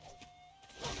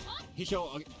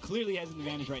 Hisho clearly has an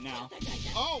advantage right now.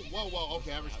 Oh, whoa,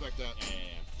 okay, I respect that.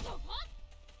 Yeah.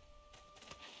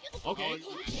 Okay.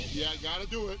 Oh, yeah, gotta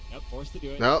do it. Yep, forced to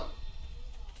do it. Nope.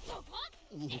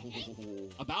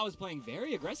 Abao is playing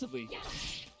very aggressively.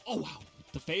 Oh, wow.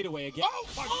 The fadeaway again. Oh,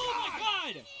 my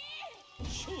God!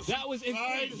 That was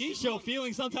insane. Hisho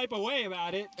feeling some type of way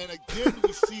about it. And again,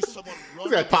 we see someone run.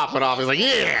 He's gonna pop it off. He's like,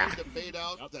 yeah!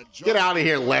 Get out of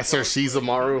here, lesser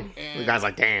Shizumaru. The guy's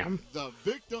like, damn. The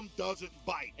victim doesn't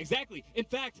bite. Exactly. In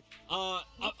fact,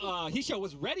 Hisho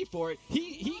was ready for it.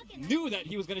 He knew that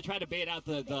he was going to try to bait out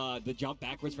the jump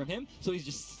backwards from him. So he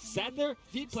just sat there,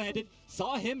 feet planted,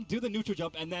 saw him do the neutral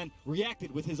jump, and then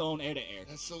reacted with his own air-to-air.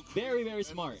 That's so cool. Very, very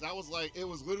smart. That was like, it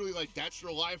was literally like, that's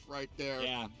your life right there.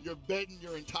 Yeah. You're betting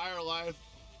your entire life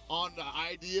on the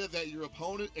idea that your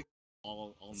opponent...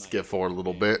 All night. Skip forward a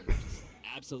little bit.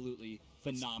 Absolutely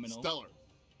phenomenal. Stellar.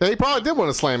 Yeah, he probably did want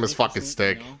to slam his fucking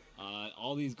stick. You know,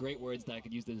 all these great words that I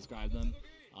could use to describe them.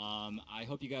 I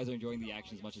hope you guys are enjoying the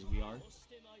action as much as we are.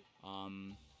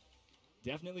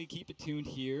 Definitely keep it tuned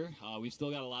here. We've still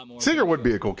got a lot more. Seeger would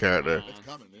be a cool character. It's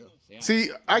coming, yeah. See,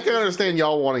 I can understand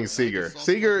y'all wanting Seeger.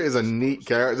 Seeger is a neat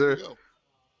character.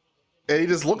 And he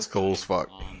just looks cool as fuck.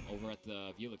 Over at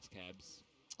the Vuelix cabs.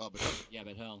 Oh, but yeah,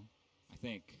 but hell, I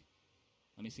think.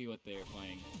 Let me see what they're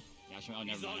playing. Oh,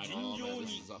 never mind. oh, man,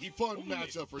 this is a fun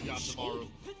matchup for Yashimaru.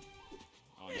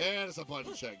 And it's a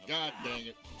button check. God dang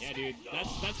it. Yeah, dude.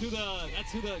 That's who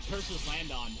the curse was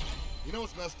slammed on. You know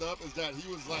what's messed up is that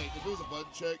he was like, if it was a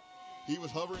button check, he was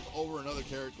hovering over another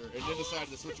character and then decided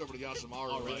to switch over to Yashimaru.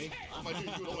 Oh, really? I'm like,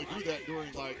 dude, you would only do that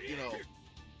during, like, you know,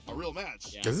 a real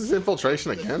match. Yeah. Is this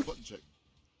infiltration again? Button check.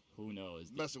 Who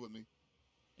knows? Messing with me.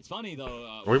 It's funny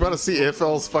though. Are we about to see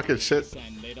IFL's fucking shit?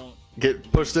 And they don't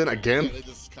get pushed in again. Yeah, they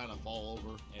just kind of fall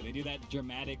over. Yeah, they do that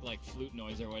dramatic like flute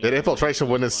noise or whatever. Did Infiltration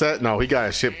win this set? No, he got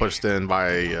his shit pushed in by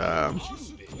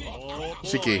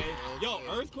Shiki. Yo,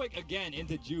 Earthquake again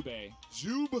into Jubei.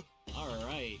 Jube. All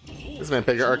right. This man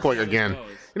picked Earthquake again.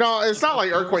 You know, it's not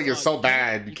like Earthquake is so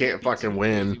bad you can't fucking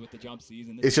win.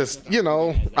 It's just, you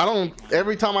know, I don't.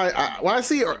 Every time when I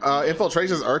see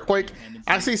Infiltration's Earthquake,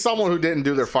 I see someone who didn't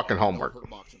do their fucking homework.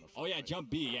 Oh yeah, jump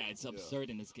B. Yeah, it's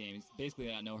absurd in this game. It's basically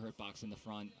got no hurt box in the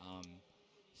front.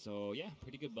 So yeah,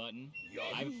 pretty good button.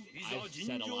 I've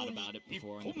said a lot about it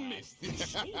before in the past.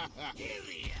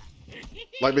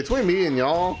 Like between me and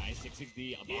y'all,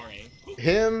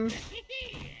 him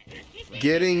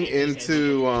getting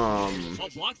into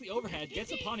blocks the overhead,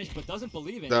 gets a punish, but doesn't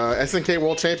believe it. The SNK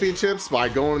World Championships by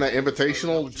going to that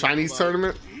invitational Chinese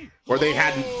tournament where they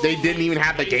didn't even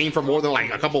have the game for more than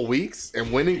like a couple weeks, and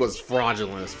winning was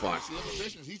fraudulent as fuck.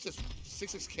 He's just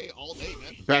 6K all day,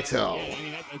 man. That's hell. Yeah, I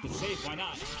mean, it's safe. Why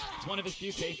not? It's one of his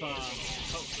few safe And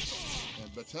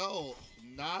Battelle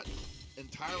not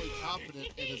entirely confident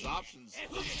in his options.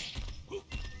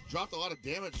 Dropped a lot of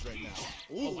damage right now.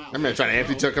 Ooh, wow. That man trying to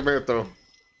anti-chuck him in though.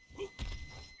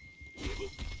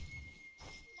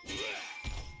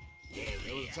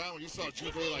 There was a time when you saw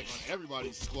Jubei like on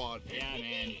everybody's squad. Yeah,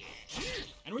 man.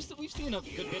 And we've seen a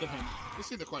good bit of him. We've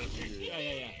seen it quite a few years.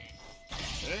 Yeah.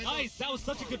 Nice. That was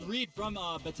such a good read from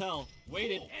Battelle.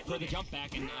 Waited for the jump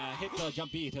back and hit the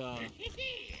jump B to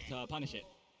punish it.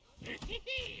 Again,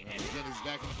 he's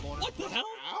back in the corner. What the hell?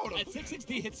 At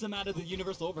 660 hits him out of the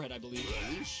universal overhead, I believe.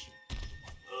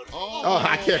 Oh,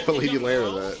 I can't believe you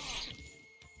landed that.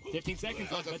 15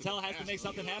 seconds left. Battelle has to make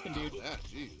something happen, dude.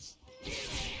 Jeez.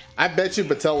 I bet you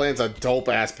Battelle lands a dope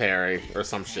ass parry or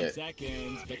some 10 shit.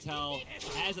 seconds. Battelle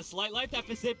has a slight life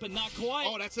deficit, but not quite.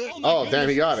 Oh, that's it. Oh, damn,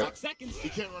 he got it. 6 seconds. He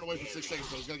can't run away for 6 seconds,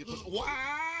 so he's gonna get pushed.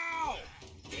 Wow!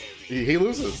 He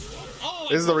loses. Oh,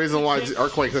 This is the reason why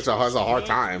Earthquake has a hard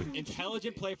time.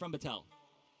 Intelligent play from Battelle.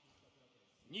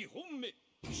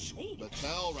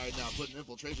 Battelle right now putting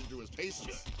Infiltration through his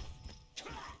paces.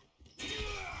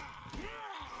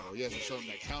 Oh, he hasn't shown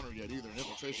that counter yet either.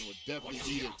 Infiltration would definitely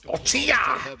need it. Oh, Chia!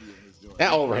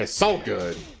 That overhead's so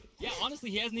good. Yeah, honestly,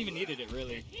 he hasn't even needed it,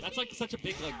 really. That's like such a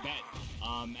big bet.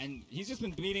 And he's just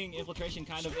been beating Infiltration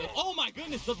kind of. Oh my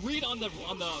goodness, the read on the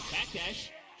backdash.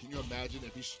 Can you imagine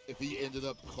if he ended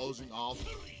up closing off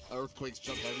Earthquake's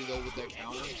jump heavy though with that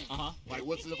counter? Like,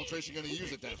 what's the Infiltration going to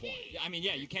use at that point? Yeah, I mean,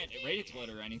 yeah, you can't rage exploit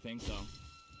or anything, so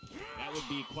that would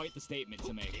be quite the statement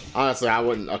to make. Honestly, I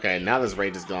wouldn't. Okay, now this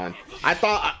rage is gone. I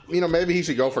thought, you know, maybe he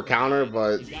should go for counter,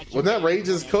 but when that rage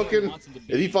is cooking,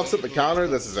 if he fucks up the counter,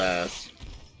 this is ass.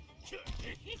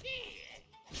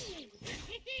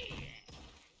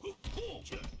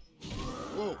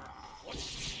 Whoa.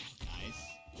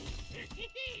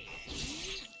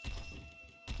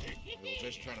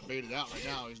 Infiltration trying to bait it out right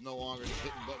now. He's no longer just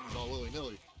hitting buttons all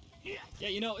willy-nilly. Yeah,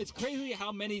 you know, it's crazy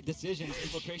how many decisions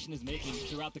Infiltration is making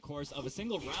throughout the course of a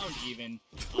single round even.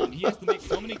 He has to make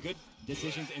so many good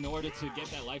decisions in order to get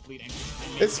that life lead. And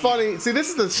it's funny. See, this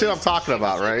is the shit I'm talking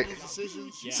about, right?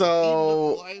 Yeah.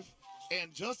 So...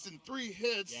 And just in 3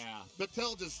 hits,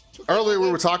 Battelle just took earlier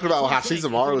we were talking about how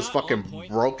Shizumaru is fucking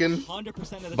broken,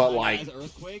 but like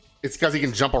it's because he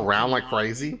can jump around like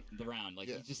crazy.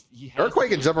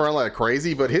 Earthquake can jump around like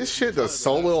crazy, but his shit does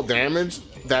so little damage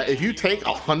that if you take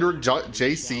 100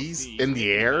 JCs in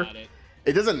the air,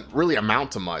 it doesn't really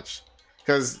amount to much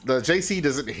because the JC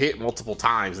doesn't hit multiple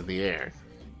times in the air.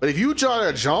 But if you try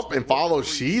to jump and follow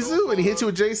Shizu and he hits you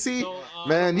with JC,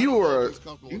 man,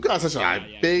 you got such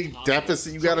a big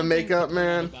deficit you got to make up,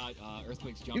 man.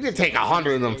 You can take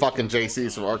 100 of them fucking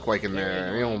JCs from Earthquake in there,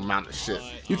 and it don't amount to shit.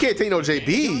 You can't take no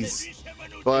JBs,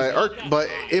 but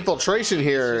Infiltration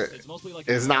here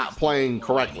is not playing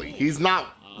correctly. He's not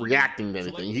reacting to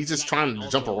anything. He's just trying to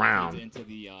jump around. Into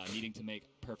the needing to make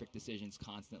perfect decisions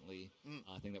constantly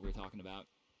thing that we were talking about.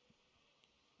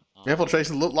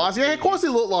 Infiltration look lost. Yeah, of course he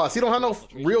look lost. He don't have no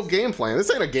real game plan.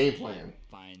 This ain't a game plan.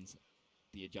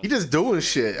 He just doing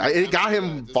shit. It got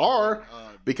him far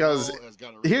because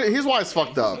here's why it's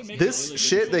fucked up. This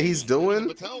shit that he's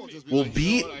doing will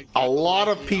beat a lot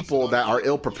of people that are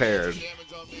ill prepared.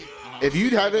 If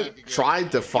you haven't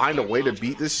tried to find a way to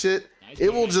beat this shit,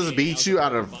 it will just beat you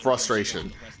out of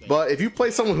frustration. But if you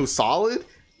play someone who's solid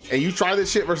and you try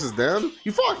this shit versus them,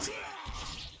 you fucked.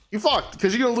 You fucked,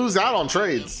 because you're going to lose out on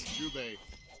trades. And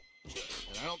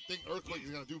I don't think Earthquake is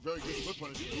going to do very good foot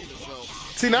punishing either, so...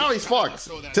 See, now he's fucked.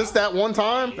 Just that one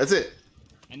time, that's it.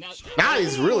 And now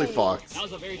he's really fucked.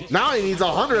 Now he needs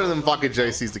 100 of them fucking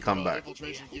JCs to come back.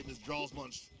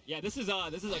 Yeah, this is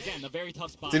again a very tough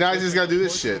spot. See, now he's just gotta do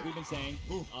this shit.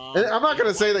 And I'm not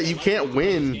gonna say that you can't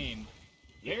win.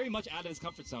 Very much out of his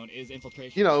comfort zone is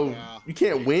infiltration. You know, you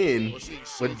can't win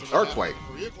with Earthquake.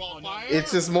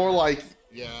 It's just more like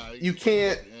you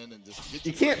can't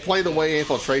play the way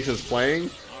Infiltration's playing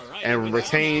and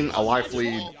retain a life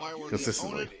lead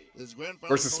consistently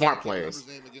versus smart players.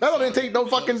 That didn't take no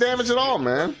fucking damage at all,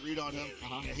 man.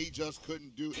 He just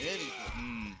couldn't do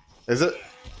anything. Is it?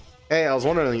 Hey, I was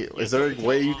wondering, is there a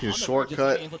way you can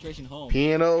shortcut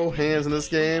piano hands in this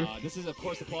game?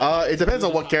 It depends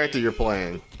on what character you're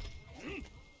playing.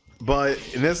 But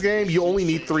in this game, you only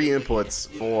need 3 inputs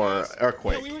for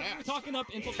Earthquake.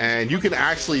 And you can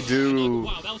actually do,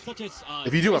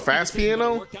 if you do a fast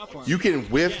piano, you can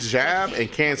whiff jab and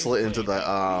cancel it into the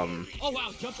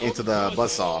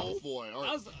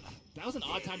buzzsaw. That was an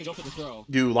odd time to go for the throw.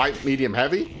 Do light, medium,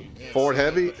 heavy, forward,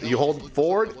 heavy. You hold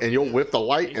forward and you'll whip the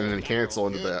light and then cancel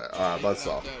into the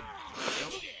buzzsaw.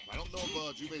 I don't know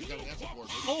if Jubei's got an answer for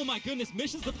it. Oh my goodness,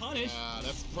 misses the punish.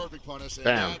 That's perfect punish. And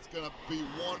damn. That's gonna be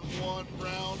 1-1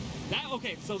 round.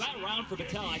 So that round for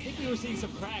Battelle, I think we were seeing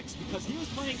some cracks because he was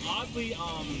playing oddly,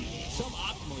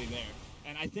 suboptimally there.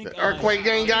 And I think Earthquake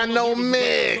ain't got no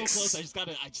mix. So I just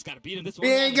gotta beat him this one.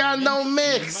 He ain't got no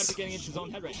mix. He might be getting into his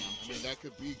own head right now. I mean, that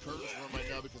could be Curtis' run right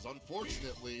now because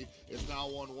unfortunately it's now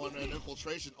 1-1 and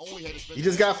Infiltration only had to spend. He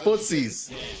just got footsies.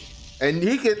 And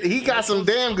he got some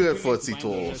damn good footsie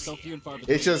tools.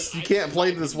 It's just you can't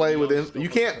play this way with him. You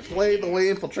can't play the way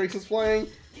Infiltration's playing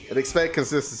and expect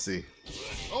consistency.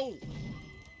 Oh.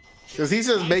 Because he's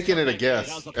just making it a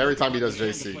guess every time he does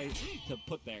JC. To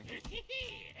put there.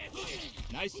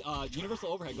 Nice universal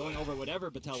overhead going over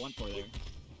whatever Battelle went for there.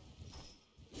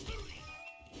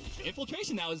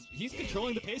 Infiltration now he's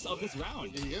controlling the pace of this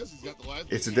round. He is. He's got the live.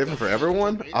 It's different for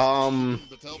everyone.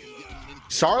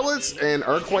 Charlotte's and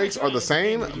Earthquakes are the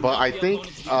same, but I think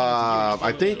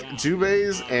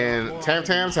Jubei's and Tam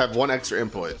Tams have 1 extra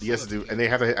input. He has to do, and they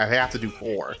have to do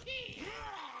 4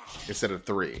 instead of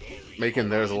 3, making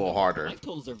theirs a little harder. Life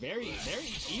totals are very, very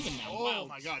even now. Oh wow,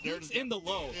 my God, there's in the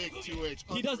low. Big 2H.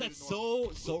 He does that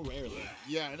so rarely.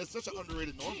 Yeah, and it's such an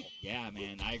underrated normal. Yeah,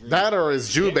 man, I agree. That or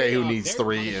is Jubei who needs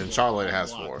 3 and Charlotte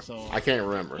has 4. So. I can't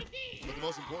remember. But the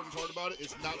most important part about it,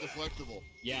 it's not deflectable.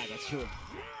 Yeah, that's true.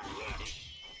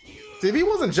 See, if he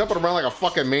wasn't jumping around like a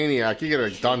fucking maniac, he could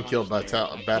have done killed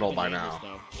Battle by now.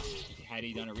 Had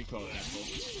he done a recoil cancel.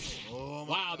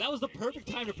 Wow, that was the perfect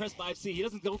time to press 5C. He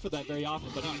doesn't go for that very often,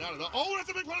 but oh, that's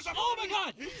a big punish! Oh my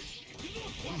God!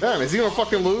 Damn, is he gonna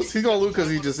fucking lose? He's gonna lose because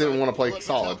he just didn't want to play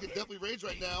solid. Can definitely rage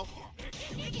right now.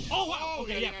 Oh wow!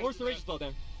 Okay, yeah, force the rage spell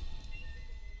there.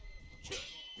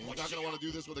 He's not gonna want to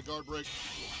do this with a guard break.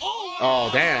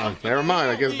 Oh damn! Never mind.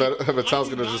 I guess Battelle's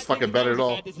gonna just fucking bet it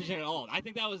all. Bad decision at all. I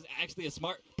think that was actually a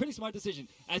pretty smart decision.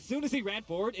 As soon as he ran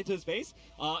forward into his face,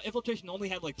 Infiltration only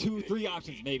had like 2-3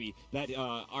 options maybe that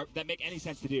make any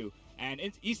sense to do, and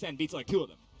East End beats like 2 of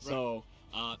them. Right. So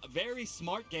a very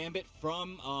smart gambit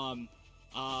from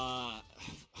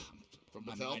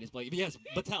Battelle? Yes,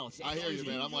 Battelle. I hear you,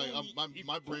 man. I'm like,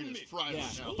 my brain is fried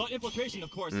right now. But Infiltration,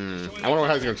 of course. I wonder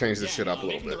how he's gonna change this shit up a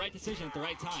little making bit. the right decision at the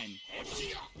right time.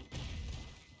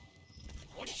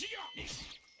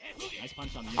 Nice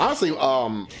punch on the honestly,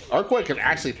 Earthquake can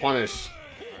actually punish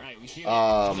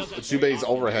Jubei's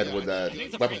overhead with that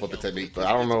weapon flipper technique, but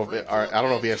I don't know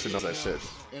if he actually knows that shit.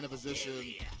 In a position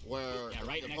where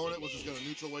the opponent was just going to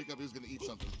neutral wake up, he was going to eat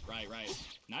something. Right.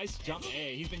 Nice jump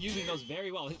A. He's been using those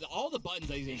very well. All the buttons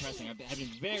that he's been pressing have been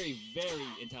very, very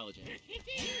intelligent.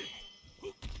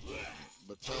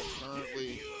 Battelle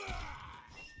currently,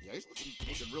 he's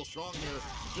looking real strong here.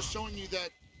 Just showing you that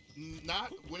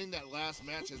not winning that last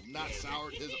match has not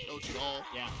soured his approach at all.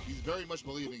 Yeah. He's very much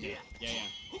believing it. Yeah.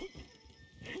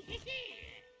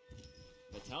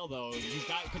 Battelle, though, he's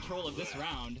got control of this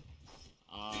round.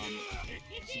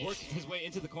 He's worked his way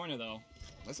into the corner, though.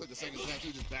 That's like the second time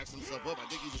he just backs himself up. I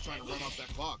think he's just trying to run off that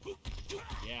clock.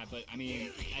 Yeah, but, I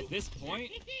mean, at this point,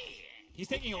 he's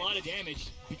taking a lot of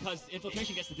damage because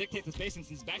Infiltration gets to dictate the spacing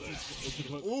since back to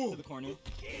the corner.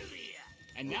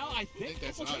 And now I think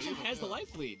Infiltration has the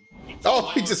life lead.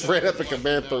 Oh, he just ran up a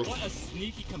command through. What a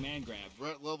sneaky command grab.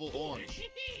 Threat level orange.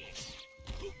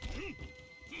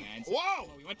 And whoa! Oh,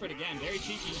 we went for it again. Very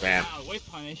cheeky. Bam. Whip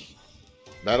punish.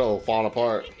 That'll fall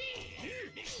apart.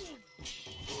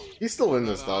 He's still in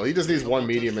this though. He just needs 1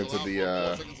 medium into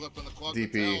the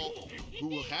DP.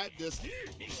 who had this he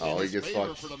gets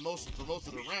favor fucked for most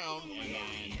of the round, and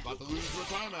about to lose to a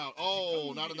timeout.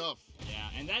 Oh, not enough. Yeah,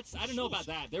 and that's, I don't know about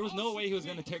that. There was no way he was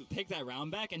going to take that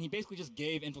round back, and he basically just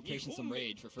gave Infiltration some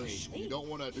rage for free. And you don't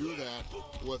want to do that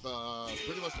with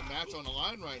pretty much the match on the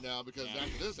line right now, because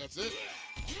after this, that's it.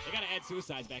 They got to add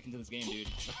suicides back into this game, dude.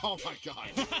 Oh, my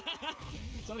God.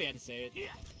 Somebody had to say it.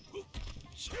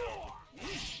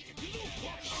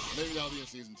 Maybe that'll be in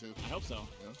season 2. I hope so.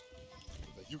 Yeah.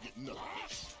 You get no.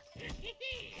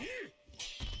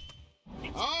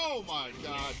 Oh my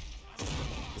God!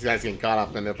 This guy's getting caught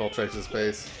up in Infiltration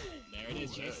space. There it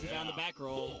is, chasing down the back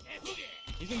roll.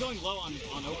 He's been going low on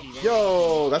Oki.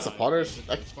 Yo, that's a punish.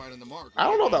 He's finding the mark. I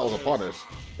don't know if that was a punish.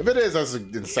 If it is, that's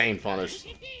an insane punish.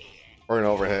 Or an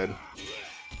overhead.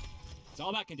 It's all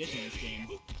about conditioning this game,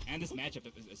 and this matchup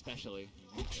especially.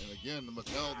 And again,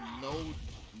 Mattel,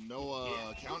 no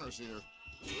counters here.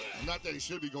 Not that he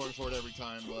should be going for it every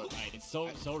time, but right, it's so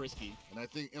risky. And I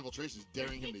think Infiltration is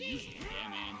daring him to use it. Yeah,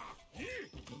 man.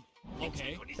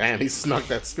 Okay. Damn, he snuck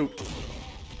that scoop.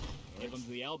 Give him to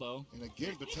the elbow. And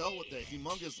again, Patel with that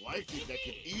humongous life lead that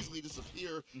could easily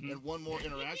disappear in one more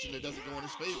interaction that doesn't go in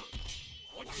his favor.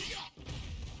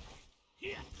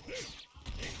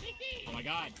 Oh my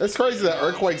God. It's crazy that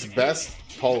Earthquake's best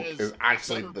poke is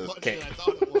actually the kick.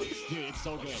 Dude, it's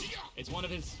so good. It's one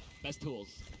of his best tools.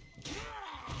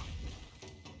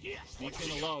 Sneaks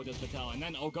in the low, does Patel, and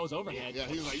then goes overhead. Yeah,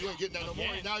 he was like, you ain't getting that no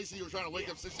more. And now you see you were trying to wake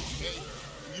up 60K.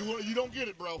 You don't get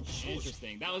it, bro.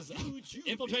 Interesting. That was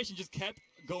Infiltration just kept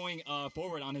going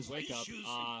forward on his wake up,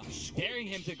 daring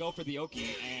him to go for the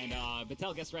Oki, and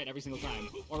Patel guessed right every single time.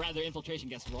 Or rather, Infiltration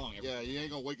guessed wrong. Yeah, you ain't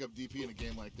gonna wake up DP in a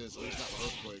game like this. At least not with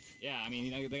Earthquake. Yeah, I mean,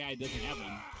 you know, the guy doesn't have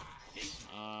one.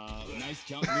 Nice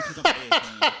jump.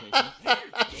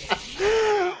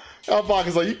 Outbox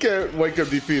is like, you can't wake up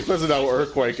DP, especially now with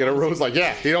Earthquake. And Aru's like,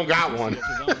 yeah, he don't got one.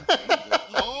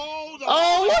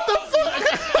 Oh, what the fuck?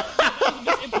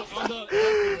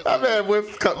 That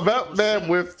man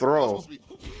with throw.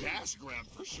 Dash grab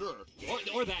for sure.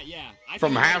 Or that, yeah.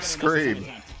 From half screen.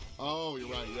 Oh, you're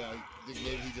right, yeah. I think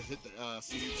maybe he just hit the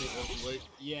CD too late.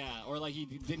 Yeah, or like he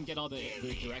didn't get all the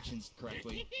directions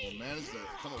correctly. And managed to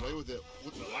come away with it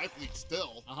with the life lead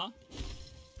still.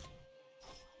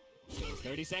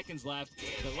 30 seconds left.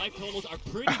 The life totals are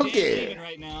pretty damn even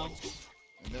right now.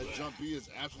 And that jump B is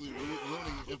absolutely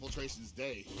ruining Infiltration's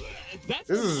day.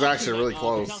 This is actually really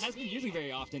close. Patel has been using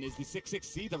very often is the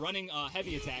 6-6C, the running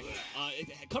heavy attack.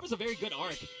 It covers a very good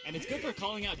arc, and it's good for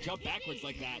calling out jump backwards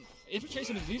like that.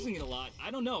 Infiltration is using it a lot.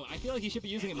 I don't know. I feel like he should be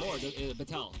using it more,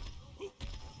 Patel.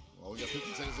 Well, we got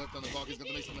 15 seconds left on the clock. He's going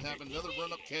to make something happen. Another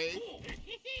run up K.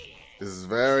 This is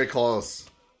very close.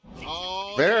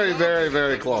 Oh, very, very,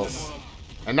 very close.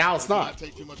 And now it's not.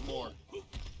 Take too much more. And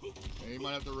he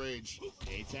might have to rage.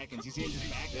 8 seconds. You see him just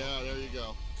back? Yeah, there you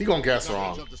go. He gonna guess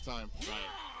wrong. Jump this time. Right.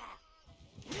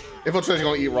 Infiltration's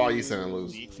gonna eat raw Easton and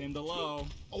lose. Sneaks in the low.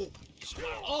 Yeah.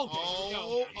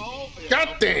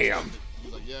 God damn.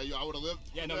 He's like, yeah, I would have lived.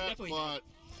 Yeah, no, that, definitely. But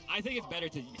I think it's better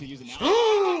to use it now.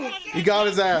 He got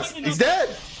his ass. He's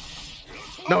dead.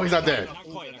 No, he's not dead. Not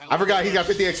quite. I forgot he got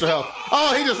 50 extra health.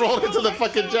 Oh, he just rolled into the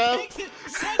fucking jab.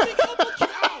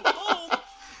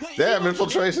 Damn,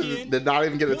 Infiltration did not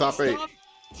even get the top 8.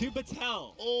 To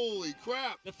Patel. Holy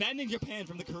crap. Defending Japan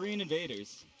from the Korean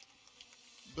invaders.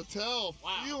 Patel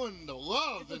feeling the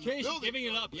love. Infiltration giving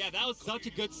it up. Yeah, that was such a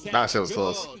good set. That shit was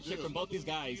close. From both these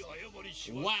guys.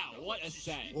 Wow, what a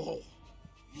set. Whoa.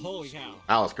 Holy cow.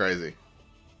 That was crazy.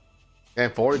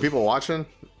 And 40 people watching.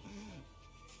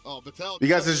 Oh, Patel, you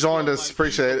guys just joined us.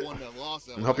 Appreciate it.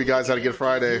 And hope you guys had a good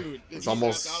Friday. Dude, it's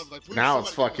almost, now it's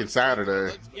fucking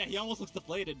Saturday. Yeah, he almost looks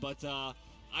deflated, but I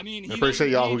mean, I appreciate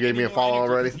y'all who gave me a follow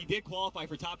already. He did qualify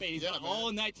for top 8. He's got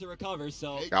all night to recover,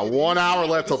 so. Got 1 hour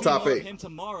left till top 8. Him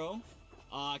tomorrow.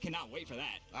 Cannot wait for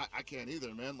that. I can't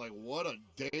either, man. Like, what a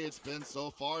day it's been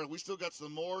so far. We still got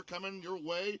some more coming your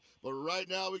way, but right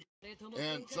now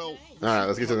and so. All right,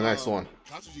 let's get to the next one.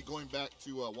 Katsuji going back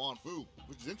to Wan-Fu,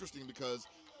 which is interesting because,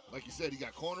 like you said, he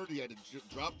got cornered. He had to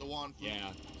drop the Wan-Fu.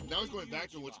 Yeah. Now he's going back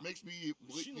to him, which makes me,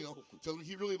 tell me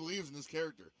he really believes in this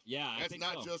character. Yeah, that's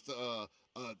not just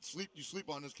you sleep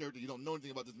on this character. You don't know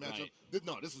anything about this matchup. Right.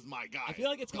 No, this is my guy. I feel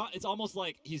like it's almost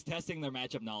like he's testing their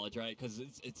matchup knowledge, right? Because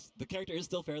it's the character is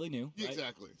still fairly new. Yeah, right?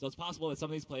 exactly. So it's possible that some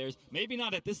of these players, maybe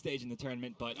not at this stage in the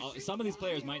tournament, but some of these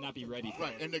players might not be ready for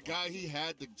it. And the guy he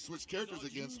had to switch characters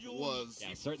against was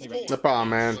certainly ready. No problem,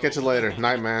 man. Catch you later.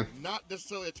 Night, man. Not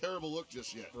necessarily a terrible look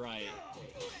just yet. Right.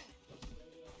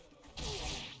 All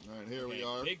right, here we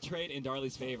are. Big trade in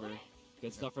Darley's favor.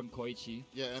 Good stuff from Koichi.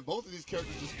 Yeah, and both of these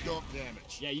characters just dump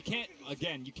damage. Yeah, you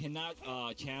cannot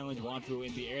challenge Wan-Fu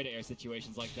in the air-to-air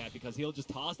situations like that because he'll just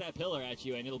toss that pillar at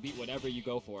you and it'll beat whatever you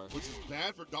go for. Which is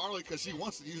bad for Darlie because she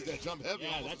wants to use that jump heavy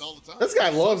all the time. This guy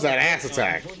loves that ass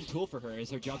attack. An important tool for her is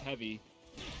her jump heavy.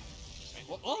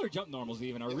 Well, all her jump normals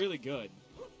even are really good.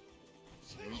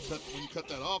 When you cut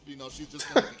that off, you know, she's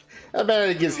just gonna... That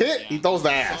man gets hit, he throws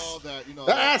the ass.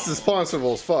 That ass is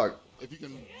punishable as fuck. If you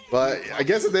can... But I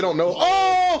guess if they don't know...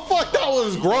 Oh, fuck, that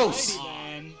was gross.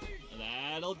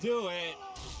 That'll do it.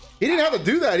 He didn't have to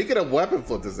do that. He could have weapon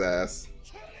flipped his ass.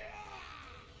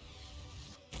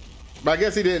 But I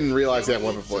guess he didn't realize he had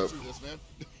weapon flip.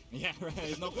 Yeah, right.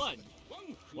 There's no blood.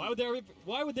 Why would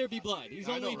there be blood? He's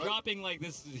only dropping like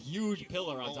this huge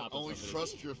pillar on top of somebody. Only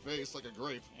trust your face like a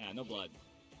grape. Yeah, no blood.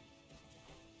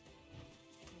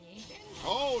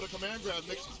 Oh, the command grab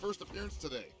makes his first appearance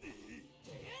today.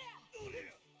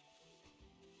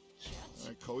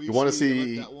 Right, you want to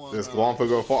see this Wan-Fu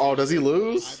go far? Oh, does he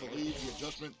lose? I believe the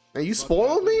adjustment. Man, you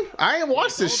spoiled me? I ain't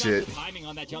watched this shit. Timing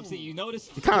on that jump seat. You notice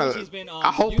kind of.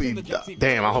 I hope he.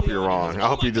 Damn, I hope you're wrong. I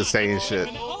hope you're just saying shit.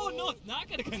 Oh no, it's not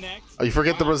gonna connect. Oh, you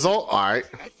forget the result? All right.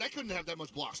 That couldn't have that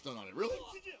much block stun on it, really?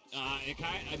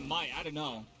 It might. I don't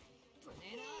know.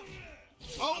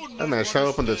 Oh, that man shut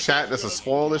up in the chat just to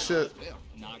spoil this shit.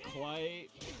 Not quite.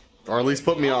 Or at least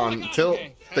put me on tilt,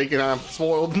 thinking I'm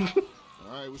spoiled.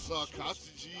 All right, we saw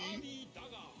Katsuji.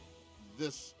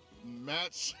 This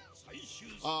match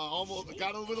almost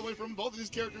got a little bit away from both of these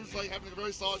characters, like having a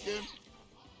very solid game.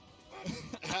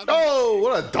 Oh,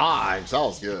 what a dodge! That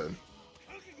was good.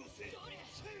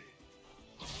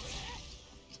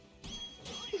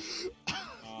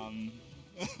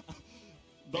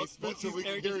 Spencer, we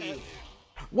can hear you.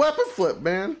 Weapon flip,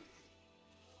 man.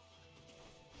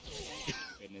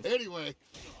 Anyway,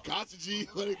 Katsuji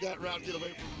letting that round get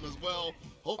away from him as well.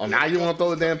 Hopefully now you want to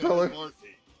throw the damn pillar?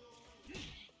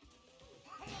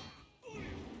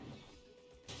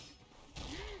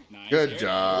 Nice. Good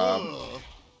job.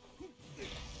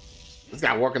 This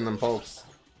guy working them pokes.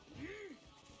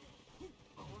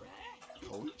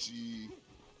 Koichi.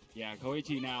 Yeah,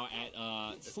 Koichi now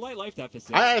at slight life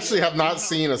deficit. I actually have not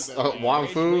seen a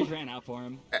Wan-Fu.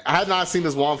 I had not seen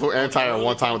this Wan-Fu anti-air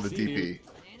one time with the DP.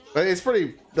 But it's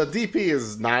pretty. The DP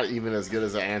is not even as good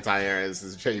as an anti-air as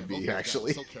his JB,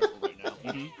 actually. So careful right now.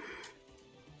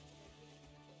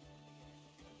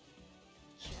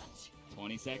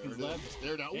 20 seconds left.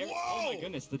 Stare down. Whoa! Oh my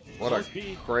goodness. What a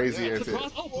crazy anti.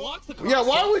 Blocks the cross. Yeah,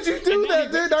 why would you do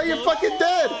that, dude? Now you're fucking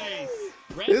dead.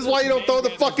 This is why you don't throw the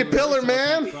fucking pillar,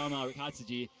 man. From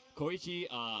Katsuji. Koichi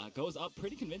goes up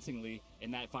pretty convincingly in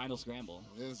that final scramble.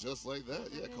 It's just like that,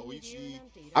 yeah. Koichi.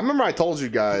 I remember I told you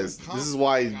guys this is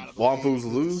why Wan-Fus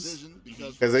lose,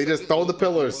 because they just throw the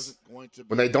pillars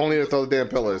when they don't even throw the damn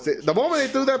pillars. The moment they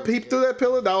threw that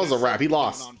pillar, that was a wrap. He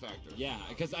lost. Yeah,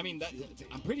 because I mean,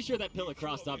 I'm pretty sure that pillar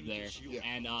crossed up there,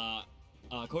 and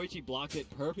Koichi blocked it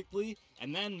perfectly,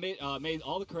 and then made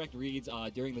all the correct reads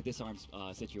during the disarm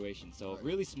situation. So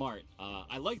really smart.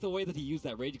 I like the way that he used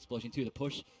that rage explosion too to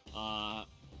push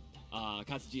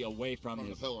Katsuji away from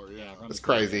the pillar. Yeah, it's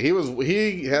crazy.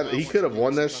 He could have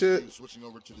won that shit, switching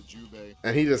over to the Jubei,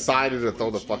 and he decided to throw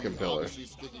the fucking pillar.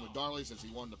 He's sticking with Darlie since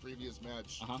he won the previous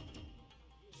match.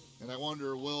 And I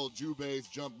wonder, will Jubei's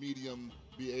jump medium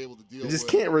be able to deal with... He just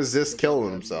can't resist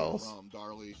killing themselves.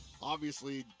 Darlie.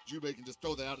 Obviously, Jubei can just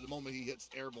throw that out at the moment he hits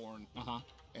airborne.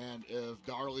 And if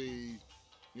Darlie,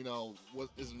 you know,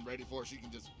 isn't ready for it, she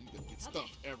can just get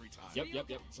stuffed every time.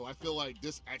 Yep. So I feel like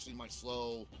this actually might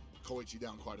slow Koichi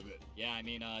down quite a bit. Yeah, I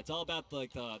mean, it's all about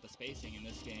like the spacing in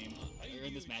this game, or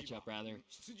in this matchup rather.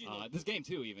 This game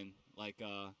too, even like.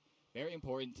 Very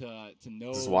important to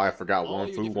know. This is why I forgot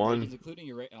Wan-Fu won. Including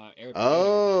your, air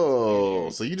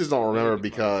so you just don't remember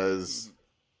because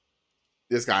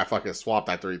this guy fucking swapped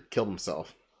after he killed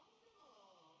himself.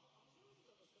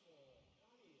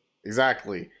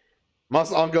 Exactly.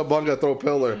 Must Unga Bunga throw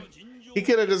pillar. He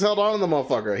could have just held on to the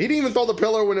motherfucker. He didn't even throw the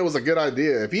pillar when it was a good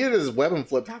idea. If he had his weapon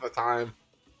flipped half the time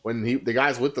when the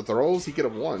guys with the throws, he could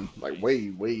have won like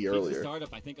way earlier.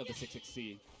 Startup, I think, of the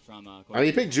 6-6C. From, I mean,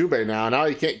 he picked Jubei now. Now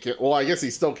he can't kill. Well, I guess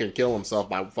he still can kill himself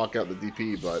by fuck up the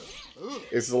DP, but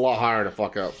it's a lot harder to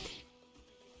fuck up.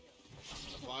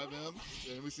 5M,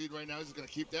 and we see right now he's going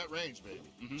to keep that range,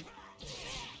 baby.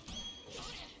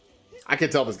 I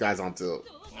can tell this guy's on tilt.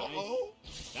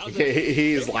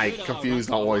 He's like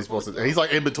confused on what he's supposed to do. He's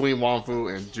like in between Wan-Fu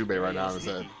and Jubei right now in his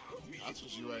head.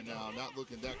 Katsuji right now not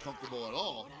looking that comfortable at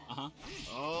all.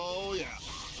 Oh, yeah.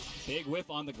 Big whiff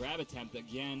on the grab attempt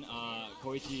again.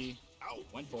 Koichi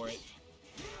went for it.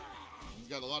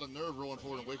 got a lot of nerve rolling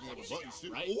forward and waking up with buttons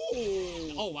too. Right?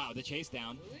 Ooh. Oh wow, the chase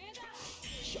down.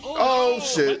 Oh,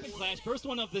 shit. Weapon clash. First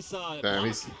one of this. Damn,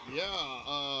 he's... Yeah.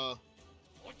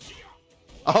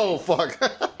 Oh, fuck.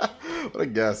 What a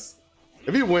guess.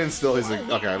 If he wins still, he's like,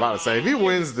 okay, I'm about to say, if he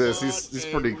wins this, he's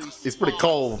pretty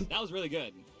cold. That was really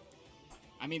good.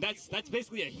 I mean, that's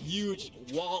basically a huge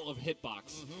wall of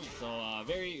hitbox. So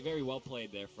very, very well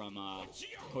played there from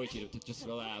Koichi to just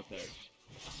throw that out there.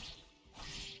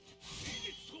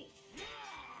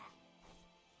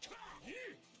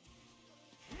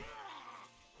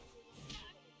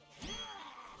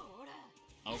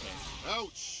 Okay.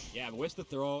 Ouch. Yeah, whiffs the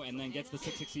throw and then gets the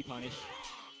 660 punish.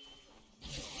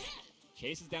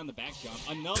 Chases down the back jump.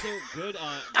 Another good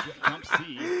jump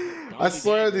C. I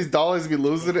swear these dollies be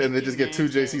losing it and they just get 2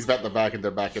 JCs back to back and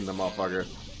they're back in the motherfucker.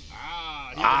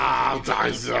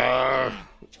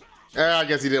 Yeah, I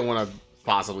guess he didn't want to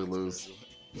possibly lose.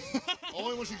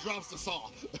 Only when she drops the saw.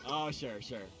 Oh, sure,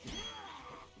 sure.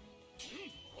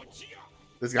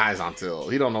 This guy's on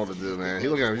tilt. He don't know what to do, man. He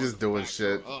looking at him just doing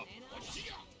shit. I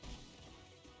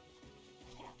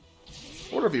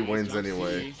wonder if he wins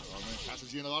anyway.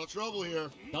 He's in a lot of trouble here.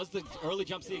 Does the early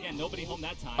jump C again. Nobody home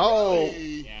that time. Oh,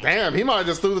 yeah. Damn. He might have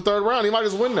just threw the third round. He might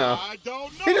just win now. I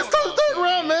don't know. He just threw the third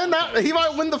round, man. Now, he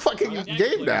might win the fucking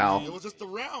game now. It was just the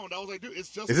round. I was like, dude, it's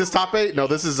just. Is this top 8? No,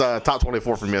 this is top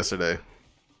 24 from yesterday.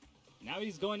 Now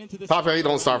he's going into this. Top 8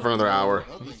 don't start for another hour.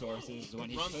 Resources when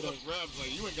he runs the grabs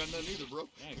like you ain't got nothing either, bro.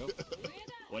 Yeah, go.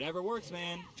 Whatever works,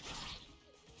 man.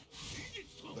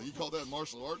 You call that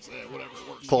martial arts? Yeah, whatever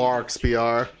works. Clorox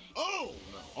PR. Oh.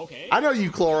 Okay. I know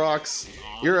you, Clorox.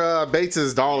 You're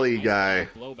Bates' dolly guy.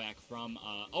 Blowback from.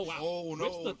 Oh wow. Oh no.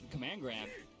 Rips the command grab.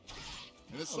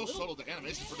 And it's so subtle. The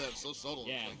animation for that is so subtle.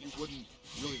 Yeah. Like, you wouldn't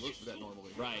really look for that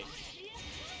normally. Right.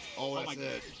 Oh, that's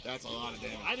it. That's a lot of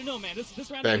damage. I don't know, man. This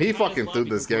round. Man, he fucking threw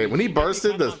this game. When he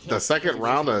bursted the second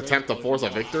round to attempt to force a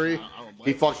victory,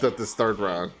 he fucked up this third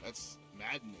round. That's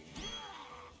maddening.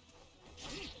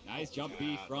 Nice jump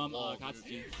B from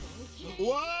Katsuji.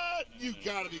 What? You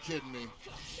gotta be kidding me.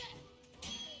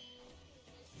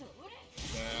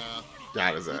 Yeah.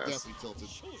 Got his ass. Definitely tilted.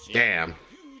 Damn.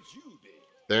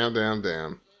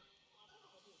 Damn.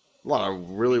 A lot of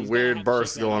really weird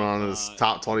bursts going on in this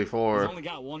top 24. He's only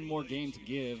got one more game to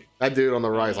give. That dude on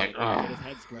the right is like, his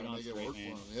head's screwed on straight,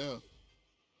 man.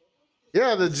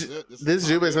 Yeah, this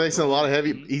Jube's making a lot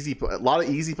of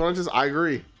easy punches. I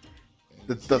agree.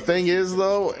 The thing is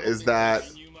though, is that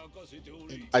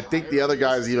I think the other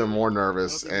guy is even more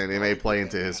nervous, and it may play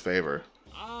into his favor.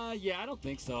 Yeah, I don't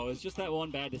think so. It's just that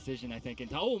one bad decision, I think. And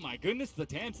oh my goodness, the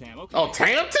Tam Tam. Okay. Oh,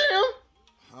 Tam Tam?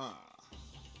 Huh.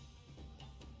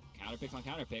 Counterpicks on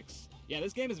counterpicks. Yeah,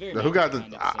 this game is very. Who got the?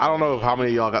 I don't know how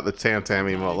many of y'all got the Tam Tam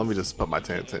emote. Let me just put my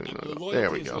Tam Tam emote. There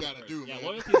we go. Yeah,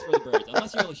 loyalty is for the birds.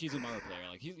 Unless you're a Shizumaru player,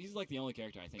 like he's like the only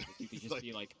character I think that you could just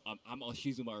be like, I'm a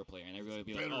Shizumaru player, and everybody would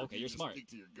be like, oh, okay, you're smart. Stick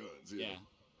to your guns, yeah.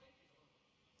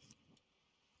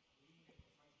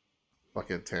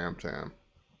 Fucking Tam Tam.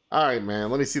 All right, man.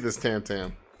 Let me see this Tam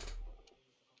Tam.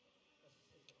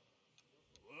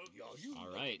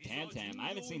 All right, Tam Tam. I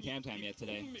haven't seen Tam Tam yet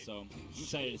today, so I'm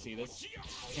excited to see this.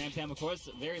 Tam Tam, of course,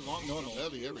 very long normal.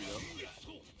 Heavy, here we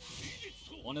go.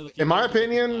 One of the in my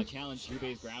opinion, challenge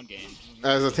Jube's ground game.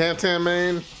 As a Tam Tam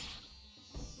main,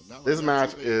 this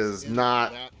match is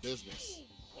not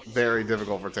very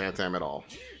difficult for Tam Tam at all.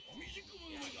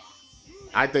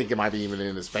 I think it might be even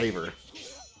in his favor.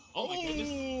 Oh my goodness.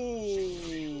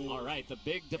 All right, the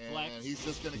big deflect.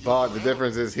 But the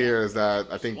difference is here is that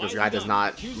I think this guy does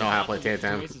not know how to play Tam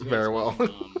Tam very well.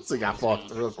 So he got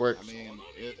fucked real quick. I mean,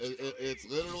 it's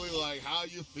literally like, how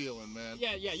you feeling, man?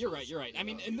 Yeah, you're right. I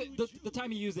mean, in the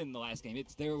time he used it in the last game,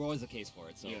 there was a case for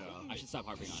it, so yeah. I should stop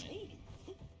harping on it.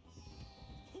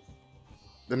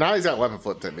 But now he's got weapon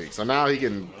flip technique, so now he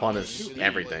can punish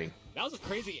everything. That was a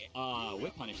crazy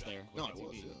whip punish there. No, it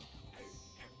was, yeah.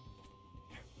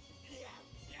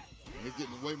 He's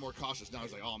getting way more cautious now.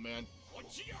 He's like, oh man,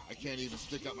 I can't even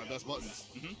stick out my best buttons.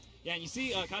 Yeah, and you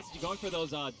see Katsuji going for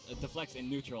those deflects in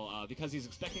neutral because he's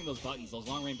expecting those buttons, those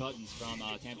long range buttons from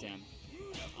Tam Tam.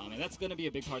 And that's going to be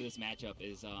a big part of this matchup.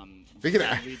 Is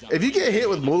if you get hit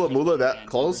with Mula that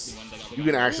close, you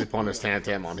can actually punish Tam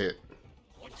Tam on hit.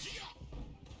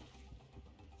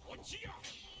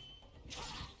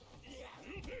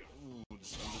 Ooh,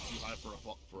 just too high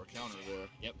for a counter there.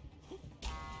 Yep.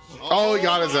 Oh, he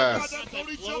got his ass.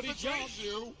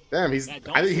 Damn, I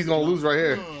think he's gonna lose right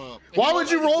here. Why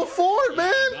would you roll forward,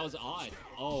 man? That was odd.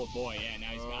 Oh boy, yeah.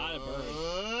 Now he's got a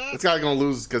bird. This guy's gonna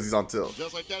lose because he's on tilt.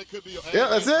 Just like that, it could be. Yeah,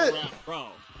 that's it. Bro.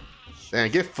 Man,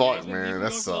 get fucked, Yeah, man.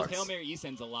 That sucks. Hail Mary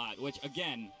E-Sends a lot, which,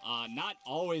 again, not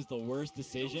always the worst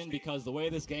decision, because the way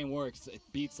this game works, it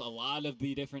beats a lot of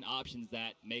the different options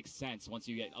that make sense once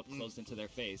you get up close into their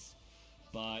face.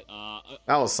 But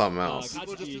that was something else.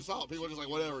 People are just too solid. People are just like,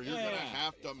 whatever. You're gonna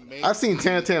have to make. I've seen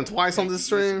Tam Tam twice on this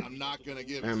stream. I'm not gonna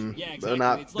give. And yeah, exactly. they're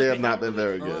not. It's They like have not been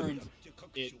very good.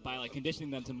 It by like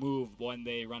conditioning them to move when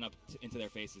they run up into their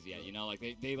faces. Yet, you know, like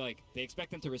they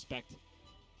expect them to respect,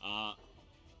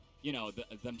 you know,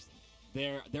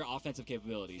 their offensive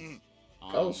capabilities.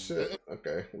 Oh shit!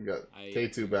 Okay, we got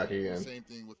K2 back again. Same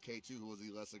thing with K2, who was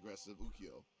the less aggressive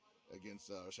Ukyo against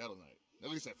Shadow Knight. At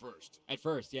least at first. At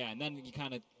first, yeah, and then you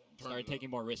kind of started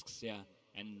taking more risks, yeah,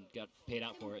 and got paid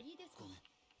out for it.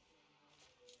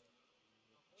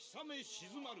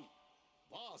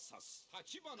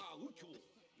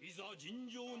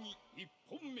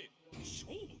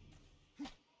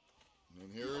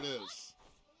 And here it is.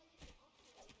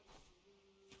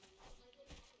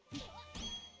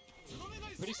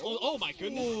 Pretty slow. Oh my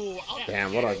goodness! Ooh, yeah.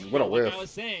 Damn, what a whiff! Like I was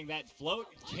saying, that float,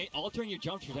 altering your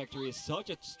jump trajectory is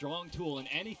such a strong tool in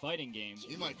any fighting game.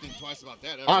 You might think twice about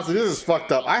that. Honestly, this is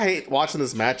fucked up. I hate watching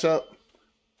this matchup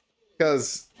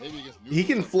because he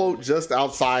can float just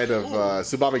outside of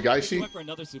Tsubame Gaishi,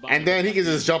 and then he can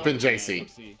just jump in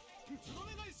JC.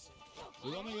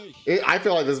 I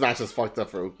feel like this match is fucked up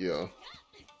for Ukyo.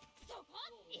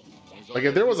 Like,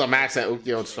 if there was a match that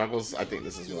Ukyo struggles, I think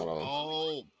this is one of them.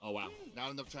 Oh wow.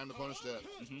 Not enough time to punish that.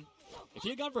 If he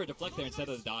had gone for a deflect there instead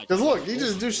of the dodge. Because look, he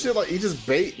just do shit like, he just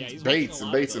baits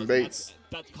and baits.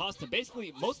 That's cost him.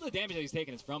 Basically, most of the damage that he's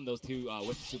taken is from those two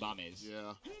with the Tsubames.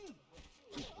 Yeah.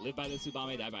 Live by the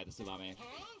Tsubame, die by the Tsubame.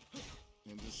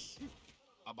 And just...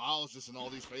 Abao's just in all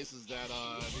these spaces that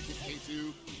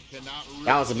K2 cannot really.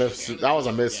 That was a miss. That was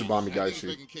a miss, Tsubame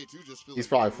Gaishi. He's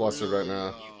probably flustered right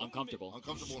now. Uncomfortable and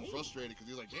frustrated because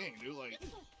he's like, dang, dude, like,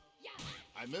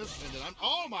 I missed, and then I'm.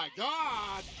 Oh my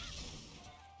god!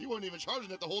 He wasn't even charging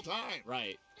it the whole time.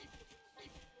 Right.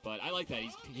 But I like that.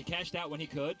 He cashed out when he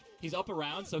could. He's up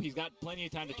around, so he's got plenty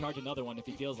of time to charge another one if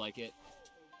he feels like it.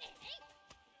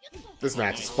 This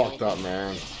match is fucked up,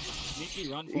 man.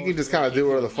 Run he can just kind of do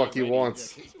whatever the fuck he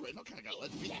wants.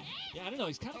 Yeah, I don't know.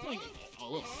 He's kind of playing a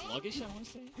little sluggish, I want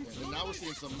to say. Yeah, and now we're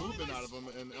seeing some movement out of him,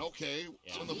 and okay,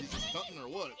 I don't know if he's just stunting or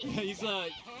what. He's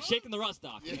shaking the rust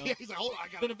off. You know? Yeah, he's like, hold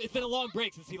on, it's been a long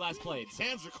break since he last played. So.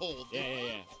 Hands are cold.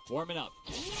 Yeah. Warming up.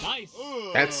 Nice.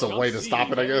 That's the way to stop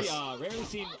it, I guess. Rarely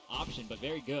seen option, but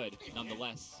very good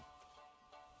nonetheless.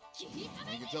 And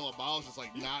you can tell Abao's just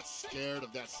like not scared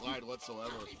of that slide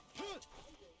whatsoever.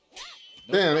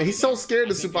 Damn, he's so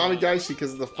scared of Tsubame Gaishi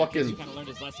because of the fucking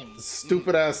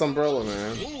stupid ass umbrella,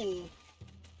 man. Ooh.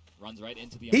 Runs right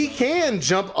into the umbrella. He can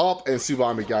jump up in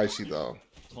Tsubame Gaishi though.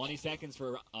 20 seconds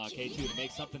for K2 to make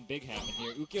something big happen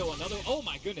here. Ukyo, another. Oh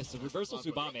my goodness, a reversal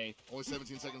Tsubame. Only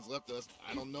 17 seconds left.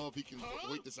 I don't know if he can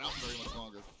wait this out very much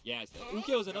longer. Yeah,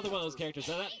 Ukyo is another one of those characters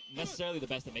that's not necessarily the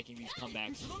best at making these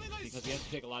comebacks because he has to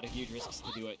take a lot of huge risks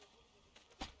to do it.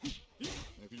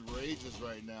 If he rages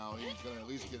right now, he's going to at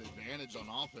least get advantage on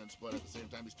offense, but at the same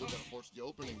time, he's still got to force the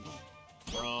opening.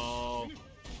 Bro.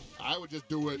 I would just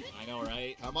do it. I know,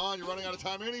 right? Come on, you're running out of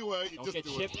time anyway. Don't just get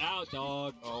chipped out,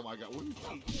 dog. Oh, my God.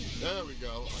 There we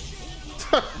go.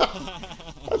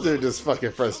 That dude just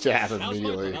fucking first jab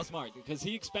immediately. That was smart, because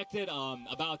he expected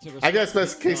about to... I guess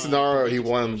best case scenario, he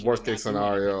won. Worst case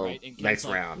scenario, next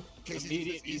round.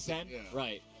 Immediate E-Send,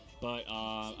 right. But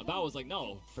Abao was like,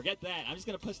 no, forget that. I'm just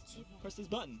going to press this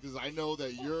button. Because I know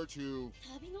that you're too,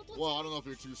 well, I don't know if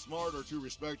you're too smart or too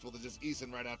respectful to just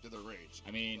E-Send right after the rage.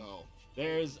 I mean,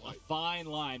 there's a fine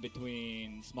line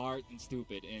between smart and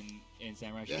stupid in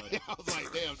Samurai Shodown. Yeah, I was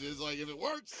like, damn, dude, it's like, if it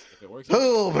works.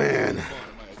 Oh, man.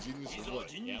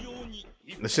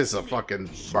 This shit's a fucking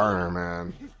burner,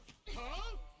 man.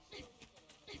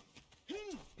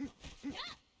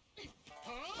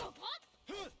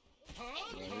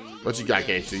 What you got,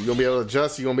 K2? You gonna be able to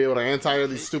adjust? You gonna be able to anti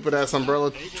these stupid ass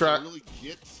umbrella track?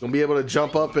 You gonna be able to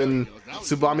jump up in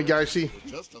Tsubame Gaishi?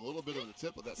 Just a little bit of the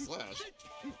tip of that slash.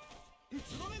 And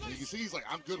you can see he's like,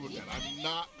 I'm good with that. I'm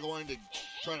not going to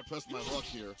try to press my luck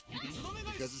here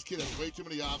because this kid has way too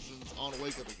many options on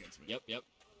wake up against me. Yep.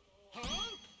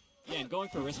 Yeah, and going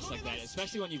for risks like that,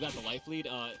 especially when you've got the life lead,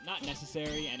 not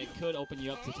necessary, and it could open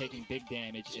you up to taking big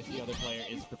damage if the other player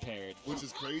is prepared. Which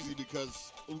is crazy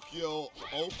because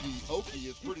Oki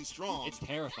is pretty strong. It's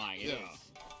terrifying, it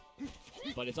is.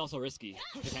 But it's also risky,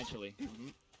 potentially.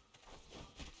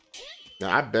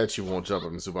 Now, I bet you won't jump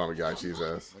up in Tsubame Gaishi's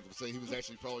ass. Like I say, he was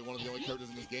actually probably one of the only characters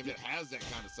in this game that has that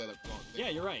kind of setup. Yeah,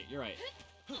 you're right.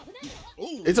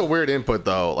 Ooh. It's a weird input,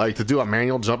 though. Like, to do a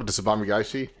manual jump into Tsubame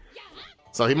Gaishi.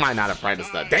 So he might not have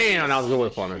practiced that. Damn, that was a good way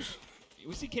to punish.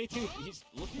 We see K2, he's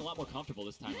looking a lot more comfortable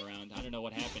this time around. I don't know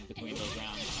what happened between those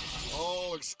rounds.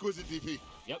 Oh, exquisite DP.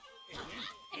 Yep.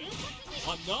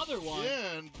 Another one.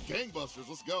 Yeah, and gangbusters.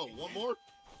 Let's go. One more.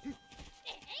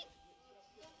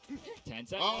 10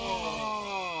 seconds.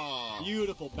 Oh!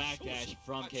 Beautiful backdash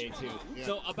from K2. Yeah.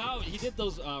 So he did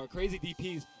those crazy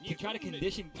DPs to try to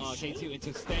condition K2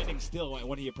 into standing still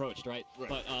when he approached, right?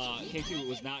 But K2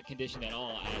 was not conditioned at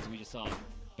all, as we just saw.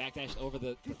 Backdash over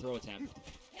the throw attempt.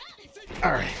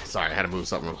 All right, sorry, I had to move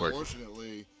something real quick.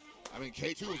 Unfortunately, I mean,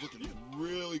 K2 was looking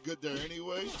really good there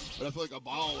anyway, but I feel like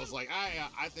Abal was like,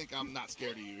 I think I'm not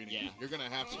scared of you anymore. Yeah. You're going to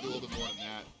have to do a little bit more than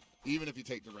that, even if you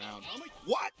take the round.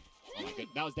 What? Oh my god,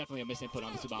 that was definitely a misinput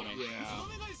on the Tsubame. Yeah.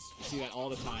 You see that all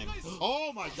the time.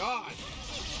 Oh my god.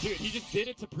 Dude, he just did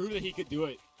it to prove that he could do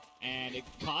it, and it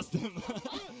cost him.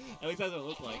 At least that's what it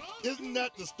looked like. Isn't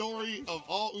that the story of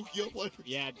all Ukiyo players?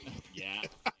 Yeah, yeah.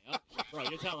 Yep. Bro,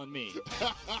 you're telling me.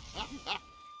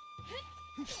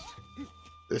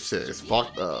 This shit is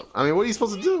fucked up. I mean, what are you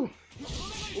supposed to do?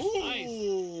 Ooh. Nice.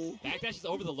 Backdash is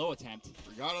over the low attempt.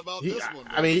 Forgot about this one.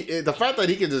 I mean, the fact that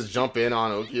he can just jump in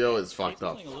on Ukiyo is fucked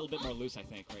up. He's playing a little bit more loose, I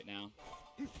think, right now.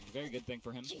 Very good thing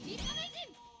for him.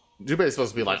 Jubei is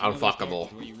supposed to be like unfuckable.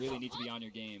 Where you really need to be on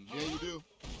your game. Yeah, you do.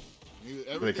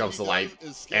 When it comes to like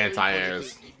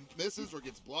anti-airs. Misses or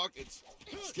gets blocked, it's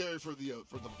scary for the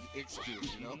execute,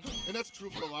 you know? And that's true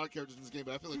for a lot of characters in this game,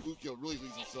 but I feel like Ukiyo really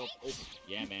leaves himself open.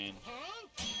 Yeah, man.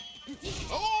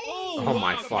 Oh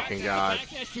my fucking god.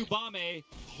 Backdash Tsubame.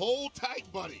 Hold tight,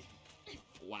 buddy.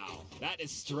 Wow, that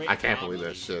is straight. I can't believe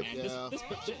this shit. And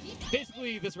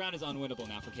basically, this round is unwinnable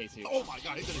now for K2. Oh my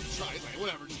god, he didn't even try. He's like,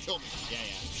 whatever, just kill me. Yeah,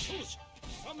 yeah.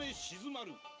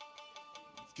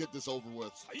 Let's get this over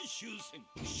with.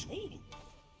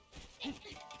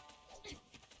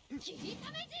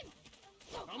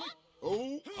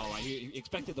 Oh. Oh, he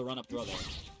expected the run-up throw there.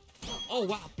 Oh,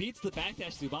 wow. Beats the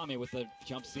backdash Tsubame with the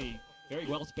jump C. Very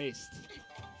well spaced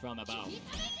from Abao.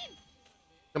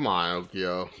 Come on,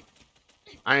 Ukiyo.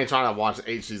 I ain't trying to watch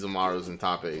 8 Shizumarus in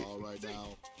top 8. All right,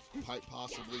 now. Pipe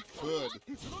possibly could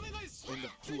end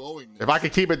up 2-0-ing. If I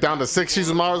could keep it down to 6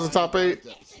 Shizumarus in top 8,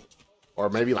 or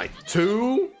maybe like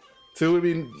 2 would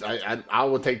be. I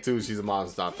would take 2 Shizumarus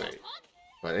in top 8.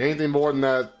 But anything more than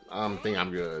that, I think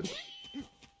I'm good.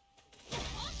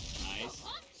 Nice.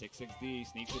 6-6D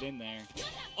sneaks it in there.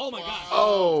 Oh my god.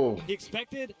 Oh. He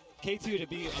expected K2 to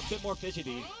be a bit more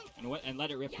fidgety and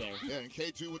let it rip there. Yeah, and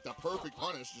K2 with the perfect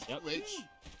punish. Just yep. 2H.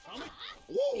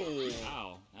 Whoa.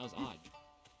 Wow, that was odd.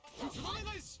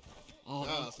 Oh,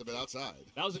 yeah, that's a bit outside.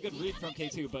 That was a good read from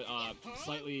K2, but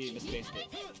slightly misspaced it.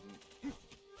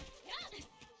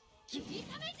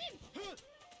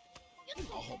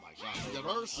 Oh my god, you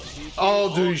got burst.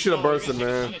 Oh, dude, you should have bursted,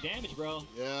 man. Damage, bro.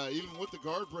 Yeah, even with the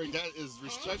guard break, that is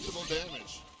respectable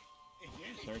damage.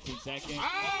 13 seconds.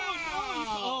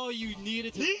 Ah! Oh, you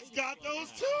needed to. He's got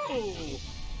those too.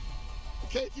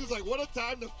 K2's like, what a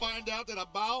time to find out that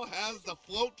Abao has the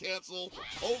float cancel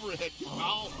overhead.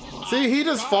 See, he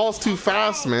just falls too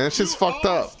fast, man. It's just fucked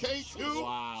up. K2.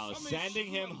 Wow, sending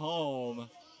him home.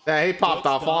 Yeah, he popped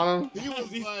off on him. He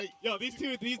was like, yo, these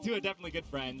two are definitely good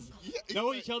friends.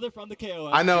 Know each other from the KOS.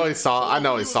 I know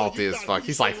he's salty as fuck.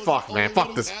 He's like, fuck, man,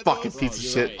 fuck this fucking piece of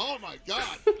shit. Right. Oh my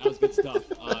god. That was good stuff.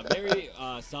 Very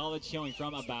solid showing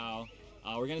from Abao.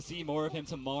 We're gonna see more of him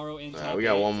tomorrow in. We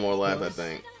got one more left, I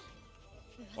think.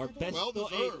 Or besto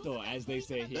eito, as they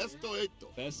say here. Besto eito.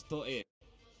 Besto eito.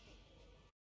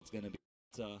 It's gonna be.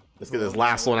 Let's get this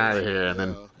last one out of here, and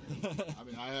then I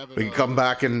mean, I haven't, we can come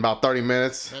back in about 30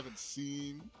 minutes. Haven't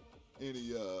seen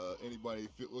anybody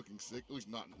looking sick, at least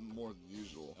not more than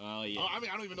usual. Oh yeah. I mean,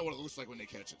 I don't even know what it looks like when they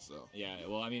catch it. So. Yeah.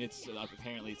 Well, I mean, it's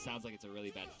apparently it sounds like it's a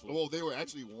really bad flu. Well, they were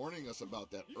actually warning us about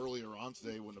that earlier on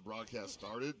today when the broadcast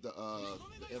started. The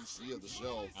MC of the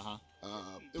show.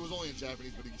 It was only in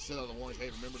Japanese, but he said on the warning, "Hey,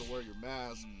 remember to wear your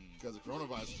mask because the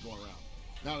coronavirus is going around."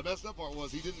 Now, the messed up part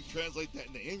was he didn't translate that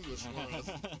into English for us.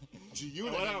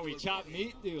 What are we, chopped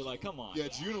meat? Dude, like, come on. Yeah,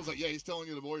 Giuna was like, yeah, he's telling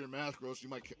you to wear your mask, bro, so you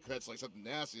might catch, like, something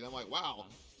nasty. And I'm like, wow,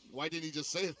 why didn't he just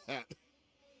say that?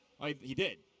 Well, he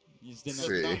did. He just didn't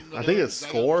see. I think it's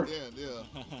score. Yeah.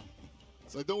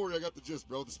 It's like, don't worry, I got the gist,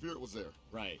 bro. The spirit was there.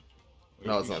 Right.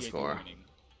 No, it's not score.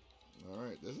 All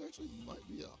right, this actually might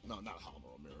be not Halmer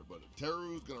or Mirror, but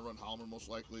Teru's going to run Halmer most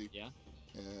likely. Yeah.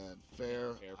 And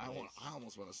fair I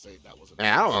almost want to say that was.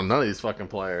 Man, I don't know none of these fucking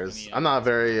players. I mean, I'm not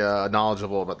very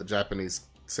knowledgeable about the Japanese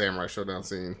Samurai Shodown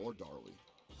scene. Or Darley.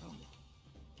 I don't know.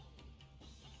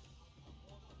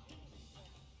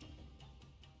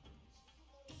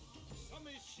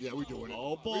 Yeah, we're doing it.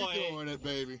 Oh boy, we're doing it,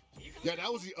 baby. Yeah,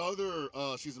 that was the other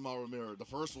Shizumaru mirror, the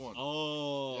first one.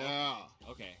 Oh. Yeah.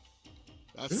 Okay.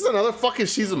 This is another fucking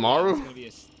Shizumaru? It's gonna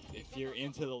be if you're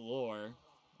into the lore,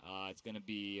 it's gonna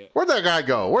be... Where'd that guy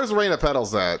go? Where's Reina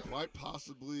Petals at? Quite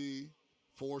possibly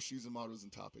 4 Shizumarus in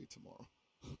top 8 tomorrow.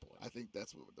 Oh, boy. I think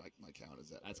that's what my count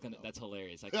is at. That's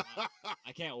hilarious.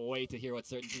 I can't wait to hear what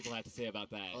certain people have to say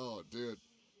about that. Oh, dude.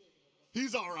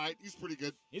 He's all right. He's pretty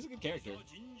good. He's a good character.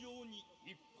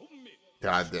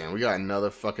 God damn, we got another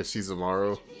fucking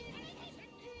Shizumaru.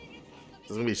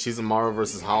 This is gonna be Shizumaru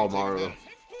versus Haomaru.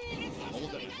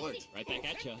 Right back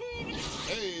at you.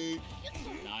 Hey.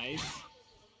 Nice.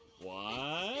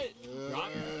 What?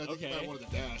 Okay. He might wanted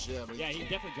to dash, yeah. Yeah, he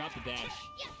definitely dropped the dash.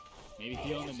 Maybe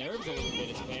feeling the nerves a little bit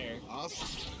is fair.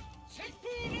 Awesome.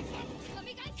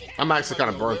 I'm actually kind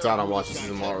of burnt out on watching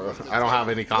Shizumaru. I don't have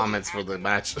any comments for the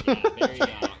match. Very,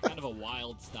 kind of a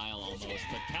wild style almost,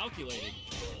 but calculated.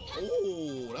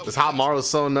 Ooh, This Haomaru is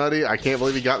so nutty. I can't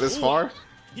believe he got this far.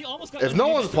 He almost got If no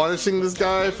one's punishing this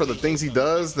guy for the things he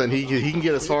does, then he can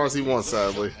get as far as he wants,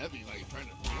 sadly.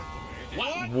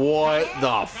 What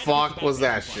the fuck was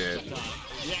that shit?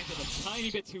 Reacted a tiny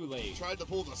bit too late. Tried to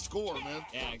pull the score, man.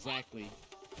 Yeah, exactly.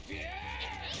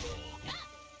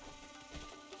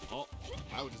 Oh,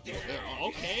 I would just do it there.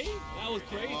 Okay, that was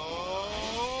crazy.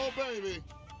 Oh, baby.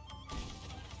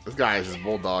 This guy is just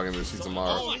bulldogging this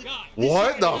Shizumaru. Oh my god.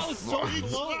 What the fuck?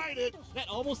 fuck? That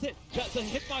almost hit. The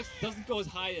hitbox doesn't go as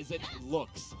high as it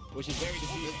looks, which is very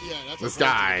deceiving. Yeah, that's This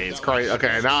guy is crazy.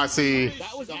 Okay, now I see.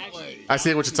 That was actually. I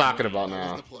see what you're talking about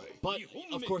now. But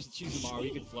of course, it's Shizumaru. He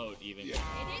can float even. Yeah.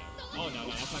 Oh no,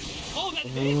 that's not good. Oh, that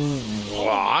hit. What?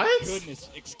 Oh, my goodness,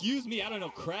 excuse me. I don't know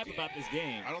crap about this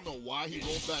game. I don't know why he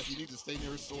rolled back. He needs to stay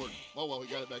near his sword. Oh well,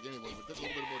 he got it back anyway. But there's a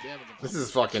little bit more damage. This is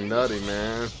fucking nutty,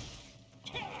 man.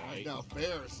 Right now,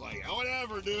 fair. It's like, oh,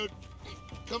 whatever, dude.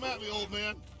 Come at me, old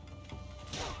man.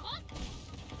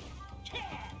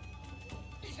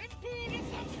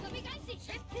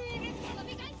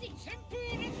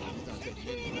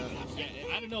 Yeah,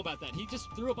 I don't know about that. He just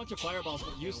threw a bunch of fireballs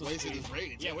for useless. Wasted his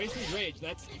rage. Yeah, wasted his rage.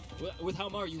 That's with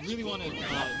Haomaru. You really want to make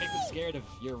them scared of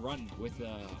your run with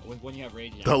when you have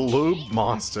rage. The lube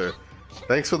monster.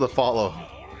 Thanks for the follow.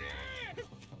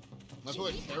 I feel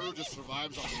like Teru just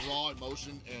survives on raw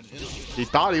emotion and innocence. He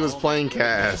thought he was playing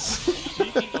Cass.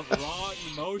 Speaking of raw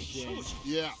emotion,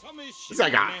 yeah, This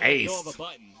guy got ace.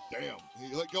 Damn,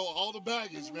 he let go of all the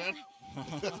baggage, man.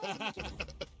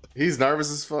 He's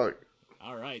nervous as fuck.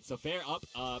 All right, so fair up,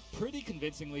 pretty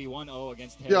convincingly 1-0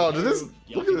 against Teru. Yo,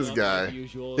 look at this guy.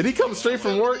 Did he come straight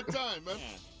from work? Good time, man.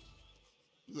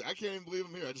 Like, I can't even believe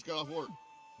I'm here. I just got off work.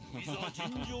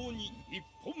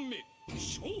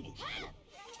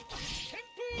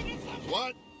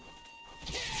 What?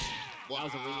 Wow. That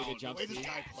was a really good jump. The way this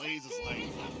guy plays is like,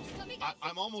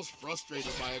 I'm almost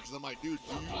frustrated by it because I'm like, dude,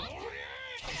 do you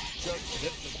just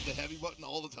hit the heavy button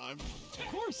all the time? Of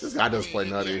course. This guy does play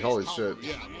nutty. Holy shit.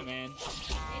 Yeah, man.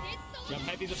 Jump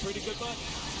heavy's a pretty good button.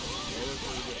 Yeah, that's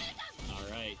pretty good. All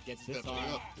right, gets this Pick on. it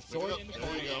up. Sword in the There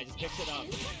corner. you go. Yeah, just picks it up.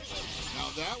 Now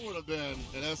that would have been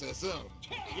an SSM.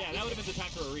 Yeah, that would have been the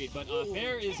time for a read. But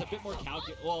Fair is a bit more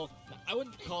Well, I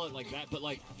wouldn't call it like that, but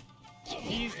like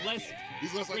he's less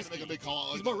likely risky. to make a big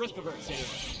call. He's more risk averse.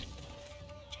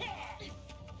 Yeah.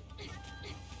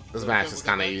 This match is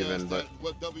kind of even, but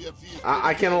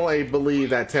I can only believe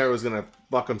that Teru's gonna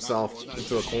buck himself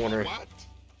into a corner. What?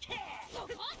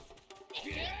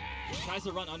 Tries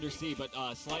to run under C, but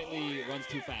slightly runs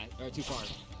too fast or too far.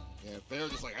 Yeah, Fair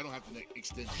just like, I don't have to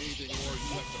extend anything anymore.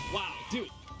 You have to... Wow, dude,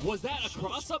 was that a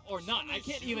cross up or not? I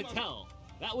can't even tell.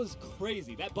 That was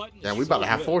crazy. That button. Yeah, we about to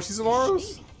have 4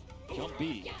 Shizumarus? Jump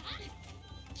B.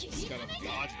 He's got a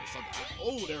dodge or something.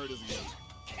 Oh, there it is again.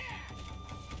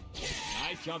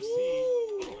 Nice jump C.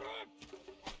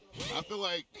 I feel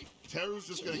like Teru's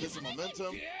just going to get some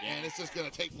momentum, and it's just going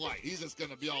to take flight. He's just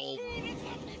going to be all over him.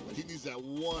 Like, he needs that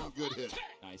one good hit.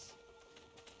 Nice.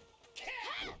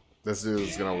 This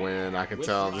dude's gonna win. I can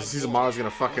tell. This Shizumaru's gonna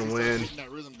fucking win.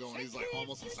 That rhythm going, he's like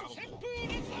almost unstoppable.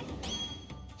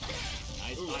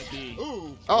 Nice 5B.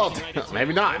 Ooh. Oh,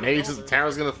 maybe not. Maybe just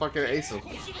Teru's gonna fucking ace him.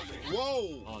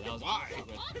 Whoa. Oh, that was why? good.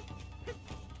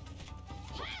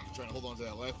 Trying to hold on to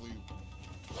that left lead.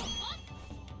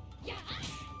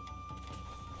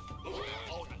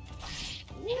 Oh,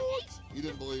 what? He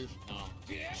didn't believe. Oh.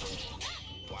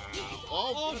 Wow.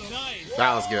 Oh, nice.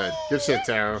 That was good. Good shit,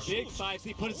 Teru. Big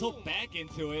 5C. Put his whole back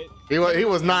into it. He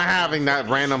was not having that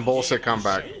random bullshit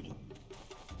comeback.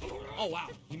 Oh, wow.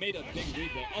 He made a big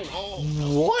read there. Oh.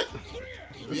 What?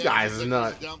 This guy's a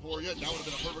nut. Down 4 yet. That would have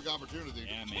been a perfect opportunity.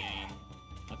 Yeah, man.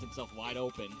 Left himself wide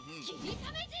open. He's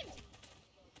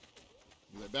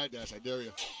like, backdash, I dare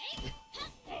you.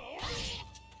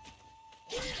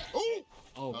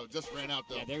 Oh, just ran out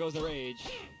though. Yeah, there goes the rage.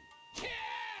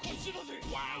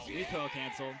 Wow, recoil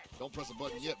cancel. Don't press a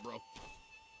button yet, bro.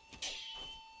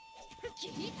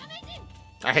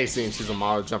 I hate seeing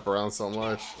Shizumaru jump around so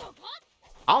much.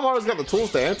 Almaru's got the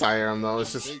tools to anti-air him though.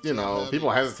 It's just, you know,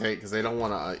 people hesitate because they don't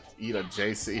want to eat a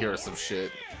JC or some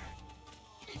shit.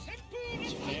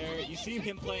 There, you see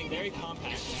him playing very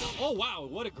compact now. Oh wow,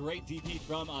 what a great DP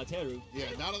from Teru. Yeah,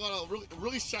 not a lot of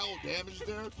really shallow damage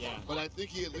there. Yeah. But I think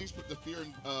he at least put the fear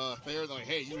in Fair, like,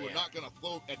 hey, you were not gonna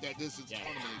float at that distance. Yeah.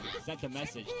 Sent the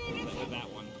message with that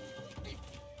one.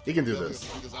 He can do this.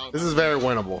 This is very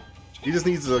winnable. He just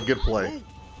needs a good play.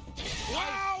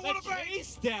 Wow, what a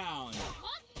chase down.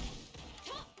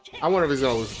 I wonder if he's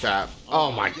gonna lose the tap.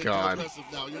 Oh my god.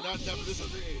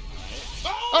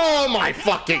 Oh my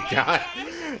fucking god.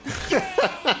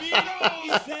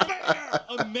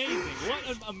 Amazing. What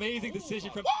an amazing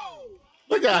decision from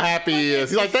Look how happy he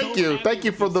is. He's like, thank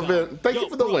you for the win. Thank you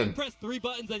for the win. You press 3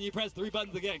 buttons and you press 3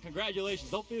 buttons again. Congratulations.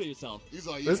 Don't feel yourself. He's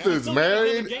like, this dude's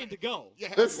married. Game to go.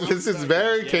 This is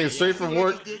married. Came straight from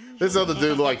work. This other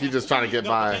dude look like he's just trying to get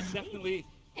by.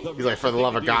 He's like, for the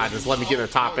love of God, just let me get in the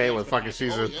top 8 with fucking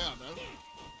Shizu. Oh, yeah, man.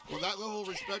 With that level of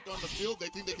respect on the field, they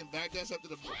think they can backdash after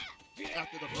the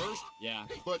burst. Yeah.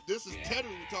 But this is Teru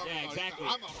talking about. Exactly.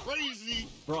 I'm a crazy.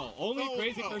 Bro, only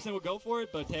crazy person would go for it,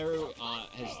 but Teru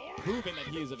has proven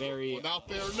that he is a very. Well, now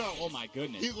Fair no. Oh my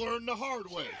goodness. He learned the hard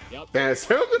way. Yep. Man, is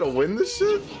Teru gonna win this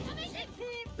shit?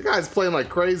 The guy's playing like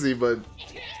crazy, but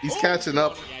he's catching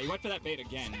up. Yeah, he went for that bait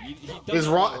again. His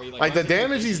like the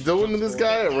damage he's doing to this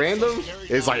guy at random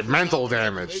is like mental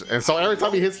damage, and so every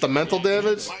time he hits the mental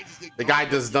damage, the guy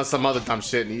just does some other dumb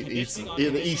shit and he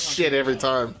eats shit every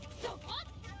time.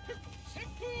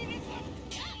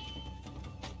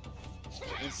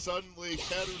 And suddenly,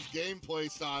 Teru's gameplay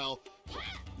style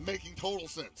making total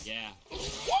sense. Yeah.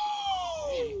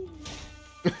 Whoa!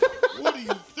 What are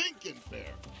you thinking,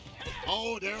 Fair?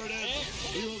 Oh, there it is.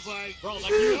 He was like, bro, like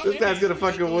this guy's gonna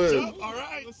fucking win. All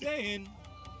right. I was saying.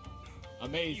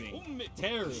 Amazing.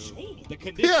 Teru. The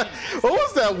condition. Yeah. What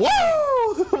was that?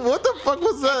 Whoa! What the fuck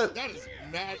was that? That is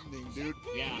maddening, dude.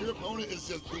 Yeah. Your opponent is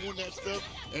just doing that stuff,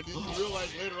 and then you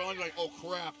realize later on, you're like, oh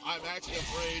crap, I'm actually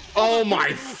afraid. Oh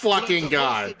my fucking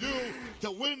god.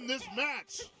 To win this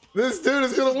match. This dude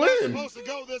is gonna win. It's supposed to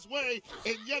go this way,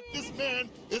 and yet this man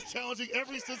is challenging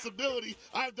every sensibility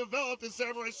I've developed in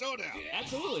Samurai Shodown.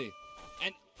 Absolutely.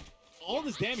 And all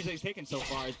this damage that he's taken so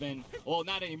far has been, well,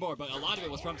 not anymore, but a lot of it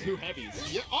was from 2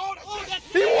 heavies. Yeah. Oh,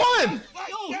 that's he won!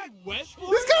 Yo,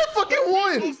 this guy fucking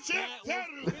won!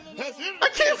 I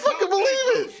can't fucking believe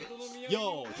it!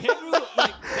 Yo, Teru,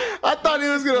 like, I thought he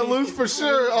was gonna lose for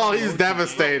sure. Oh, he's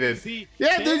devastated.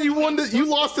 Yeah, dude, you won. You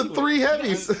lost to 3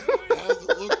 heavies. Has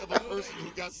the look of a person who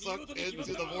got sucked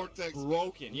into the vortex.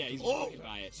 Broken. Yeah, he's broken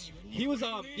by it. He was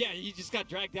yeah, he just got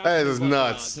dragged down. That is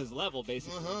nuts. To his level,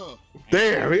 basically.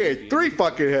 Damn, he ate 3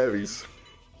 fucking heavies.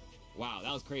 Wow,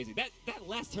 that was crazy. That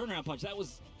last turnaround punch, that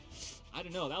was, I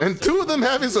don't know. That was and 2 of them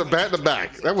heavies are back to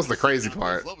back. That was the crazy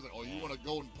part. Oh, you want to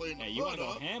go and play in the you want to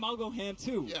go ham? I'll go ham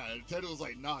too. Yeah, and Teddy was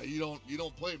like, nah, you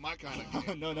don't play my kind of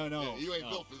game. No. Yeah, you ain't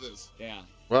built for this. Yeah.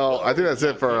 Well, I think that's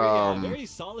it for very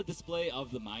solid display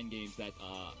of the mind games that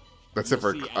that's it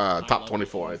for top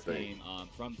 24, I think. Game,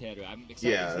 from Teru. I'm excited.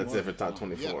 Yeah, that's it for top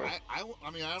 24. Yeah,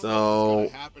 I mean, I don't so know if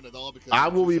it's gonna happen at all because I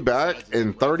will be back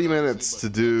in 30 minutes to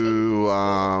do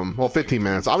well, 15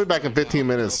 minutes. I'll be back in 15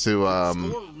 minutes to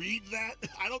read that.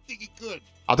 I don't think he could.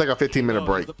 I'll take a 15-minute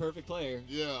break. The perfect player.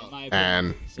 Yeah.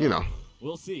 And so, you know,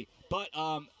 we'll see. But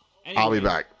anyway, I'll be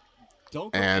back.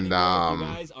 Don't go and if you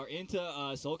guys are into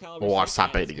Soul Calibur. We'll watch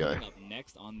top 8 together. Up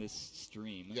next on this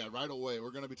stream. Yeah, right away.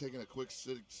 We're gonna be taking a quick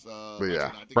 6. But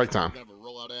yeah, break time. We're gonna have a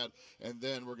rollout ad, and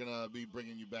then we're gonna be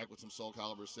bringing you back with some Soul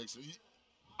Calibur 6.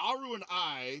 Aru and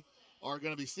I are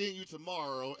gonna be seeing you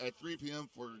tomorrow at 3 p.m.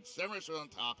 for Samurai Shodown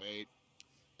Top 8.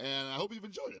 And I hope you've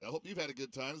enjoyed it. I hope you've had a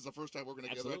good time. This is the first time working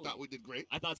together. Absolutely. I thought we did great.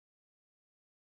 I thought